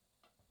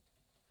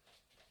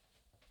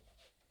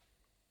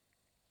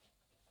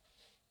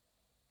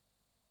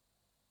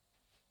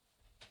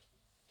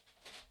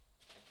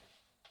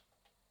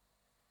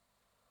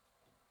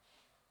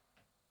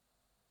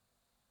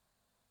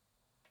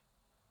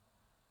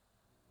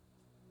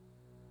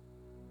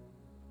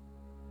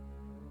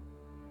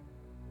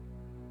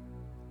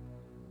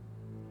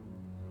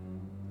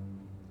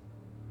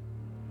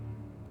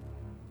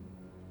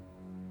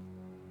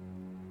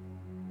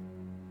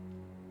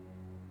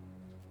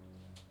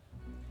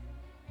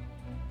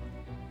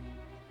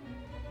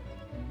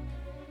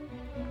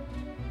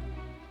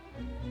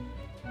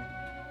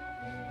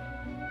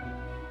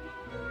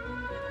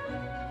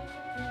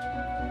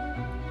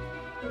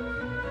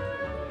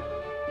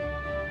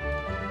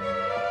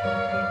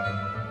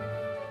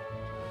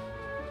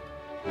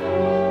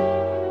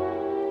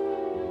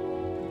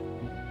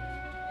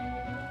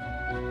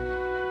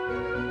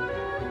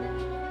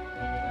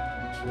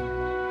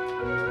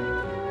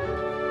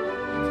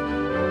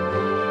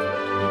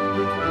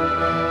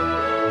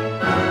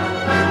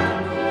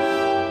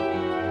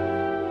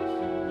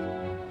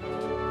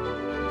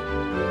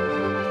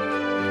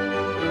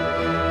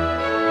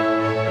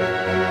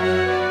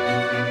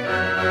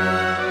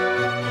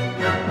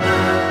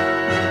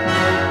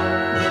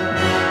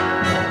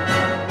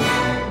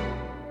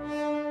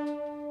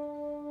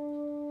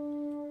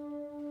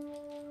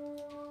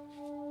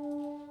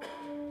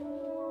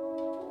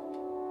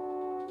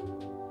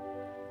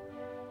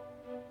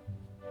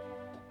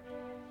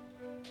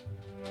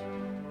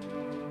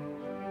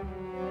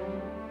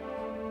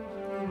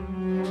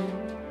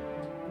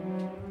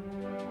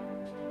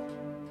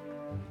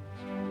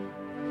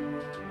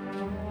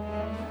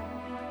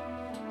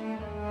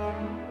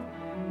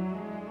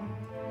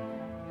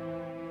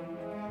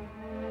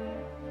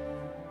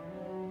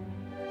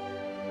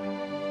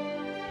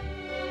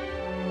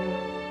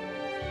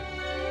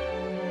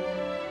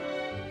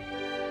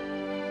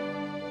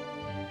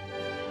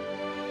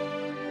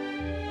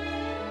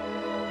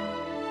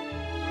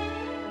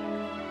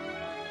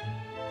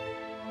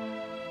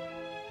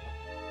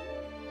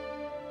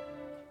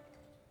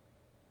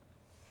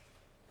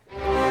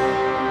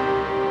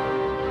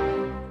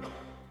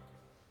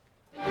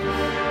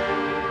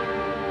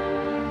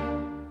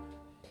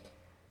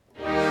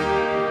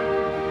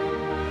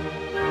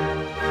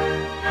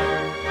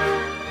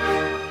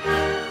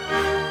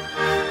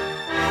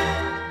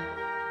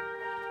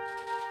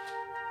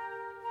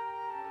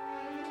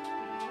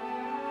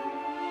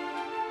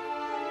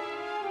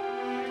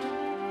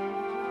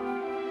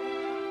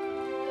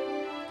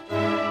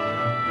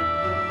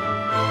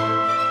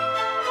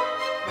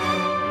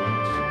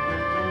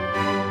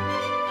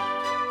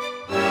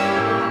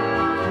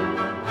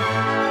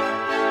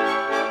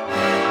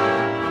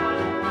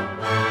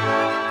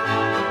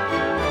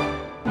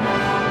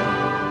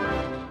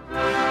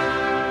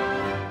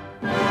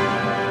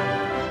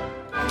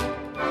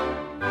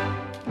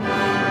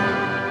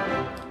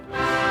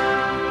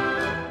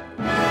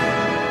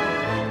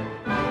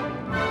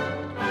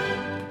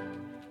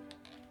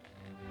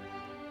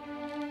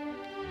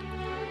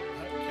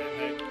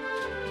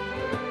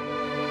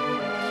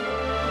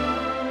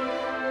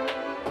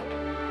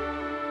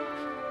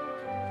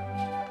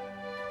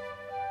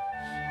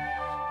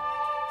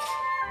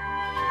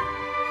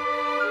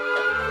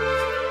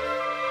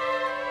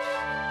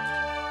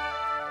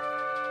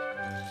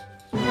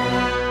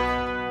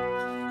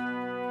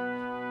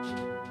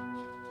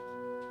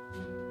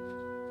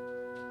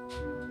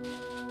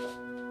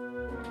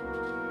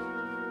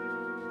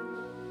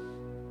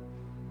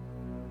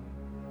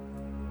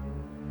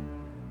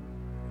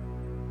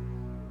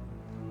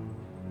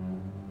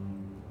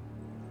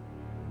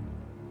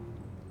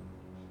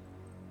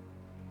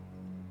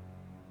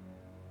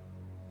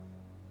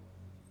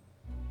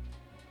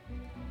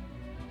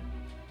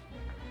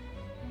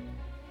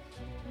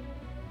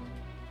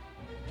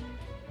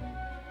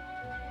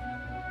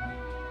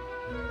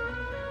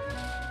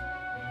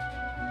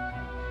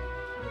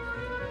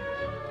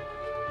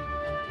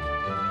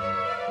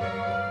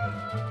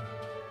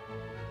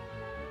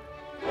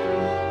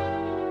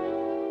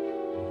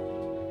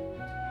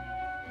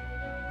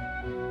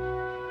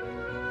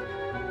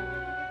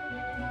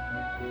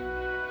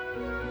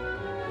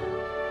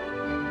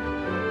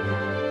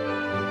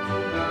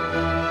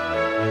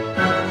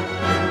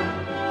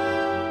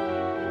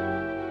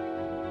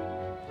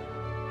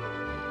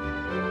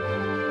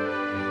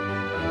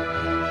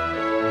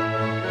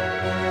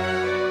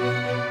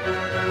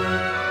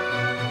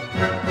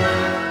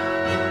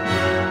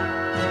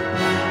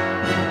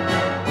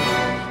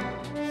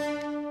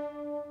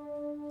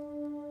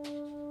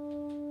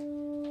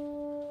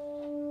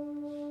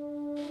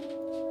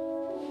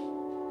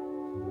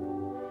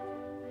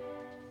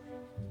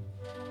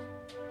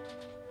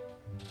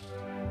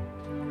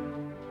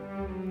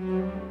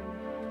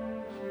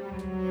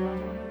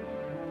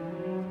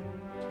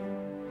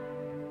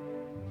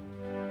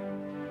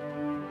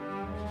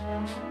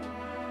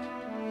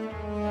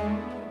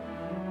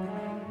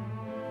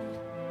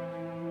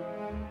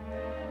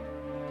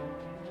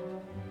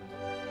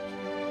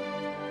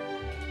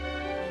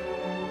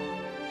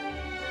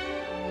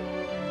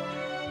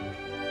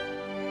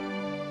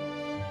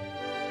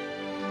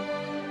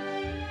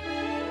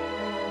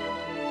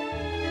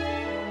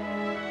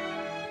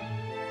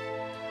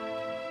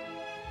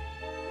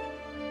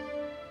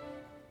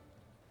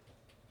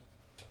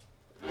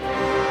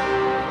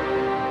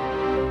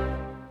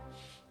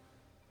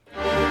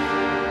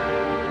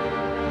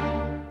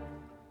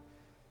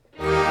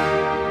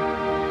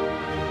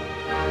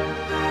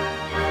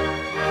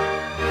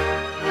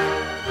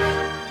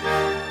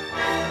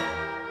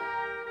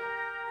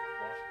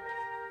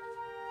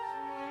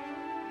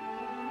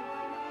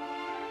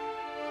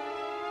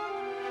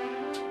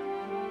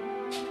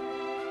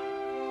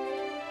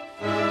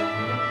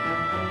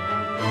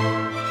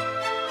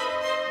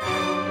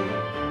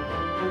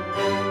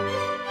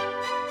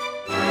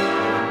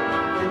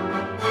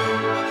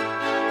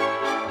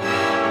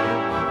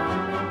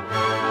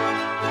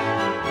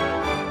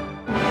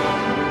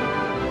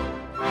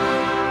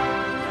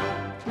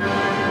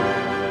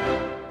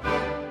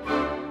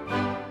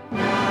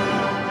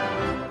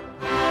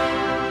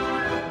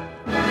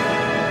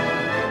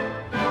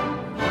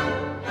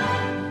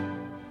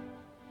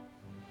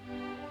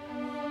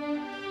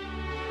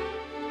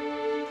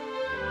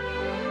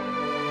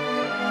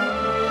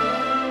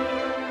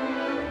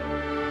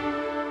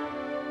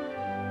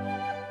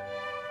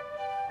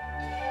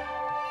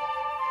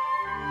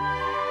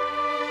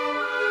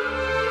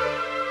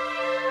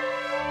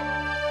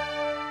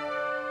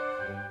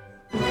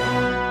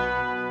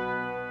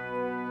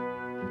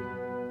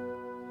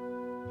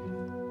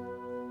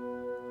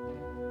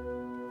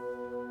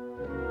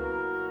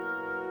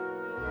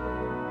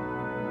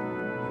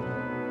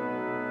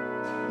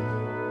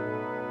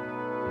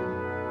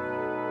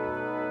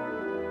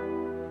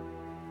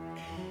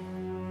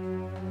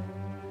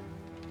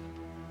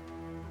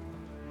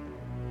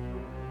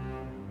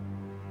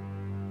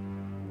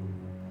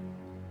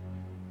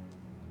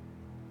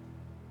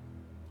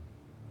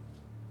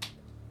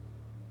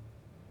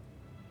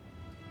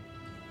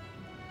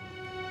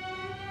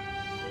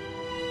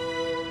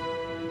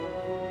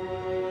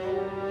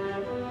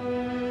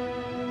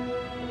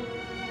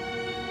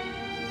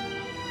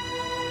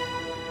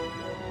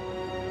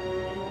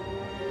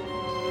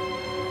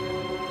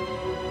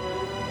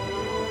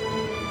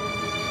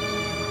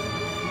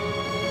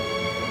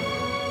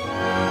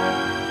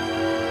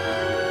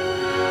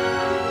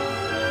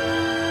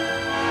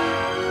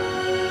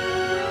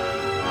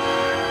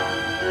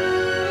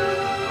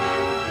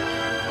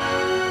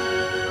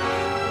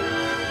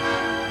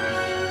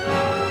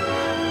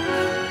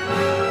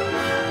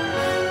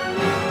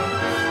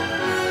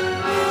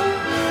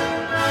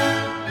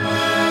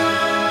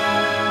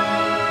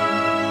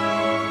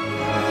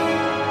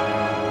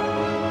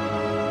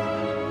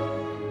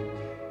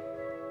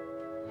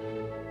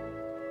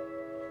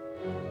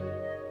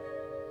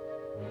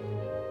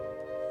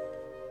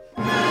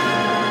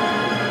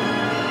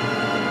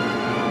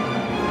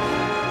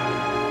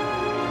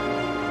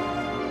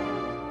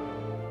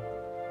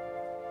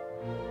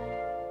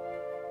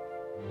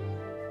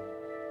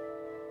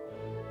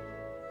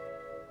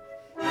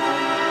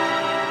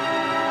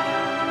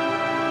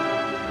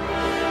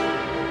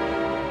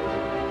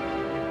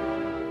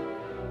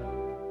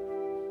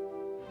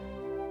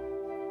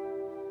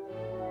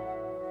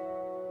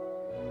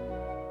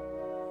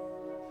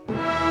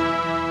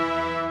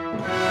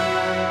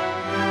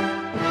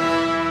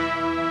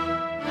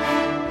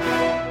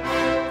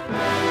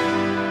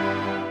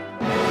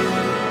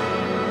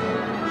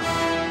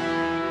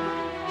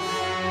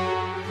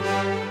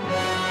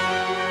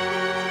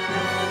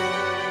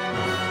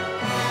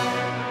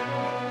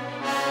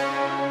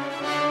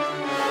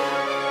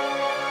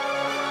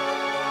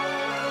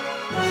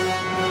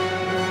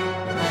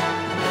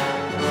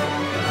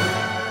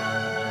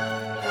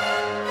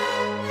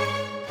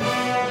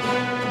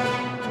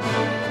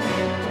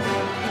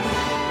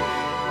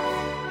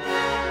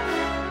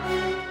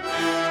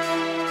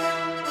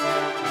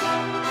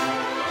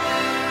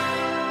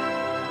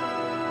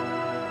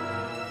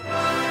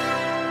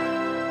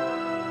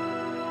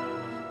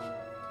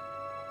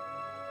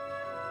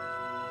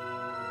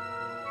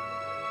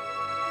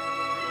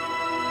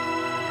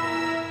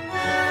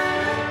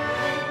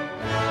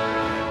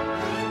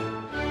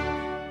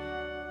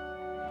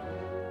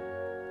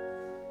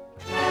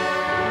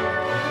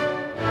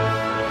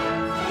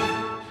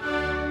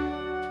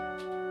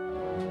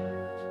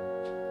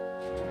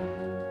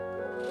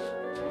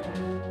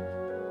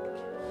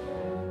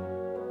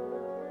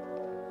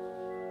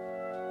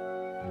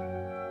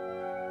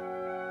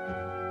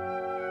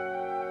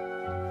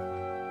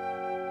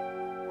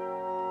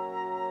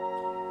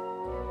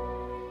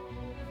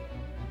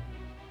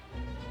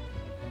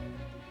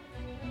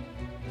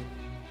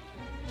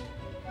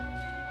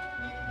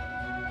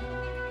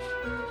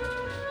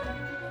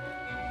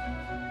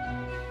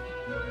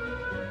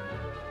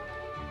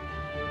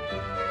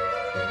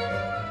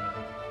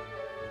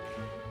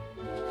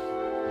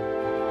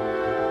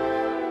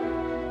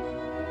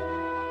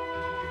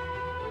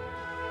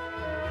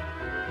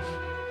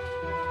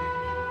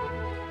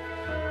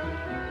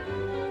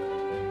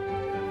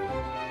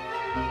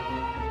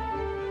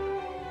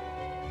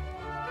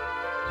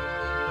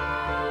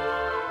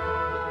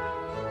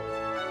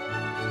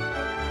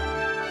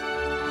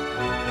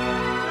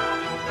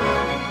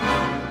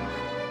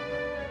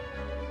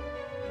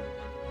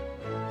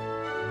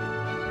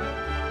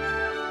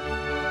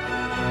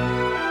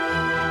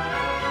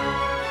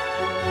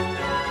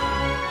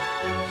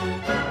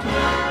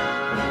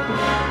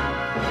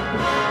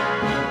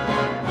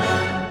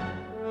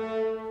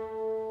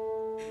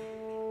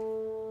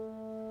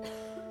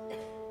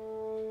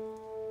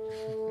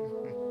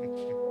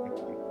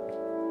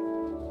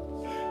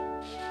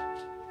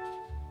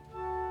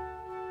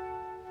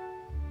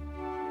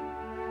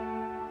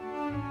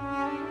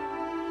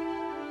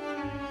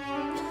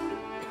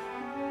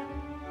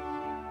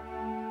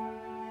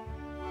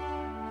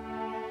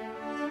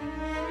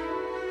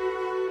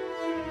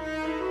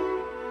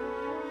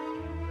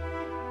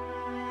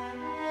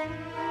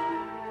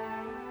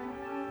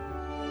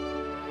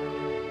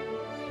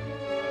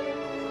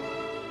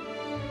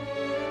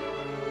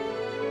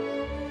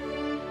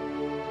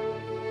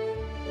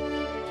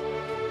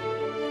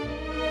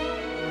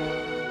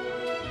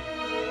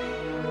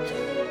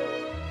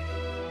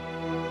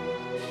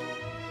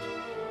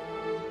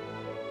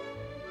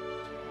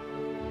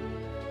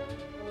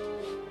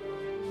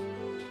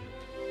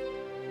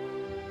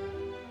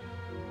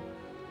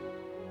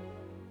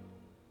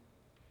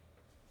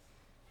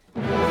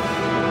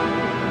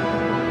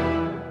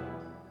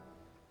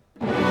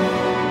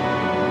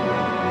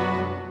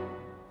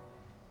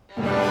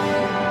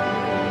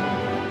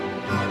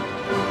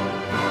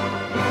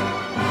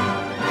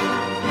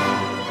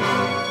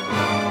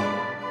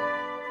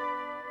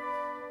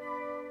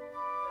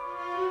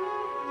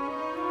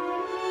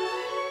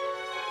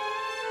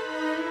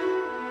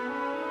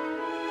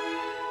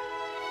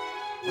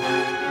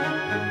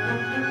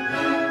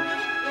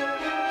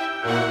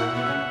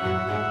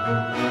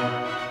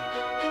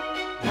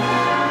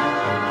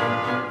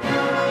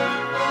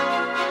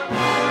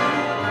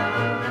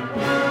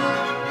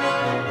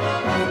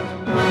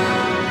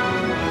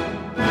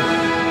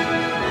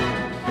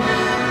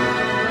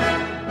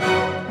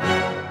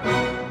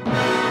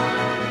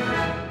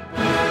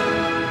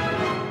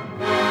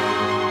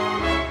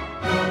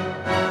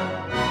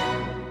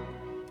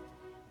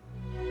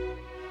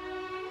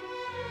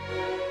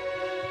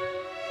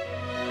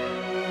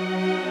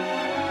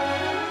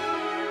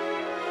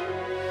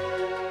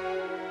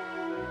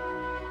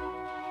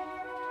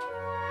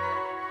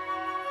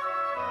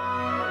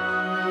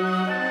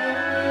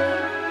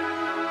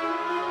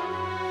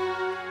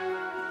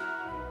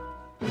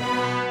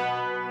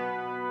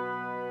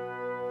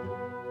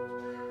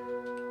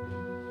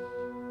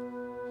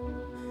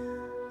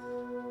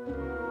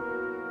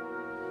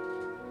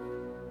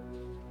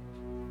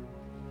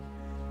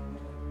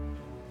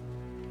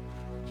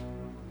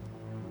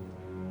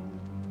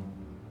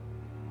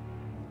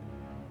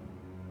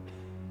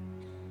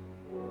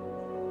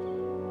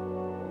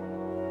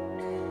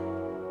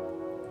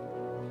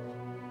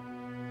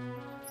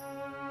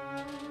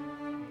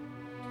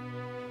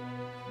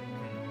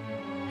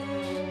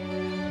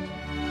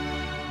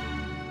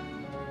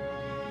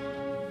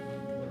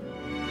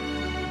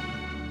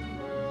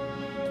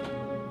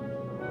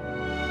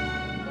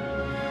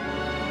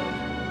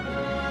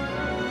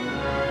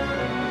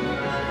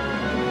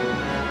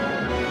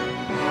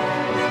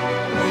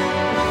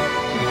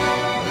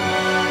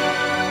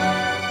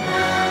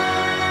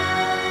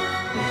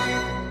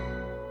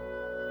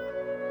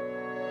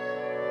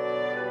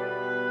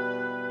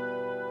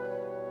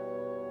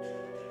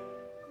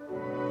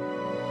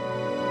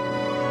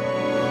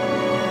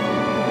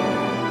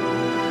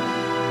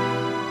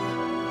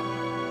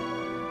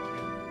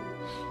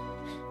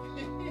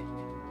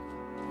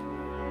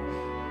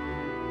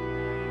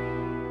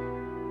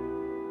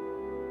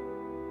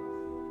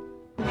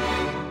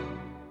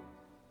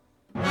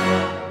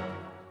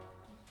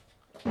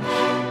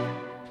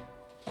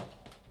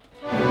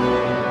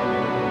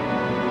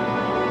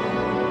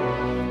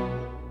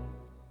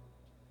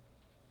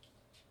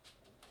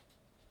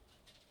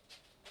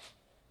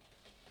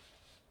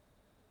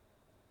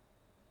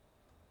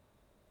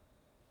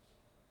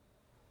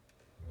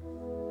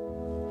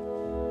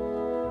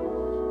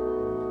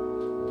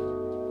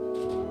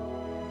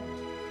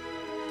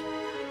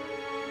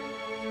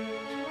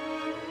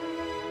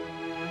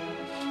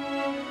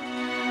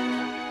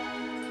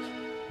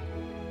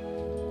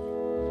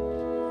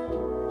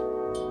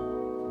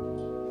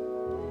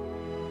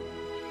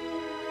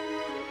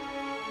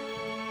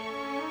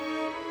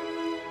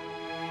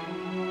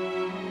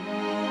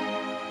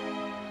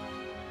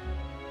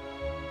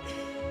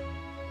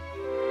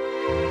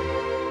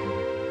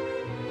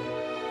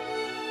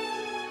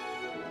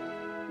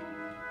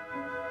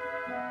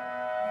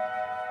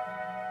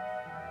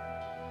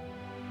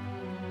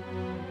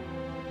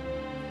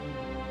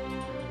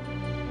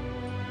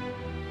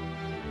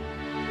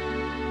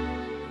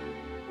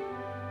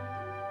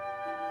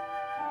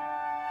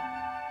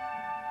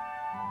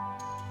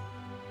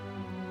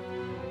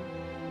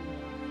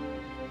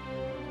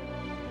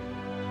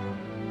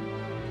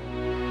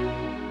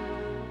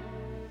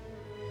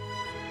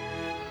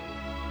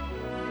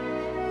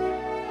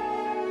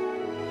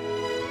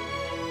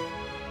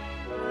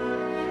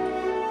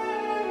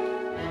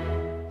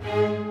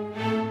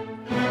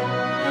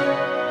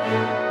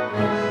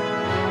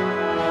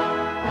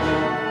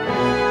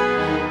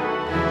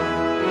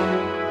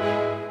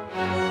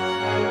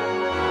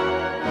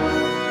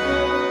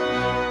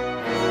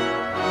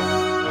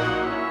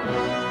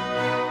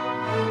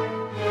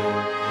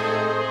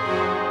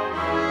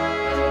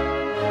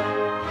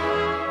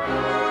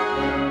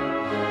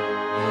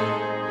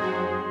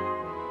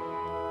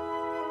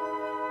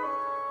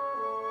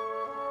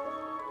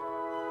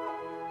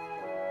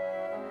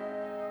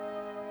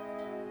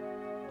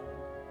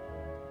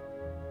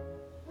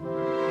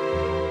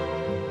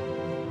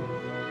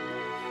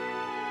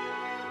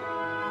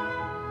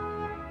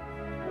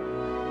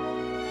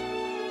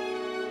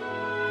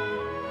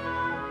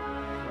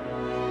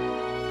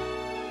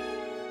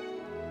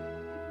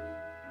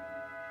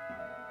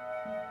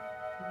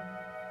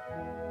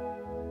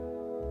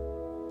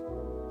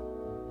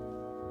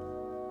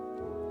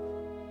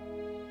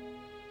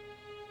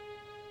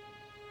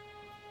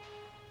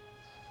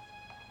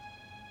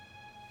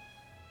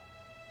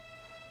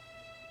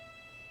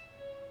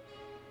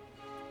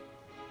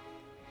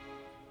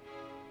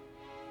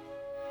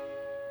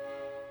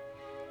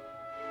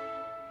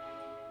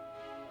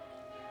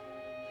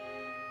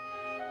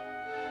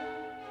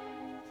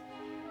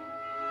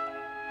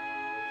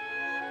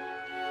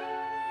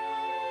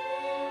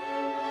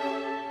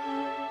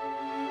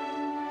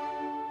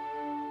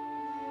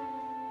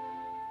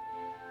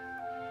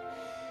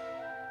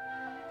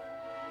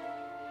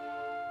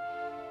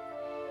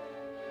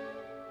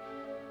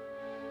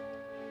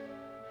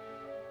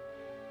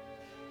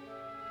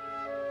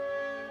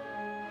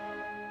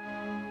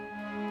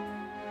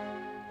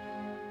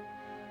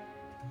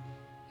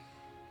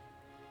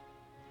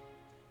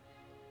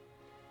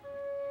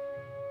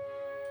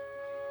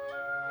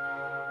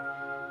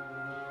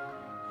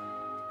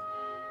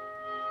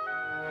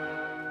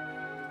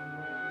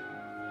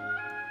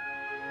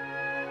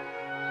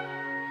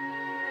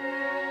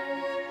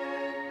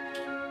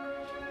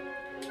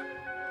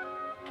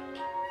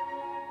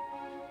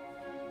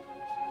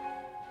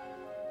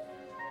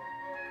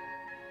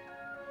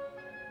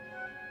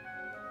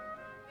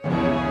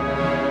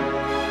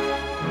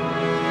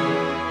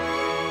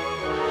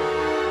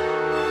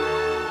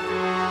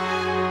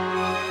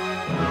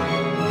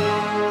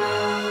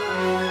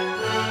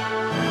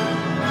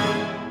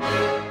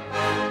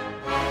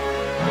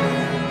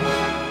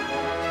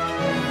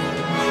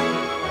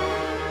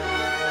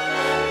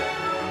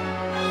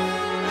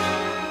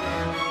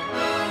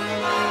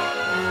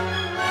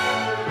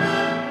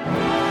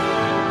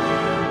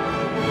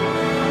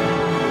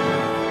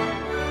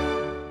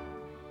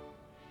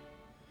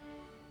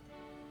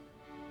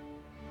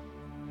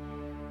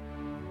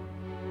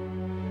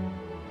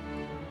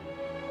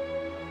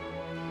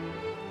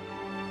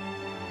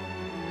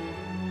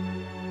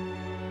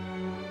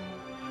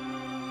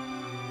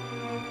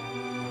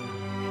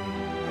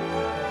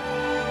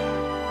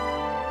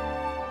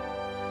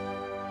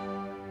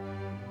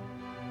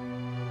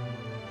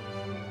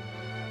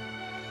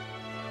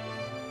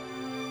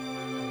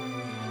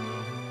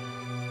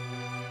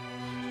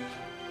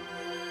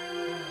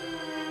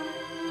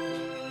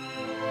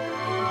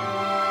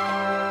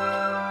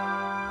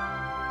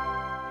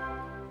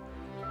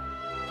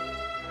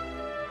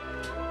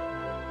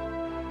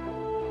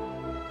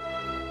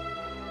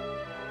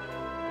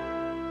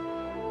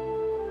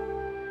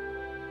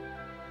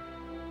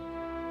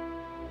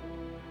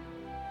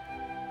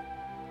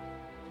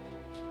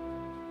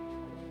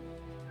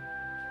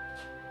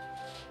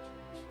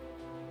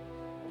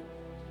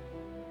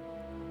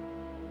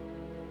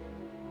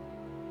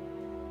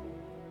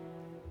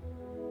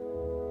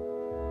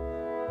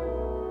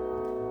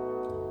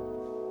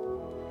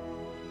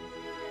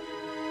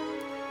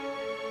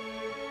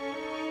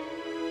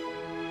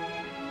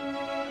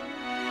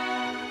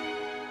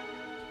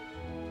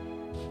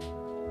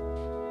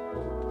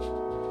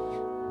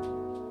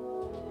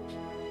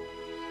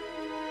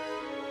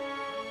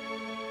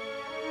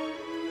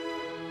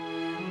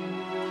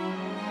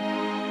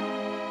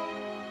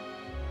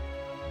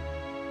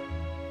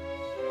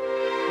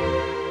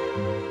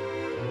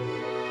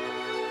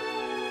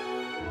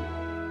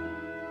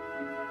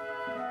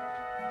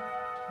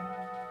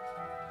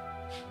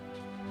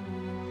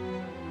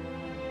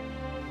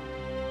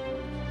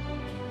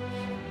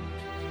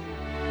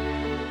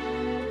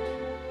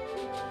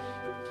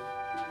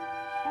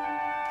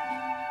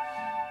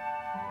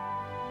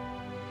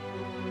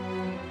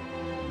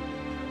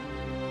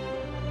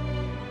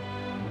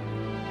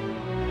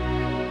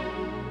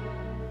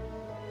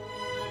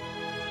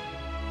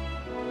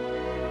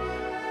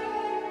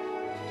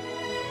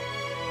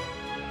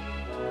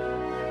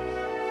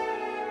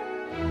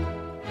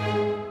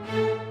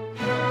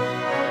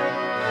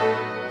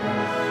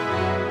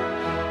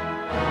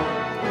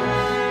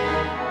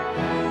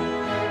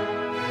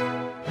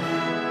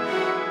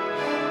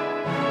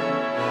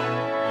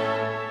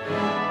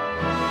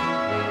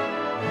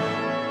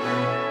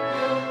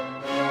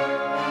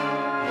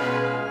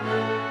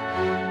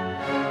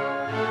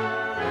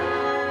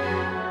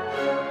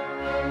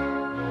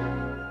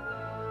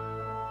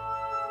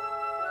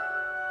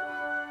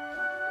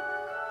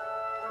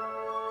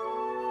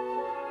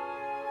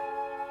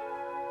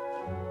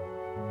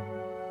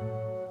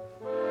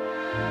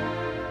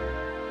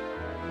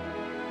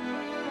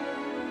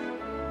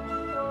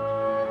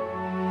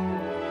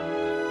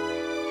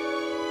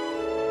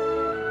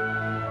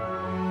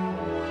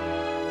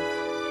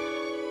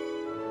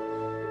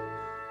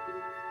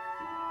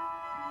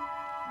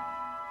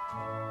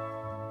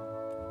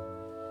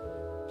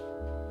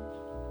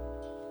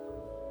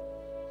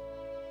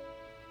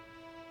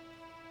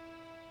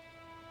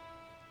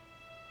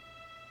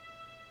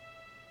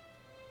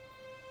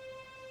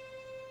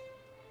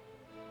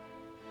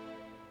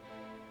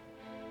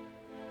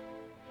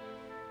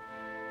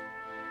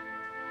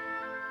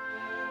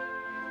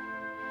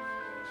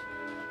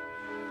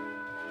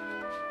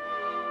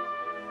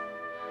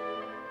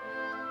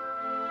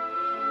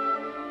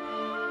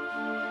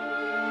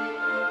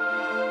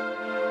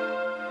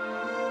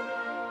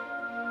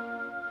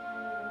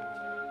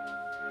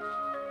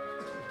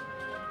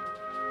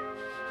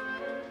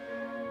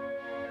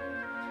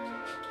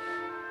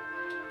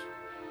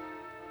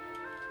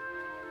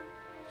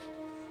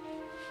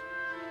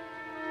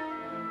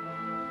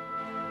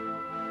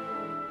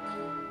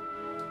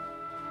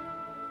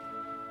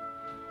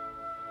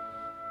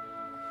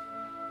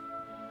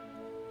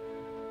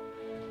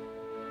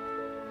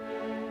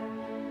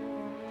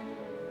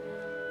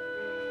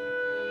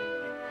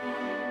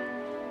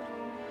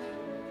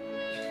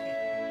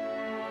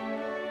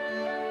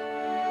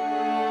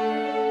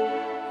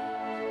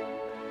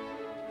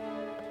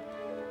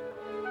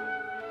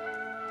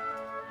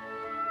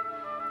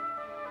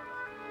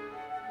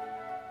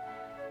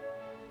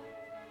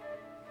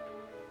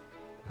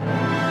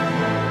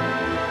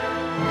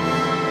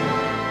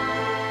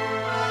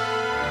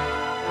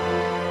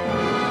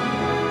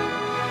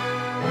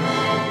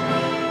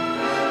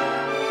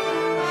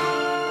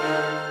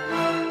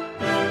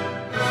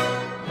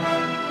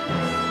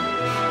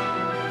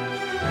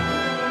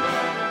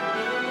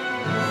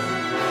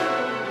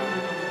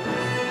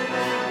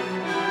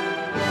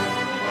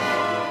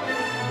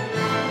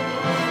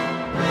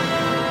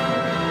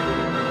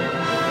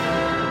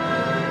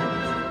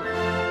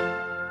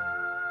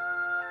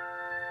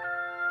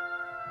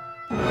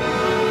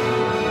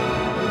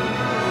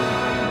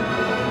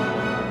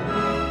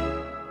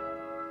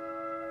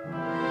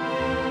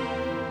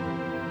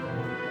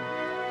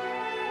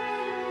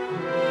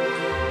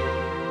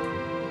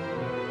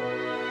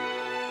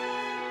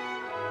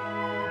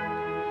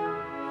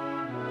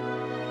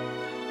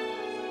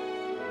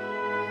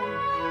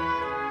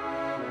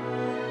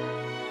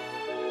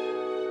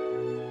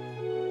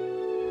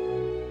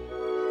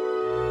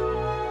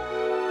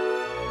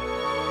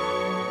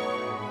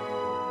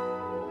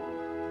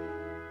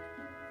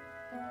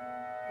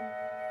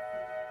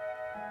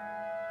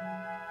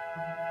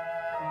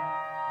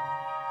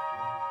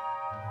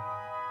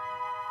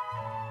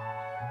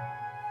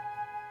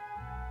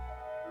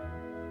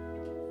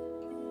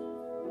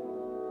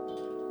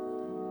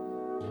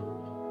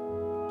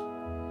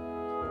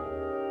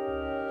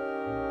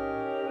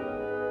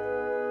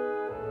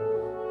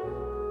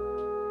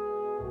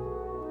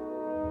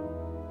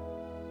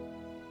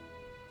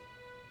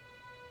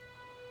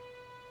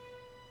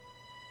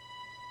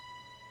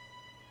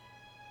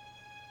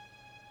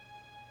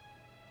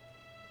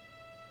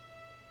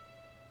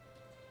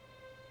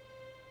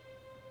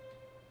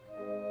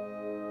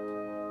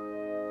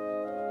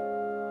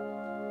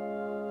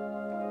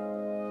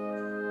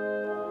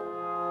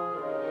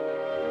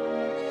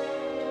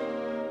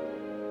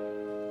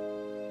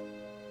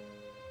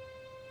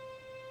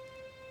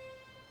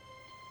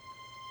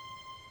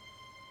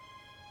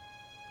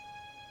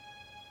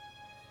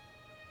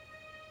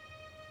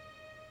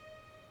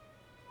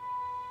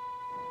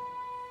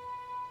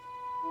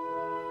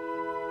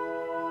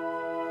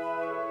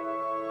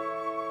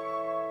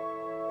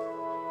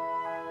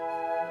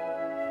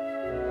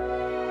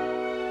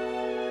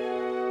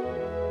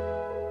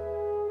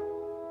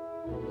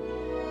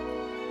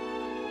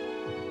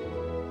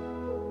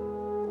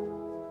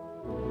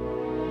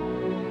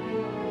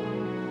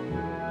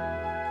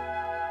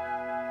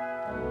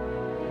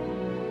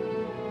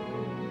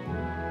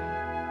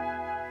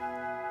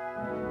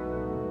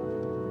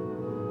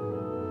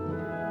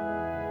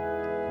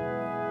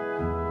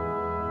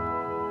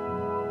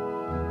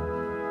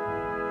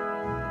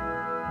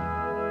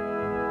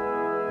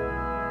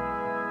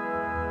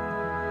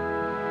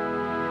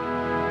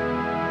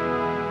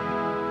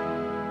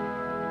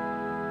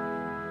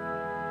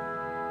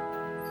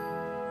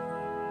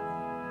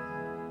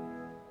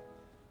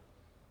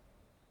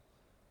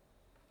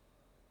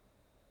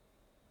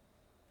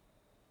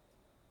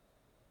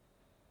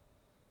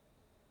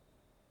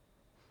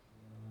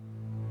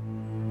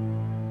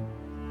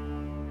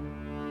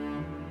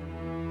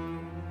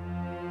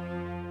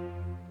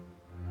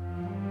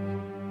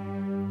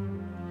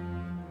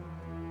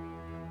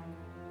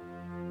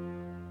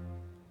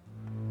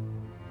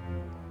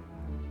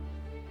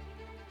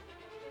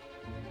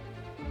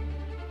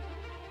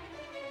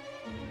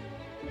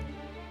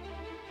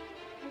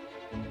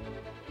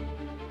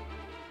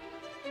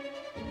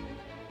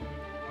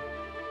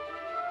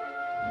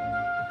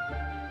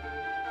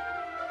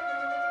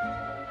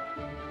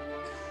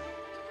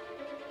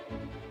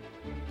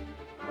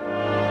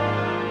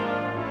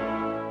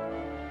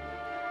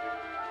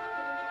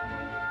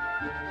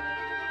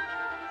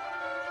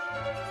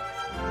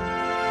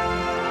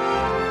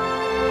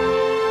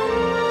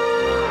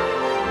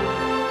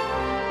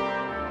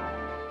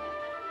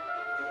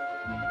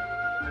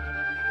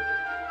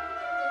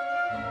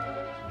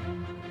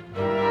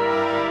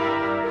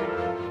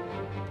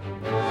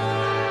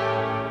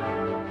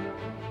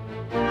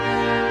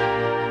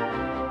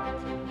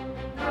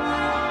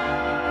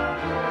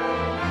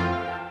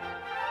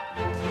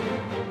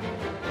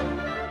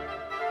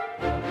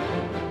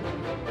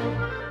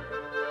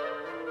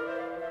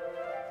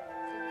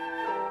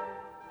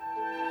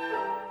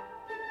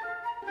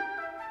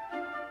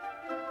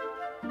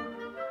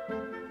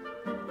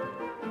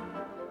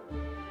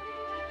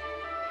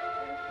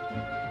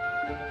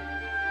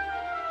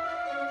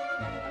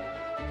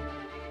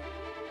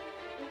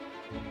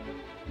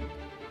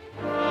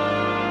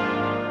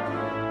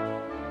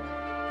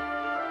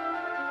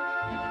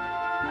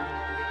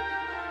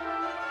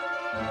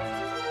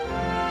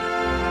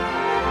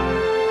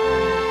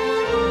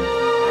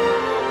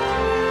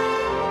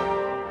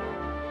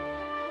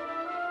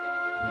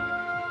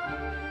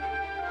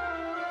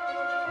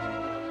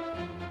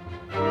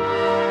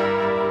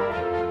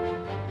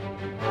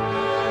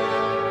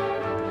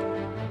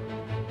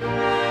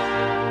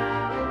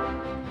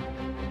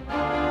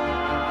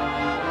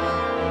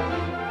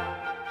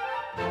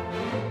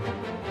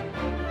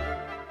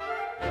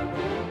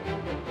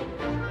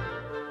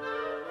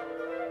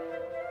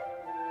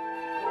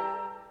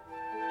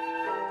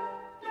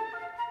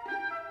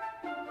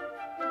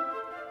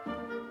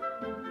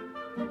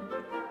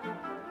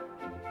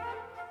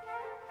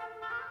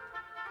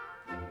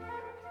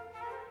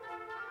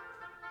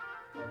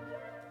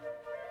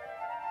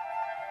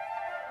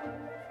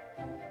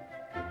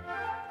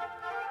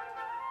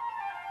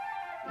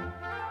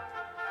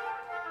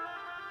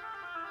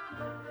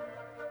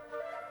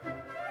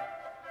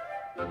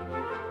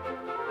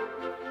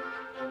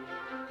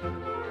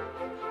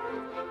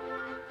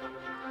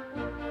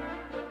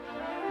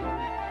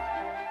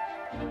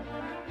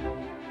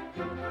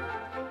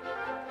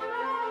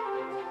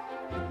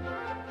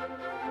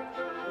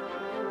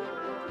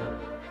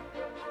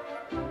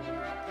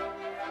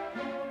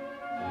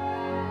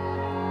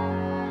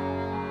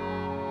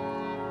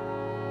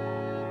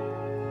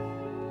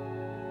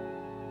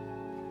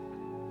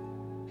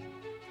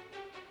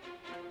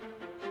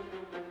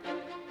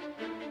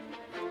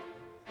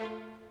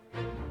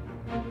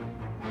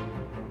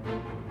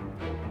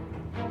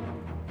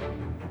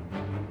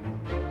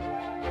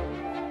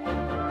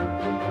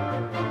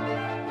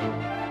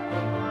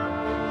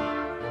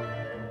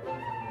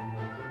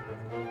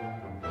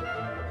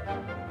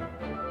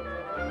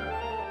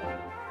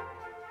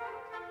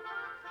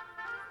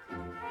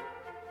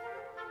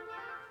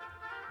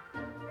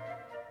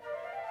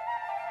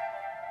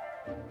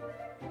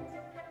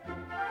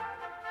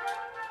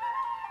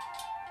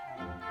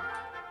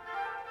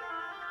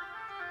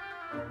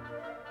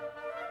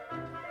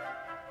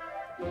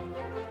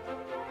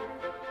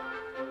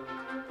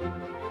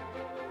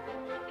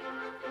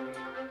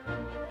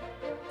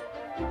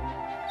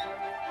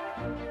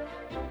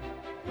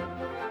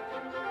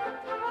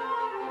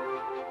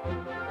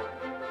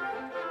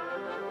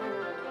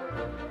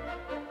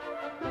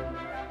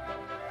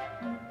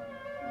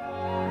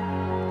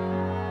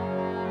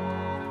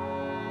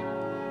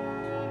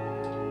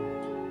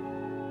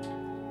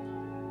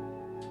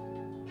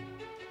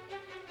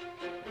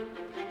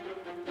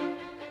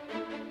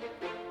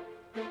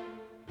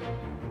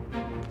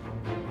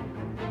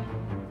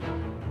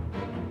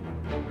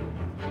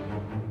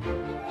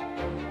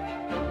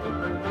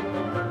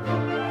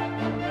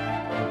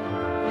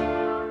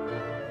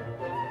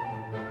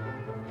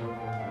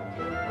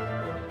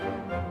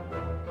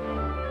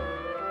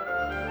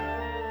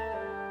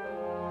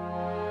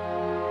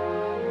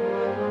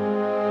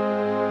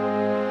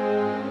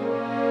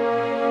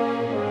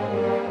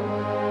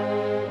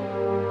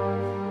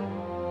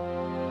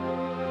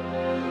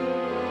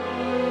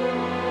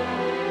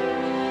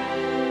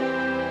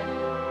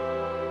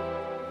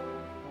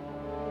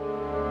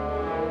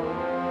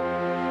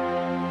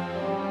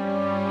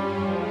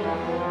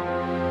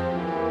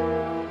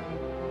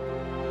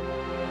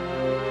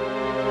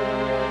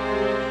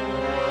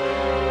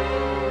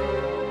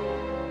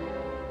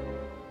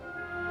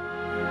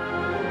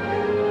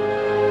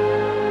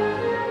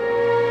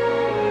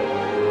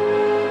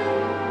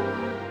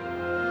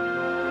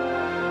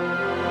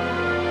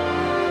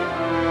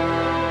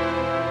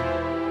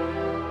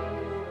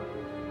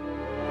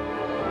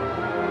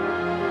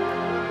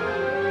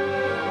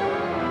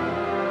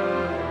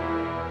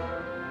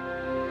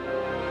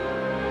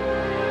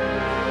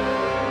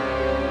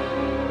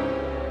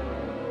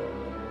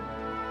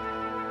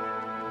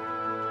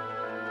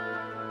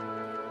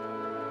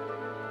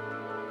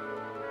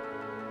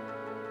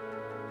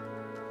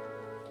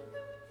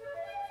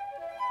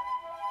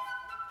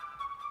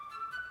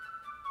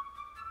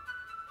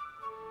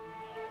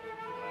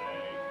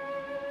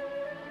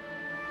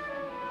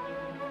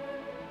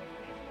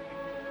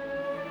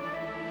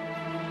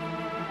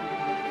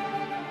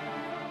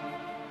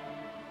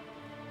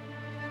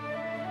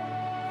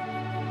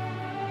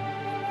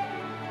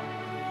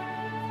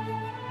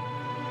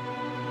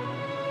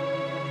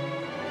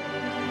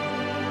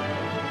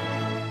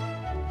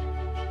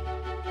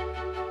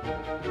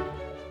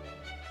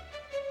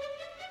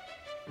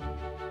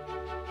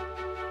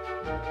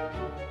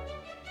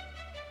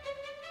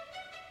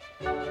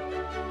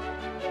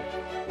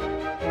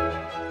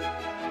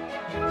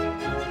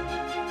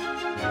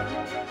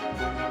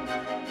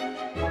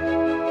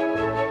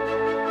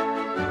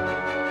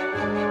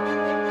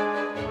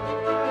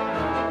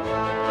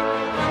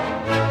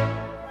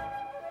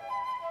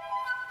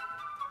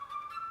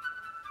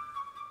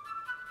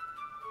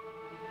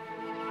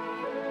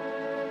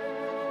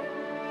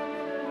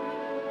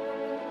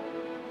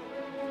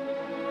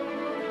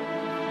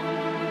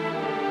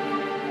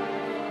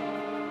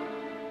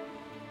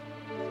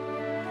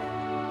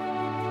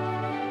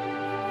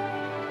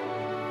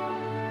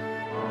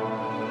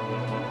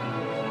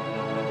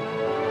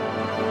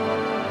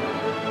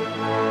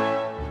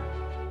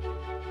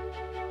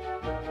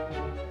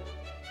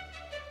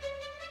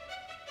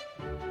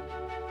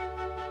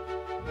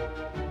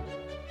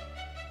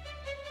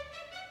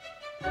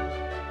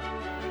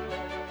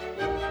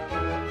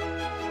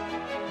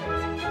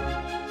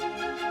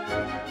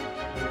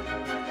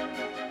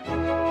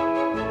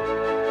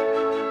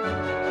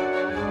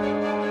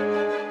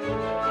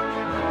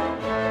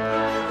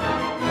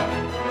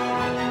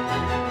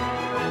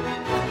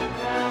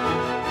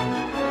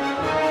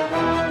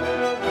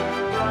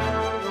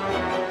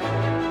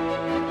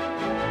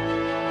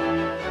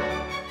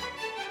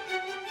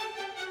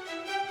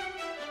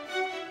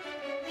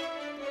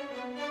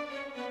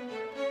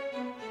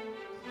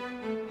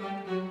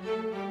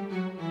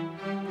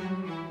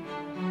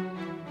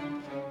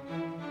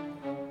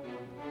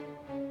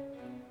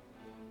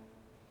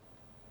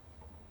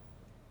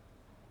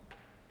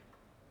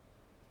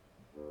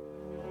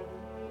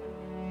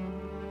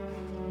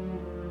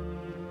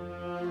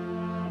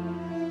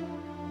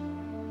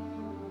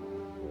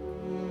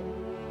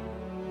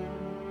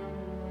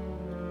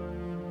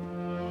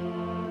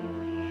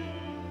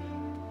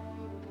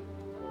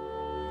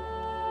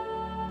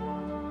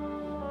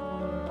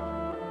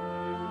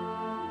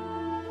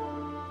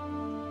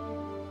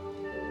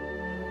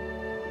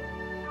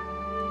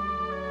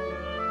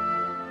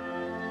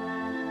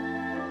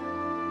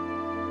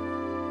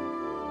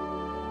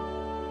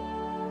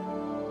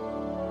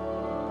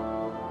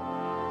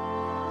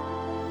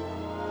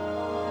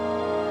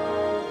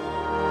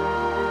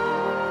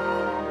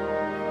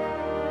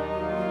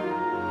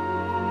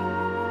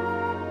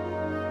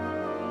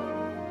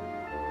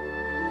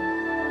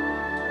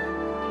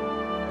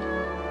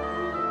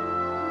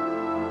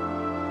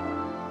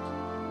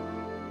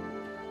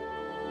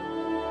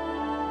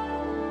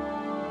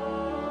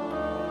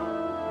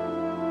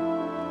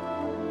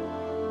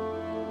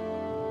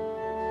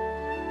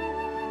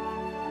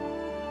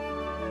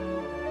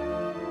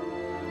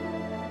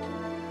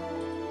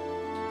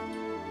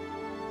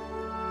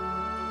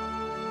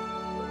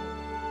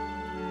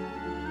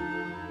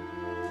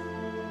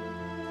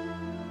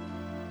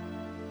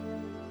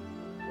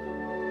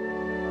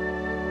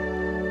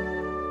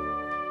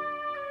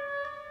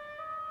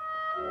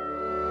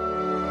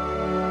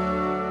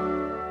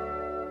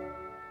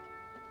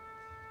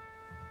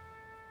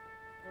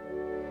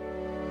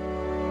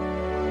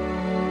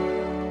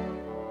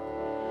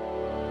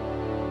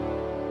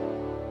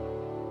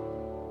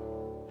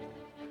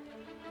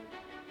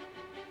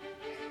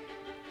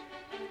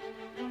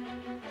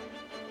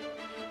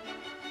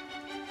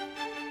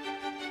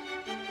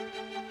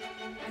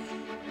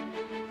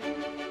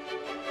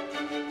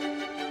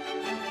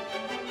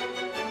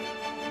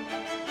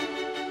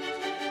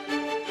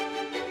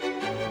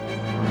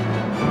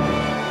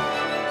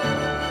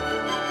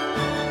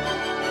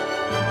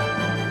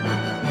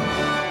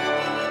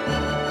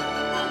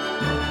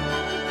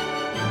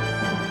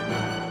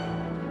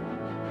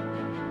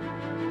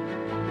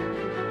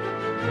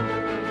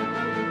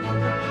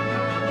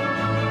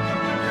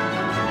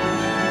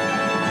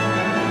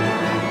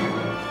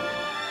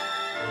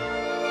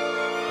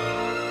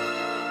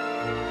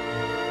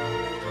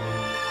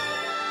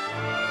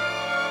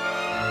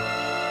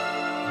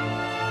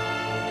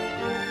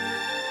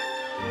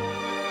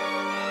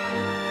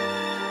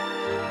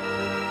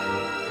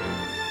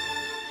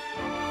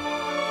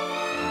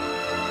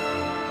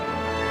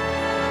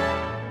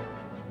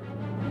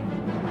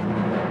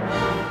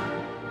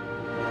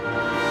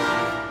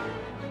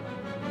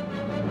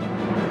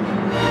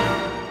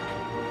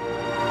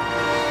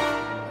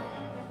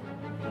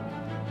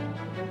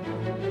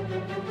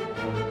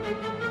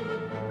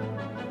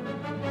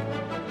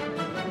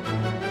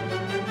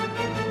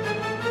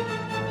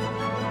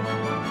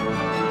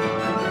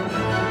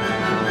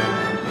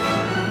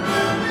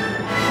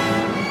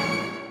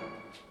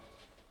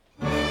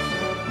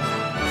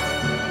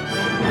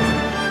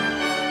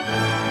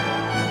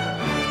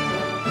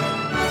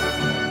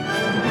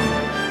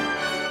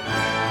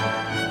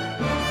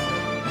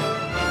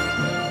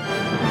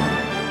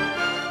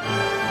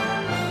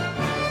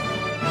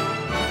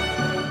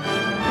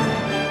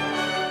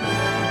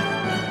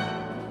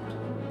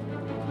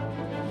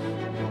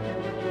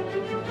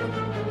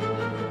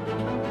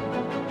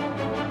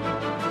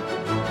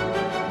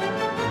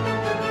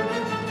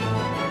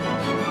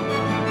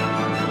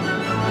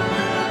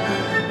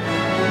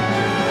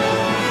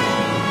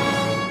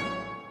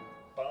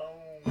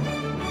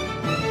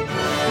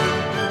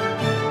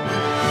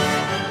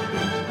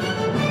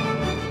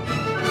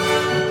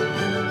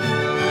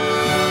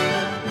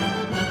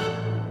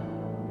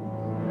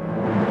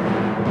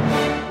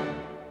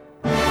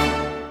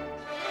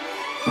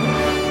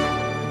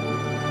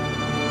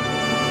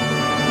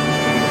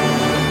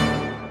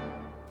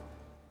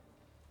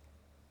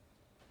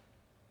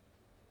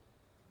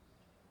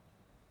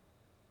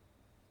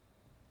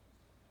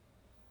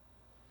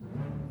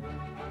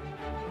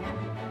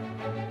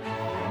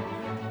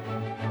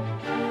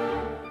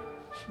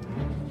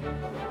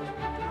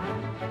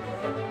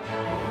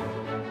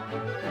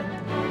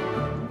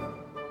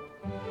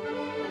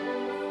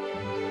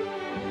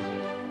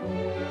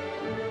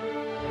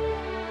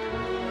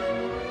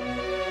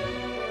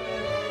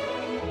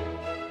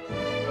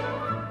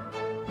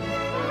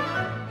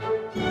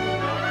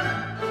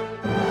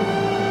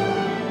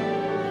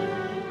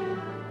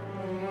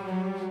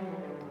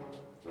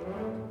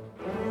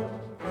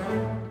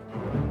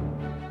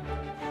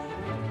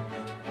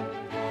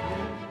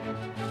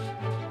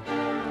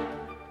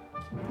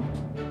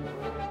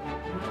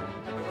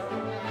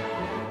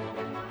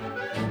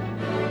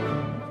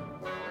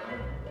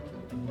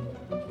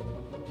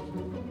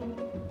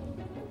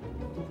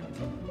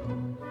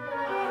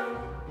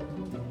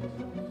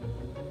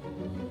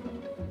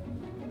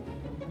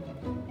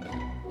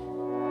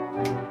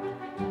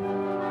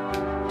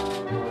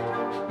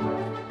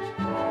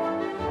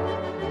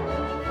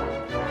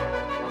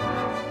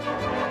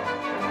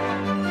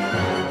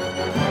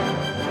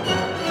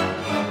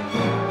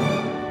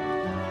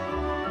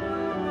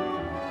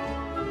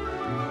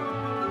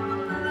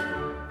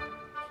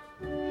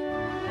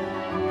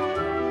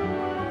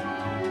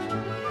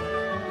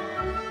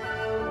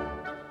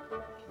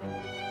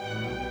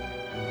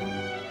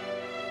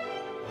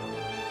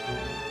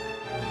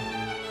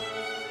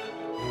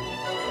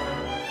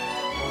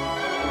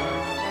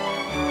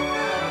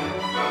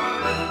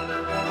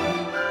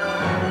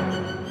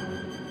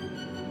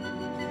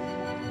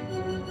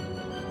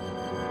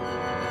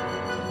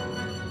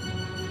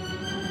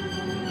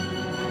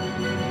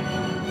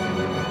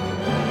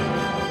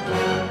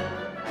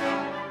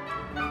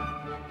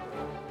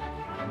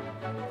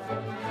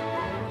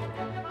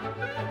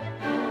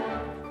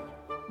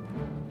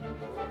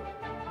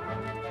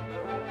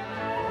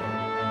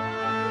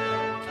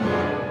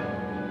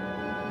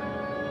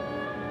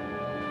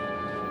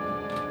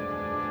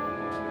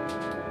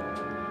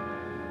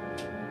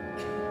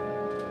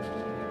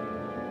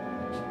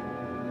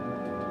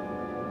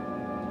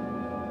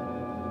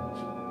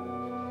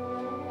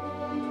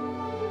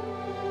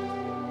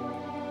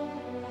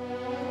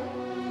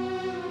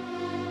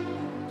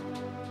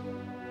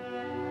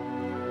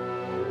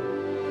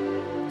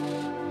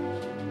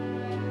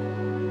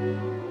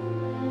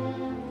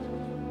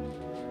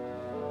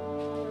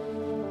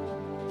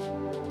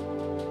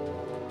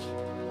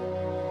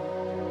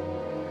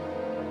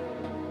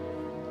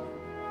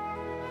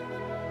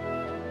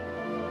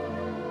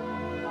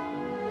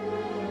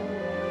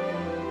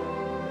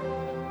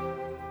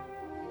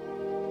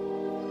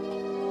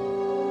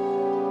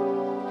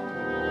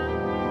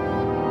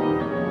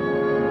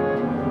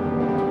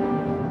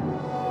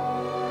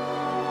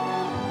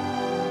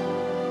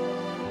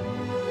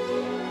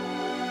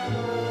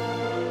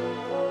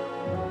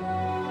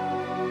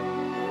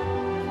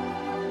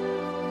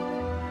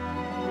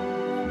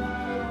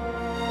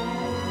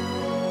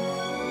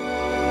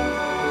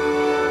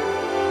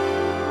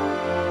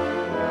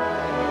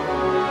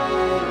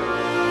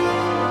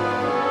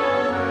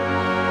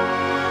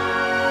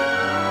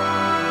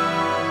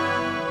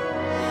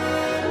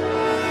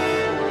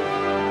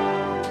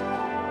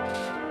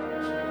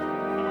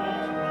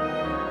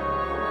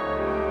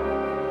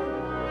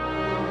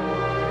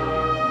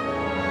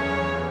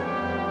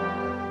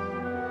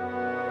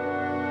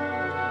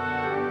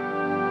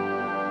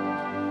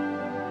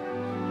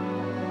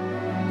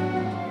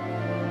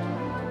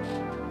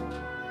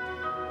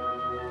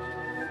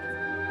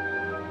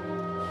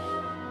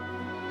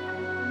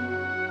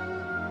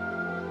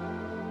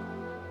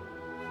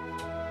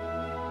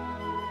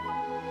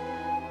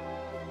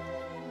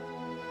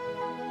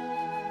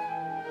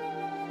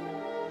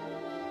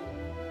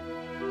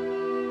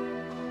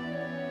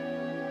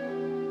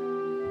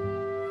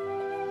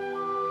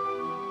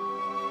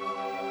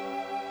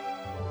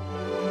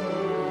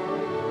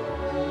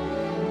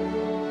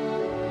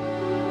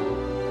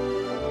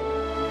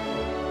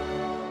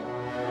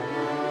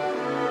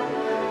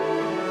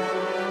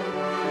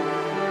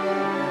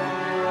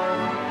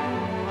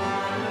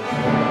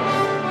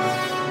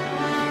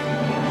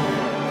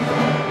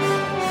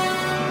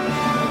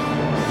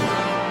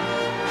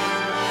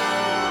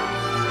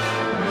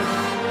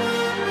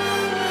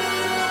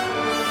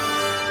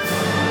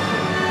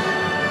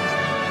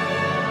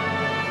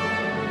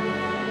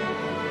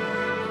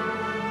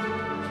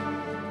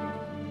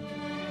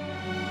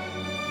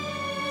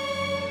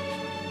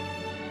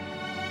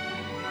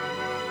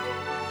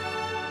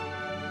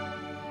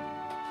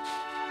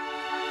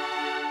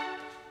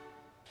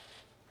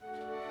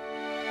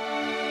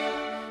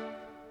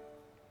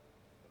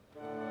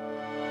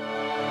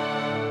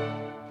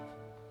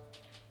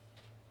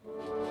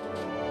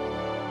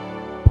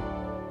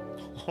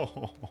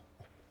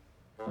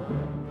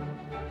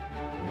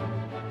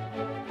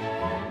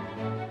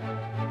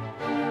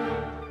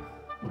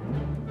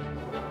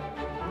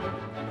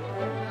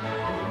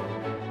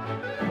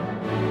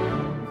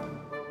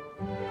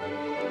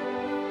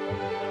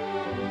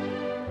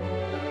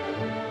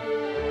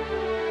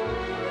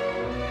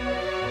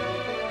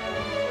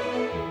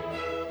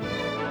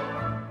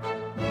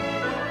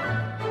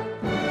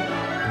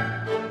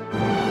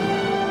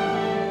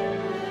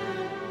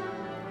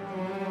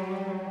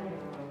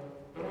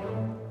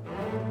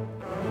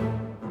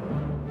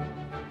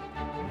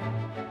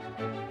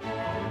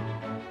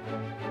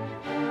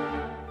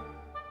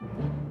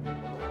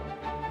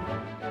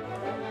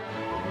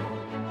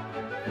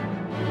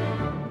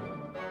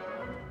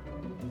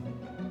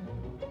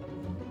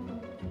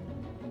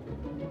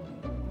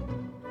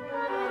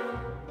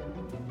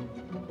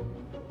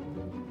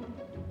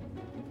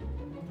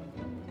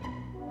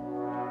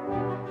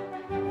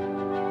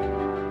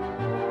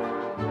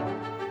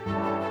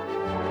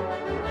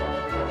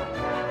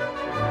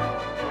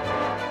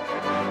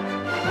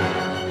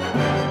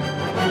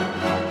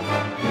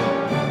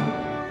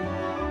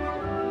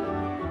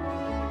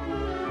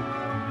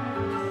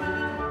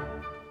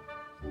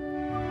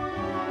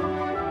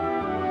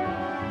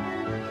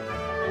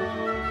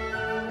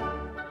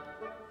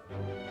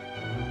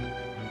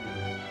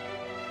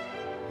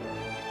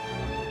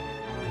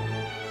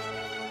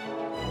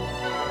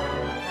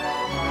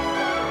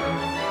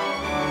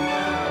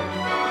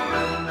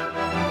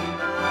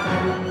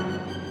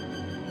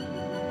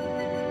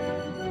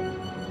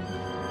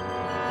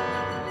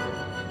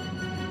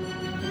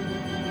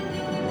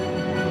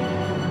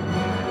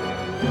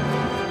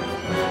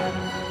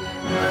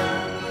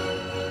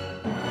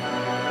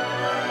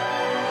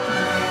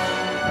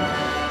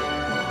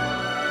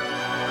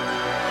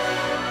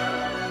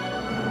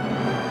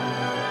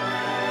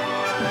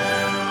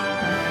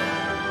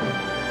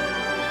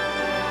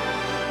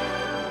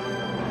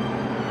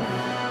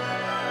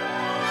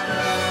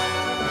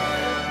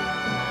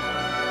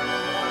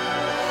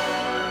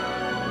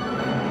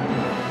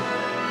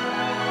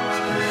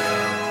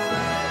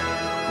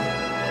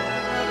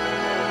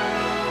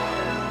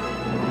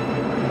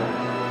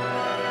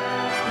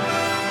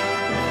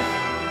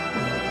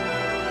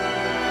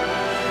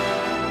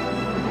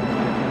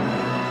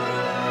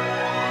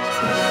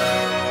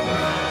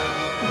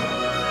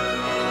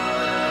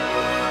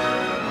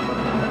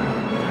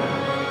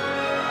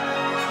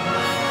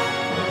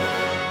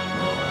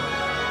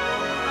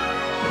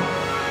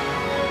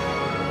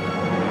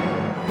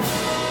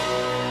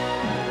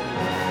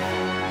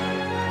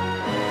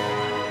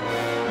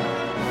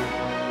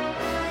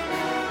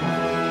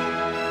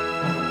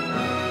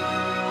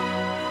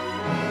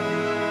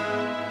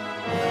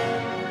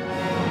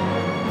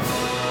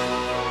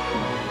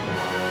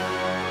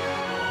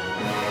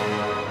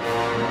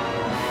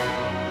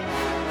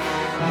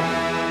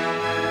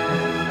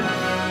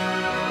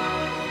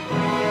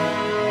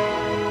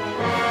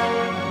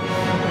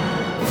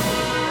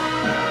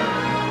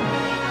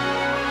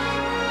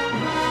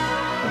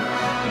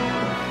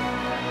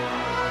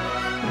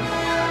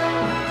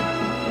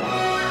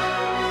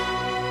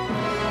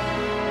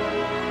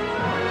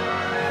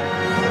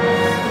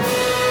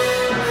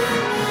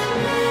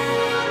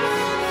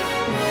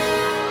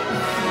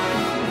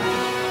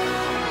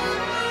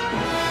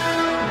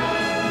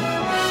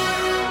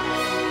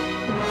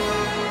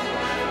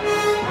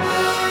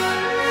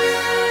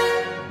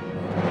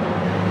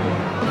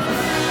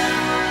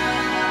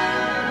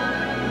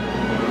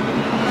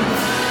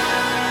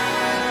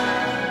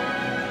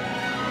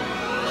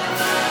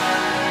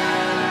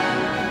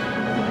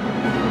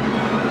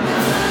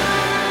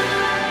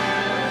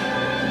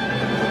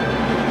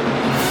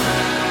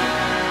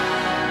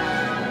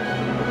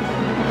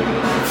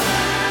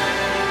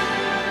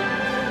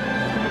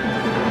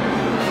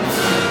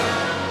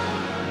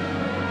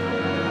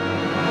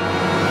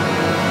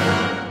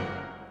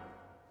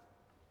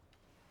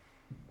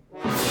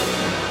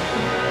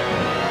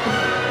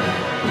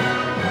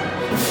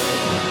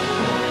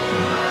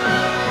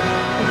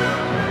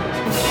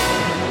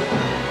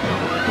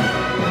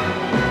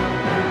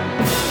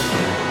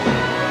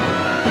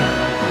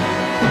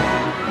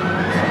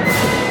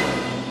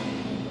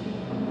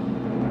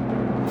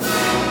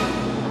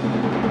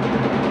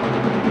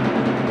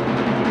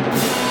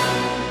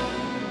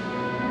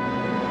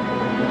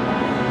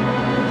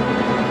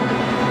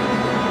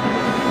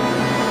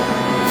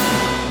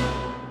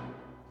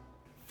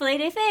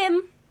 Fleet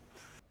FM.